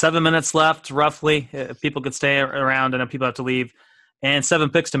about 7 minutes left, roughly. If people could stay around, I know people have to leave, and 7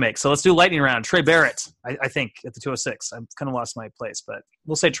 picks to make. So let's do lightning round. Trey Barrett, I think, at the 206. I've kind of lost my place, but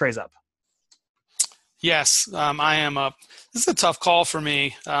we'll say Trey's up. Yes, I am up. This is a tough call for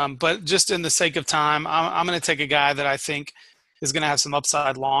me, but just in the sake of time, I'm going to take a guy that I think is going to have some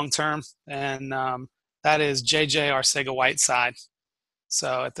upside long term, and that is J.J. Arcega-Whiteside.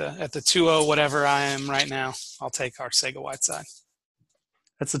 So at the 2-0 whatever I am right now, I'll take Arcega-Whiteside.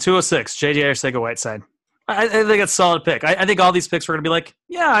 That's the 206, J.J. Arcega-Whiteside. I think that's a solid pick. I think all these picks are going to be like,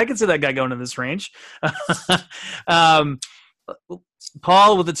 yeah, I can see that guy going in this range. Paul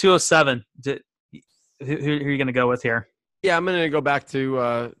with the 207. Who are you going to go with here? Yeah, I'm going to go back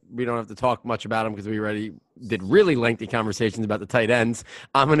to we don't have to talk much about him because we already did really lengthy conversations about the tight ends.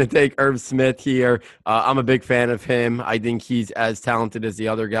 I'm going to take Irv Smith here. I'm a big fan of him. I think he's as talented as the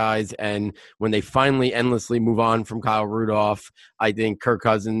other guys. And when they finally endlessly move on from Kyle Rudolph, I think Kirk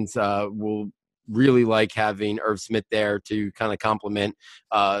Cousins will really like having Irv Smith there to kind of complement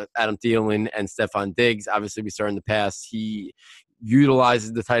Adam Thielen and Stephon Diggs. Obviously, we saw in the past he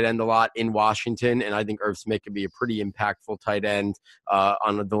utilizes the tight end a lot in Washington, and I think Irv Smith could be a pretty impactful tight end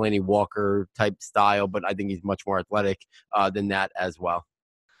on a Delaney Walker type style, but I think he's much more athletic than that as well.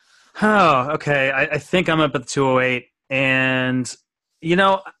 Oh, okay. I think I'm up at the 208, and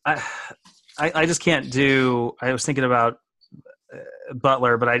I just can't do. I was thinking about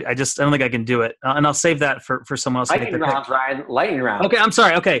Butler, but I don't think I can do it, and I'll save that for someone else. Lightning rounds, Ryan. Lightning round. Okay, I'm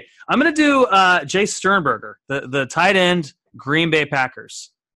sorry. Okay, I'm going to do Jay Sternberger, the tight end, Green Bay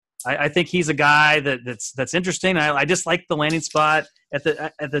Packers. I think he's a guy that's interesting. I just like the landing spot at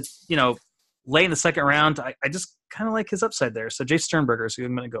the late in the second round. I just kind of like his upside there. So Jay Sternberger is who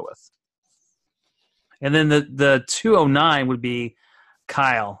I'm going to go with. And then the 209 would be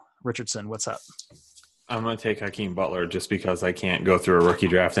Kyle Richardson. What's up? I'm going to take Hakeem Butler just because I can't go through a rookie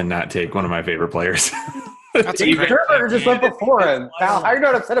draft and not take one of my favorite players. That's a great Sternberger just went before him. Kyle, how are you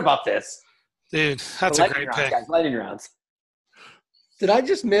not upset about this? Dude, that's a great pick. Guys, lightning rounds. Did I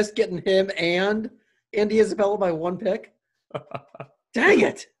just miss getting him and Andy Isabella by 1 pick? Dang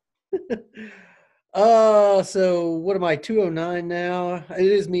it. So what am I, 209 now? It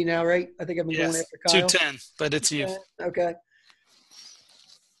is me now, right? I think I've been going after Kyle. 210, but it's you. Okay.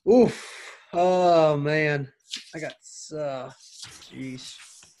 Oof. Oh, man. I got jeez.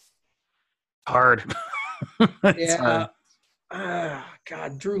 Hard. Yeah.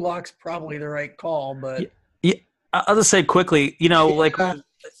 God, Drew Lock's probably the right call, but yeah. I'll just say quickly, like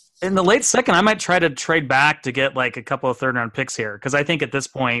in the late second, I might try to trade back to get like a couple of third round picks here. Cause I think at this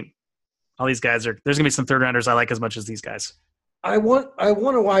point, all these guys there's going to be some third rounders I like as much as these guys. I want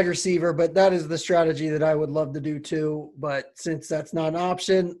a wide receiver, but that is the strategy that I would love to do too. But since that's not an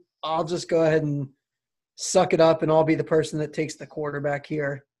option, I'll just go ahead and suck it up and I'll be the person that takes the quarterback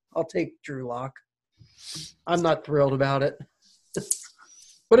here. I'll take Drew Lock. I'm not thrilled about it.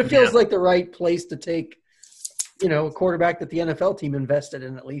 But it feels like the right place to take, a quarterback that the NFL team invested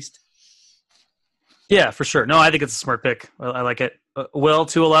in at least. Yeah, for sure. No, I think it's a smart pick. I like it. Will,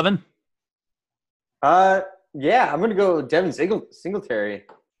 211? Yeah, I'm going to go Devin Singletary.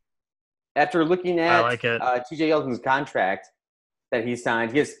 After looking at TJ Yeldon's contract that he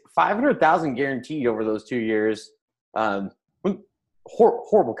signed, he has $500,000 guaranteed over those 2 years.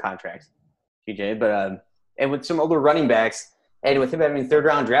 Horrible contracts, TJ. But and with some older running backs, and with him having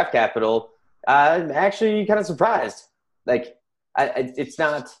third-round draft capital, I'm actually kind of surprised. Like, it's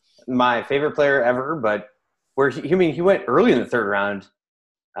not my favorite player ever, but he went early in the third round.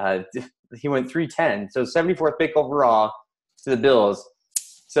 He went 310, so 74th pick overall to the Bills.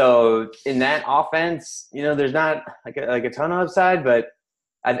 So in that offense, there's not like a ton of upside, but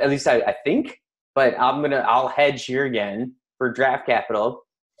at least I think. But I'll hedge here again for draft capital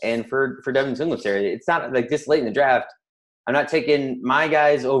and for Devin Singletary. It's not like this late in the draft. I'm not taking my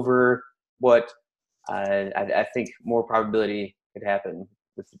guys over what I think more probability could happen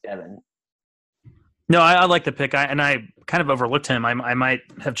with Devin. No, I like the pick. I kind of overlooked him. I might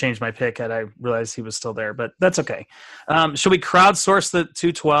have changed my pick had I realized he was still there, but that's okay. Should we crowdsource the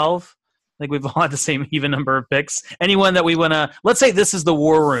 212? I think we've all had the same even number of picks. Anyone that we want to – let's say this is the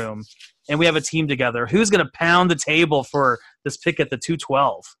war room and we have a team together. Who's going to pound the table for this pick at the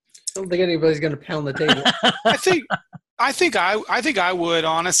 212? I don't think anybody's going to pound the table. I think I would,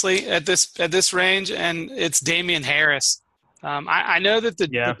 honestly, at this range, and it's Damian Harris. I know that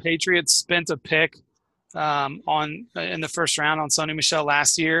the Patriots spent a pick in the first round on Sony Michel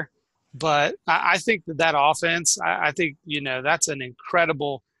last year, but I think that offense, I think that's an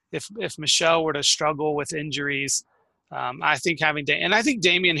incredible. If Michel were to struggle with injuries, I think I think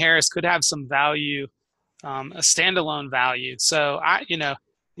Damian Harris could have some value, a standalone value. So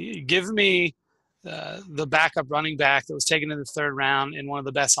give me the backup running back that was taken in the third round in one of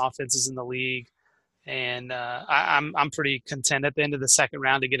the best offenses in the league. And I'm pretty content at the end of the second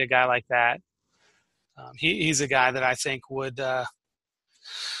round to get a guy like that. He's a guy that I think would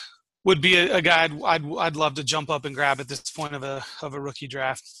be a guy I'd love to jump up and grab at this point of a rookie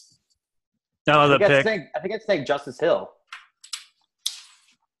draft. No, the pick. I think I'd take Justice Hill.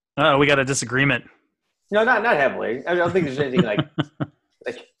 Oh, we got a disagreement. No, not heavily. I don't think there's anything like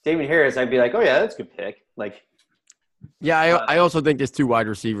Damian Harris. I'd be like, oh yeah, that's a good pick. Like, yeah, I also think there's two wide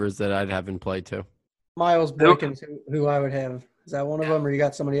receivers that I'd have in play too. Miles Boykins, who I would have. Is that one of them, or you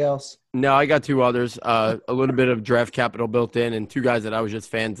got somebody else? No, I got two others. A little bit of draft capital built in, and two guys that I was just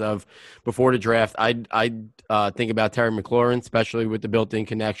fans of before the draft. I'd think about Terry McLaurin, especially with the built-in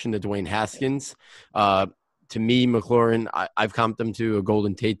connection to Dwayne Haskins. To me, McLaurin, I've comped him to a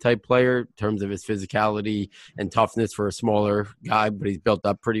Golden Tate type player in terms of his physicality and toughness for a smaller guy, but he's built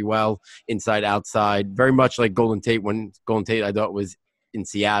up pretty well inside, outside. Very much like Golden Tate when Golden Tate I thought was in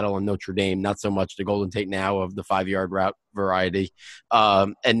Seattle and Notre Dame, not so much the Golden Tate now of the 5-yard route variety.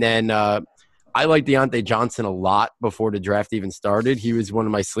 And then I like Deontay Johnson a lot before the draft even started. He was one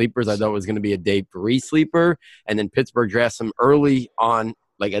of my sleepers. I thought it was going to be a Dave Berry sleeper. And then Pittsburgh drafts him early on,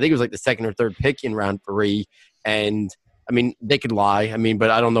 I think it was the second or third pick in round 3. And, they could lie. But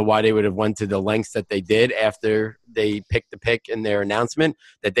I don't know why they would have went to the lengths that they did after they picked the pick in their announcement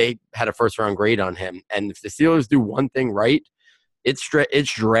that they had a first-round grade on him. And if the Steelers do one thing right, it's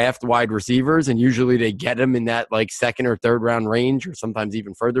draft wide receivers, and usually they get them in that second or third round range, or sometimes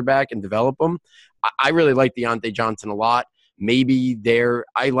even further back, and develop them. I really like Deontay Johnson a lot. Maybe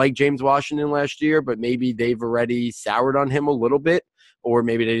I like James Washington last year, but maybe they've already soured on him a little bit, or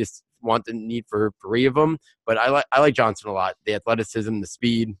maybe they just want the need for 3 of them. But I like Johnson a lot. The athleticism, the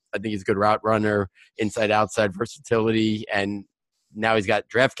speed. I think he's a good route runner, inside outside versatility, and now he's got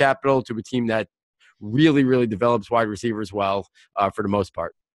draft capital to a team that really, really develops wide receivers well for the most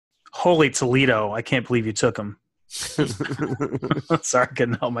part. Holy Toledo. I can't believe you took him. Sorry, I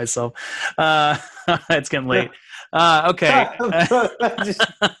couldn't help myself. It's getting late. Okay.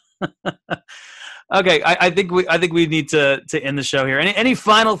 Okay, I think we need to end the show here. Any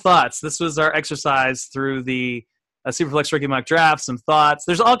final thoughts? This was our exercise through the Superflex Rookie Mock Draft. Some thoughts.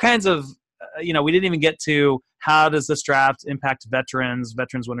 There's all kinds of we didn't even get to how does this draft impact veterans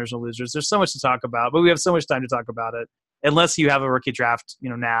winners and losers. There's so much to talk about, but we have so much time to talk about it unless you have a rookie draft,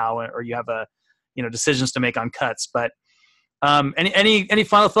 now, or you have a, decisions to make on cuts. But any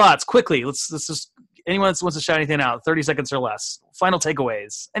final thoughts quickly? Let's just, anyone that wants to shout anything out, 30 seconds or less. Final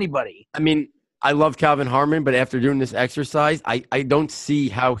takeaways. Anybody? I love Calvin Harmon, but after doing this exercise, I don't see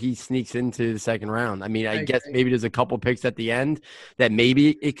how he sneaks into the second round. I mean, I guess maybe there's a couple picks at the end that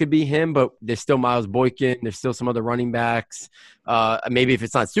maybe it could be him, but there's still Miles Boykin. There's still some other running backs. Maybe if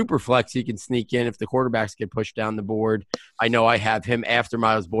it's not Superflex, he can sneak in if the quarterbacks get pushed down the board. I know I have him after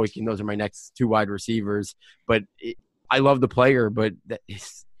Miles Boykin. Those are my next 2 wide receivers. But I love the player, but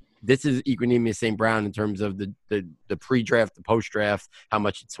this is Equinemius St. Brown in terms of the pre-draft, the post-draft, how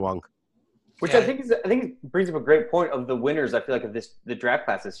much it swung. Which I think it brings up a great point of the winners. I feel like of the draft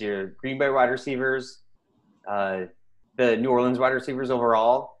class this year: Green Bay wide receivers, the New Orleans wide receivers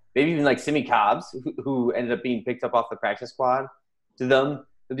overall, maybe even like Simi Cobbs, who ended up being picked up off the practice squad. To them,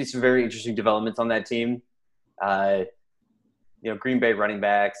 there'll be some very interesting developments on that team. Green Bay running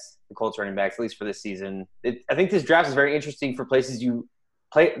backs, the Colts running backs, at least for this season. I think this draft is very interesting for places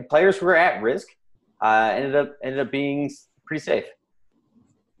players who are at risk ended up being pretty safe.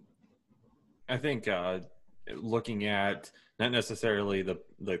 I think looking at not necessarily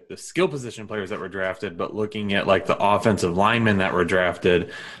the skill position players that were drafted, but looking at like the offensive linemen that were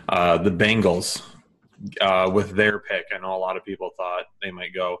drafted, the Bengals with their pick. I know a lot of people thought they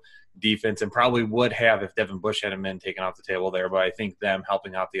might go defense and probably would have if Devin Bush hadn't been taken off the table there. But I think them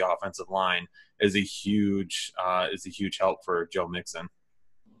helping out the offensive line is a huge help for Joe Mixon.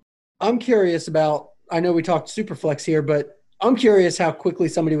 I'm curious about. I know we talked Superflex here, but I'm curious how quickly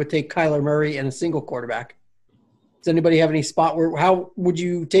somebody would take Kyler Murray and a single quarterback. Does anybody have any spot how would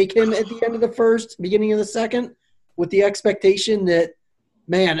you take him at the end of the first, beginning of the second, with the expectation that,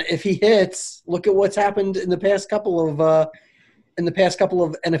 man, if he hits, look at what's happened in the past couple of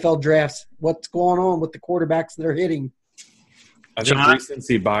NFL drafts. What's going on with the quarterbacks that are hitting? I think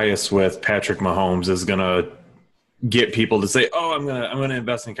recency bias with Patrick Mahomes is going to get people to say, "Oh, I'm gonna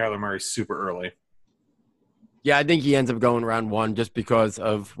invest in Kyler Murray super early." Yeah, I think he ends up going round 1 just because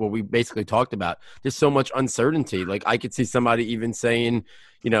of what we basically talked about. There's so much uncertainty. Like, I could see somebody even saying,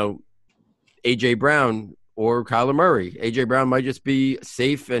 A.J. Brown or Kyler Murray. A.J. Brown might just be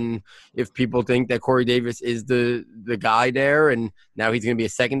safe, and if people think that Corey Davis is the guy there and now he's going to be a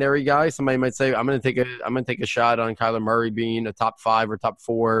secondary guy, somebody might say, I'm going to take a shot on Kyler Murray being a top 5 or top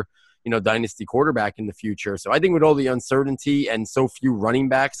 4 dynasty quarterback in the future. So I think with all the uncertainty and so few running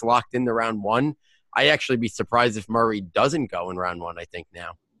backs locked into round 1, I'd actually be surprised if Murray doesn't go in round 1, I think,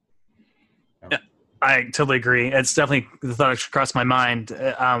 now. Yeah, I totally agree. It's definitely the thought that crossed my mind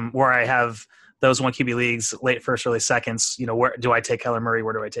where I have those 1 QB leagues, late first, early seconds. Where do I take Kyler Murray?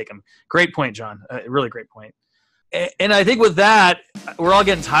 Where do I take him? Great point, John. Really great point. And I think with that, we're all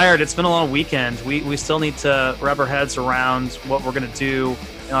getting tired. It's been a long weekend. We still need to wrap our heads around what we're going to do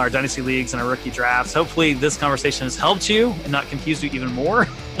in our dynasty leagues and our rookie drafts. Hopefully this conversation has helped you and not confused you even more.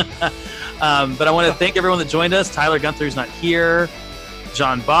 But I want to thank everyone that joined us. Tyler Gunther, who's not here,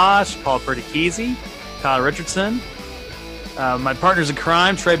 John Bosch, Paul Perticchese, Kyle Richardson, my partners in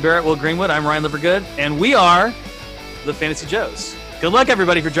crime, Trey Barrett, Will Greenwood. I'm Ryan Livergood, and we are the Fantasy Joes. Good luck,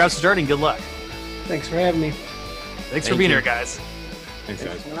 everybody, for drafts starting. Good luck. Thanks for having me. Thanks for being here, guys. Thanks,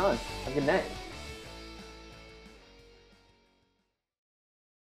 guys. What's going on? Have a good night.